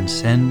and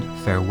send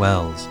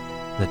farewells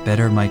that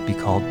better might be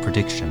called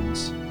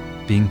predictions,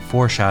 being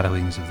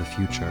foreshadowings of the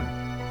future,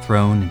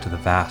 thrown into the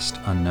vast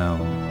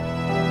unknown.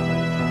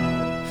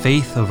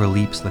 Faith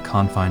overleaps the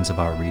confines of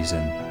our reason,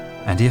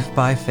 and if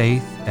by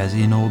faith, as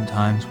in old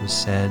times was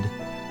said,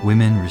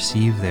 women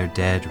receive their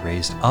dead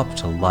raised up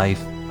to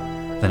life,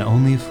 then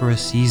only for a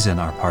season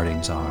our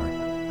partings are,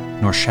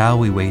 nor shall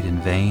we wait in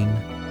vain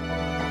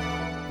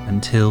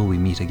until we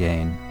meet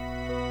again.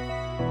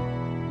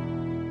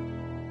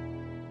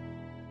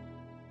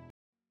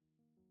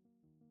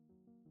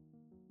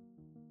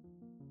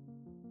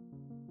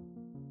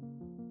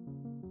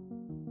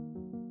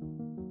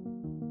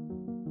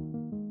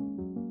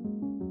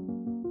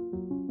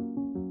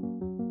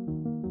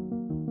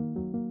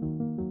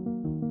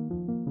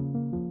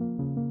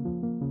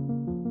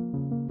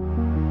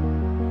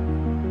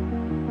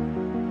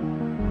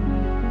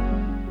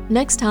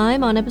 Next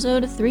time on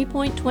episode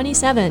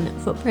 3.27,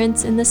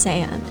 Footprints in the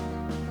Sand.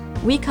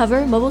 We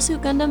cover Mobile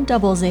Suit Gundam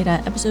Double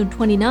Zeta episode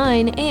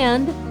 29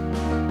 and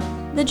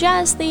the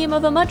jazz theme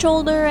of a much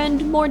older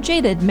and more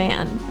jaded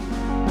man.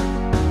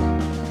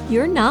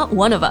 You're not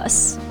one of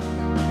us.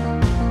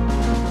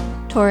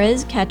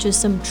 Torres catches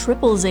some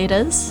triple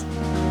Zetas.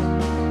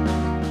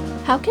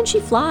 How can she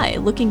fly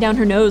looking down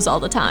her nose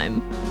all the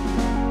time?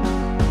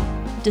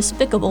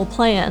 despicable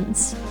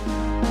plans.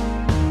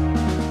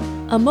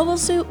 A mobile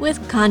suit with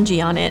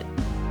kanji on it.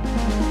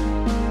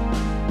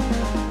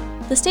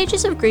 The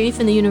stages of grief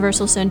in the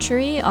Universal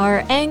Century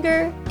are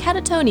anger,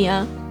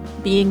 catatonia,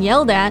 being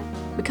yelled at,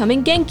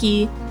 becoming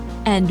Genki,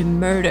 and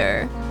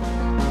murder.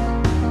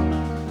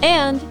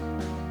 And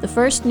the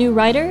first new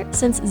writer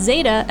since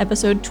Zeta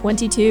episode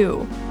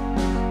 22.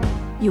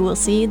 You will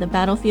see the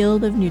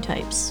battlefield of new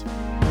types.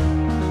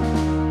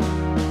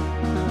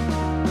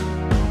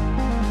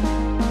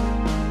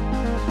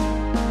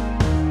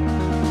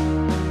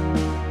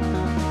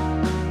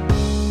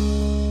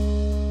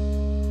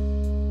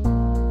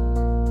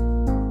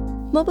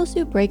 Mobile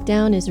Suit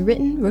Breakdown is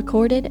written,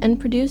 recorded, and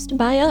produced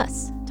by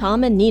us,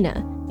 Tom and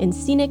Nina, in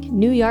scenic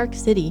New York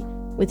City,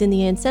 within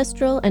the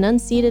ancestral and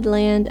unceded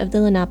land of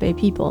the Lenape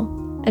people,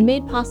 and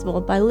made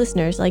possible by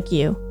listeners like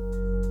you.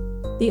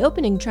 The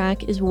opening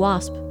track is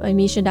Wasp by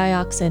Misha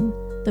Dioxin.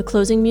 The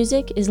closing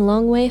music is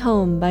Long Way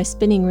Home by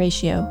Spinning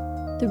Ratio.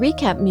 The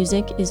recap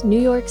music is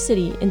New York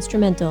City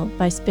Instrumental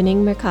by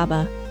Spinning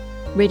Merkaba.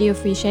 Radio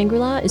Free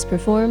Shangri-La is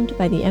performed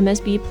by the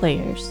MSB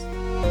Players.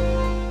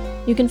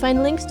 You can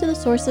find links to the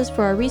sources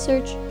for our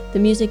research, the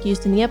music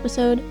used in the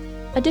episode,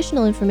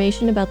 additional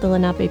information about the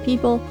Lenape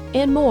people,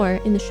 and more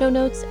in the show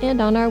notes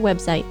and on our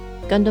website,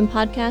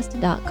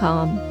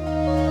 GundamPodcast.com.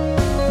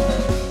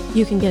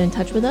 You can get in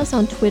touch with us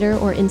on Twitter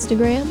or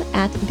Instagram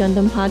at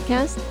Gundam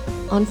Podcast,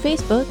 on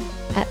Facebook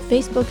at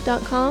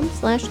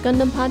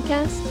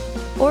facebook.com/GundamPodcast,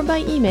 or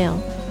by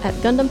email at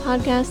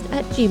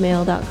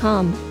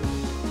GundamPodcast@gmail.com.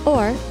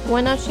 Or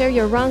why not share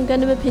your wrong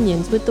Gundam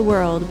opinions with the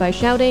world by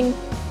shouting,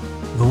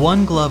 The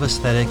One Glove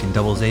aesthetic in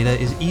Double Zeta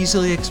is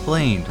easily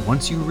explained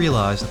once you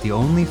realize that the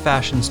only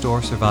fashion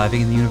store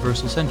surviving in the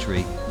Universal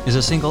Century is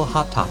a single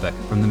Hot Topic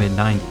from the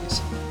mid-90s.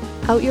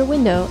 out your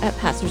window at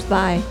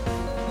passersby.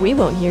 We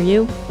won't hear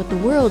you, but the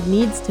world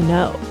needs to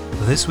know.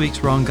 This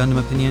week's Wrong Gundam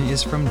opinion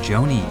is from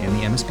Joni in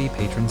the MSB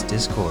Patrons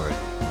Discord.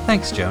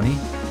 Thanks, Joni.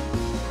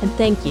 And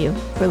thank you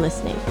for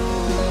listening.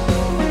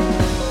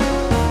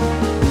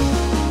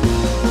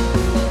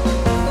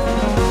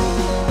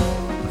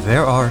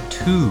 There are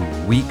 2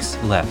 weeks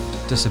left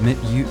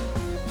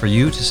for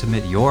you to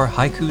submit your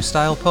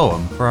haiku-style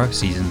poem for our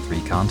Season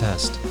 3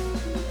 contest.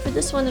 For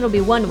this one, it'll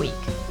be 1 week.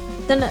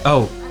 Then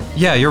Oh,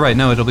 yeah, you're right.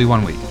 No, it'll be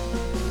 1 week.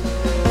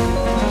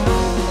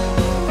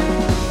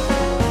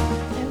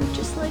 I would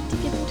just like to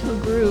get into a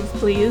groove,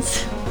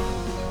 please.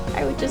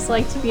 I would just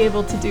like to be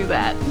able to do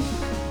that.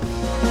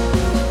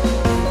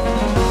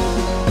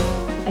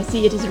 I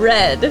see it is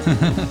red.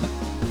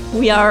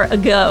 We are a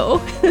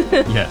go.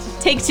 Yes.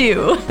 Take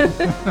 2.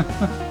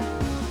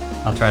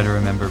 I'll try to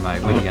remember my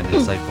witty and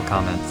insightful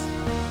comments.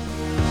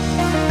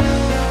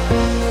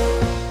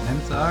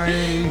 I'm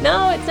sorry.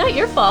 No, it's not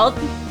your fault.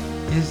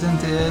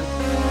 Isn't it?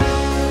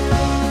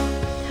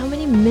 How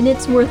many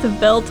minutes worth of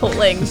bell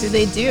tolling do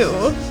they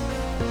do?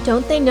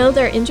 Don't they know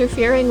they're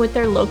interfering with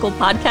their local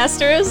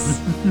podcasters?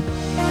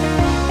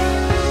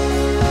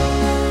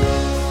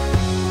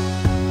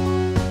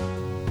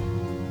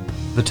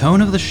 The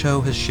tone of the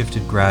show has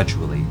shifted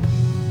gradually.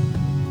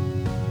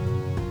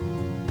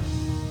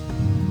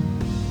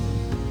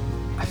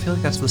 I feel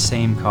like that's the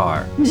same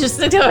car. Just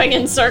going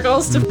in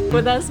circles to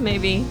with us,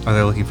 maybe. Are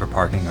they looking for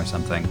parking or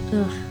something?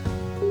 Ugh.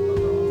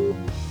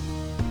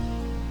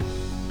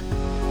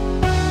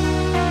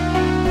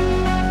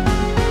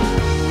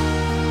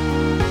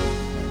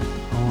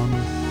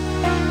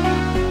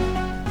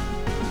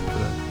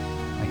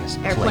 I guess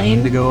Airplane.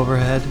 plane to go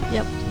overhead.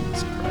 Yep.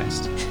 Jesus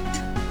Christ.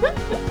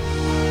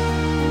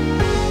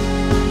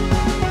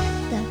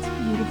 That's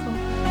beautiful.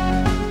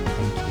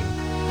 Thank you.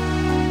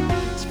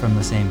 It's from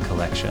the same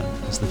collection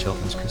as the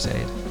Children's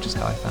Crusade, which is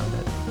how I found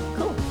it.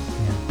 Cool.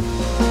 Yeah,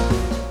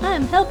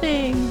 I'm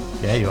helping.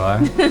 yeah you are.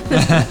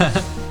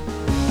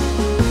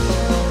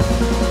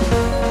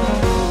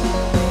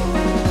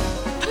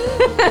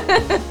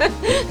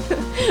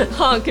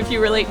 Honk if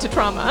you relate to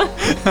trauma.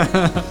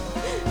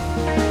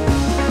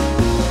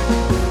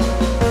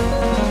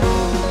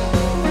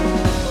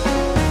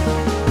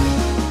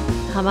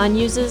 Haman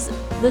uses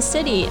the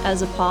city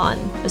as a pawn,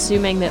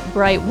 assuming that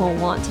Bright won't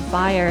want to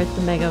fire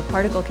the Mega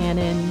Particle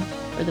Cannon,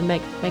 or the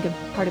Mega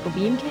Particle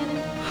Beam Cannon?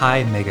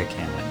 High Mega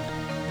Cannon.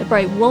 That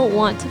Bright won't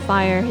want to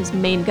fire his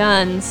main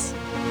guns.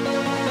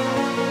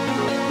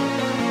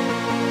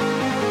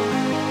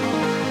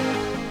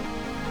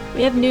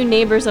 We have new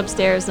neighbors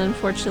upstairs, and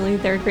unfortunately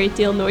they're a great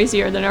deal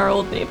noisier than our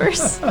old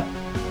neighbors.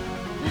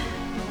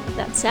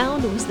 That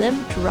sound was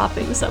them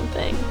dropping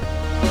something.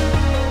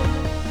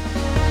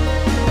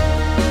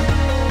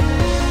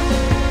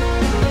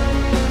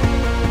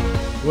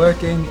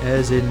 Working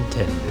as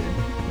intended.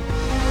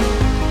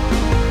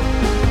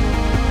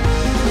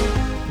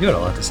 You had a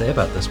lot to say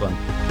about this one.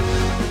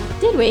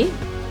 Did we?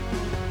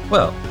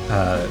 Well,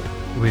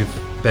 we've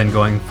been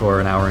going for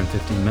an hour and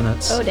 15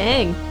 minutes Oh,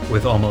 dang.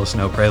 with almost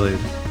no prelude.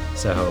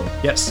 So,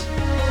 yes.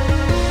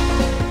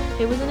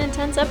 It was an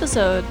intense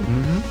episode.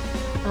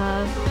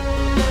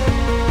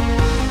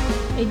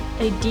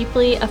 A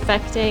deeply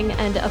affecting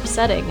and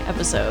upsetting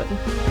episode.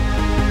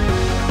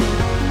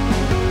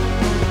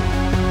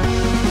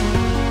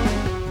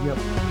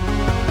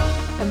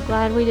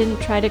 glad we didn't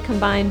try to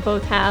combine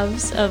both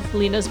halves of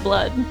Lena's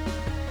blood.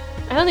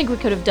 I don't think we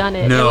could have done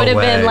it. No It would have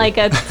way. been like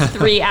a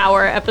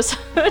 3-hour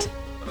episode.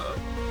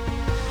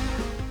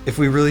 If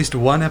we released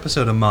one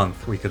episode a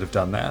month, we could have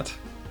done that.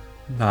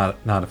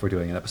 Not if we're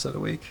doing an episode a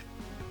week.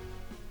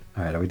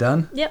 All right, are we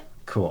done? Yep.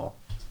 Cool.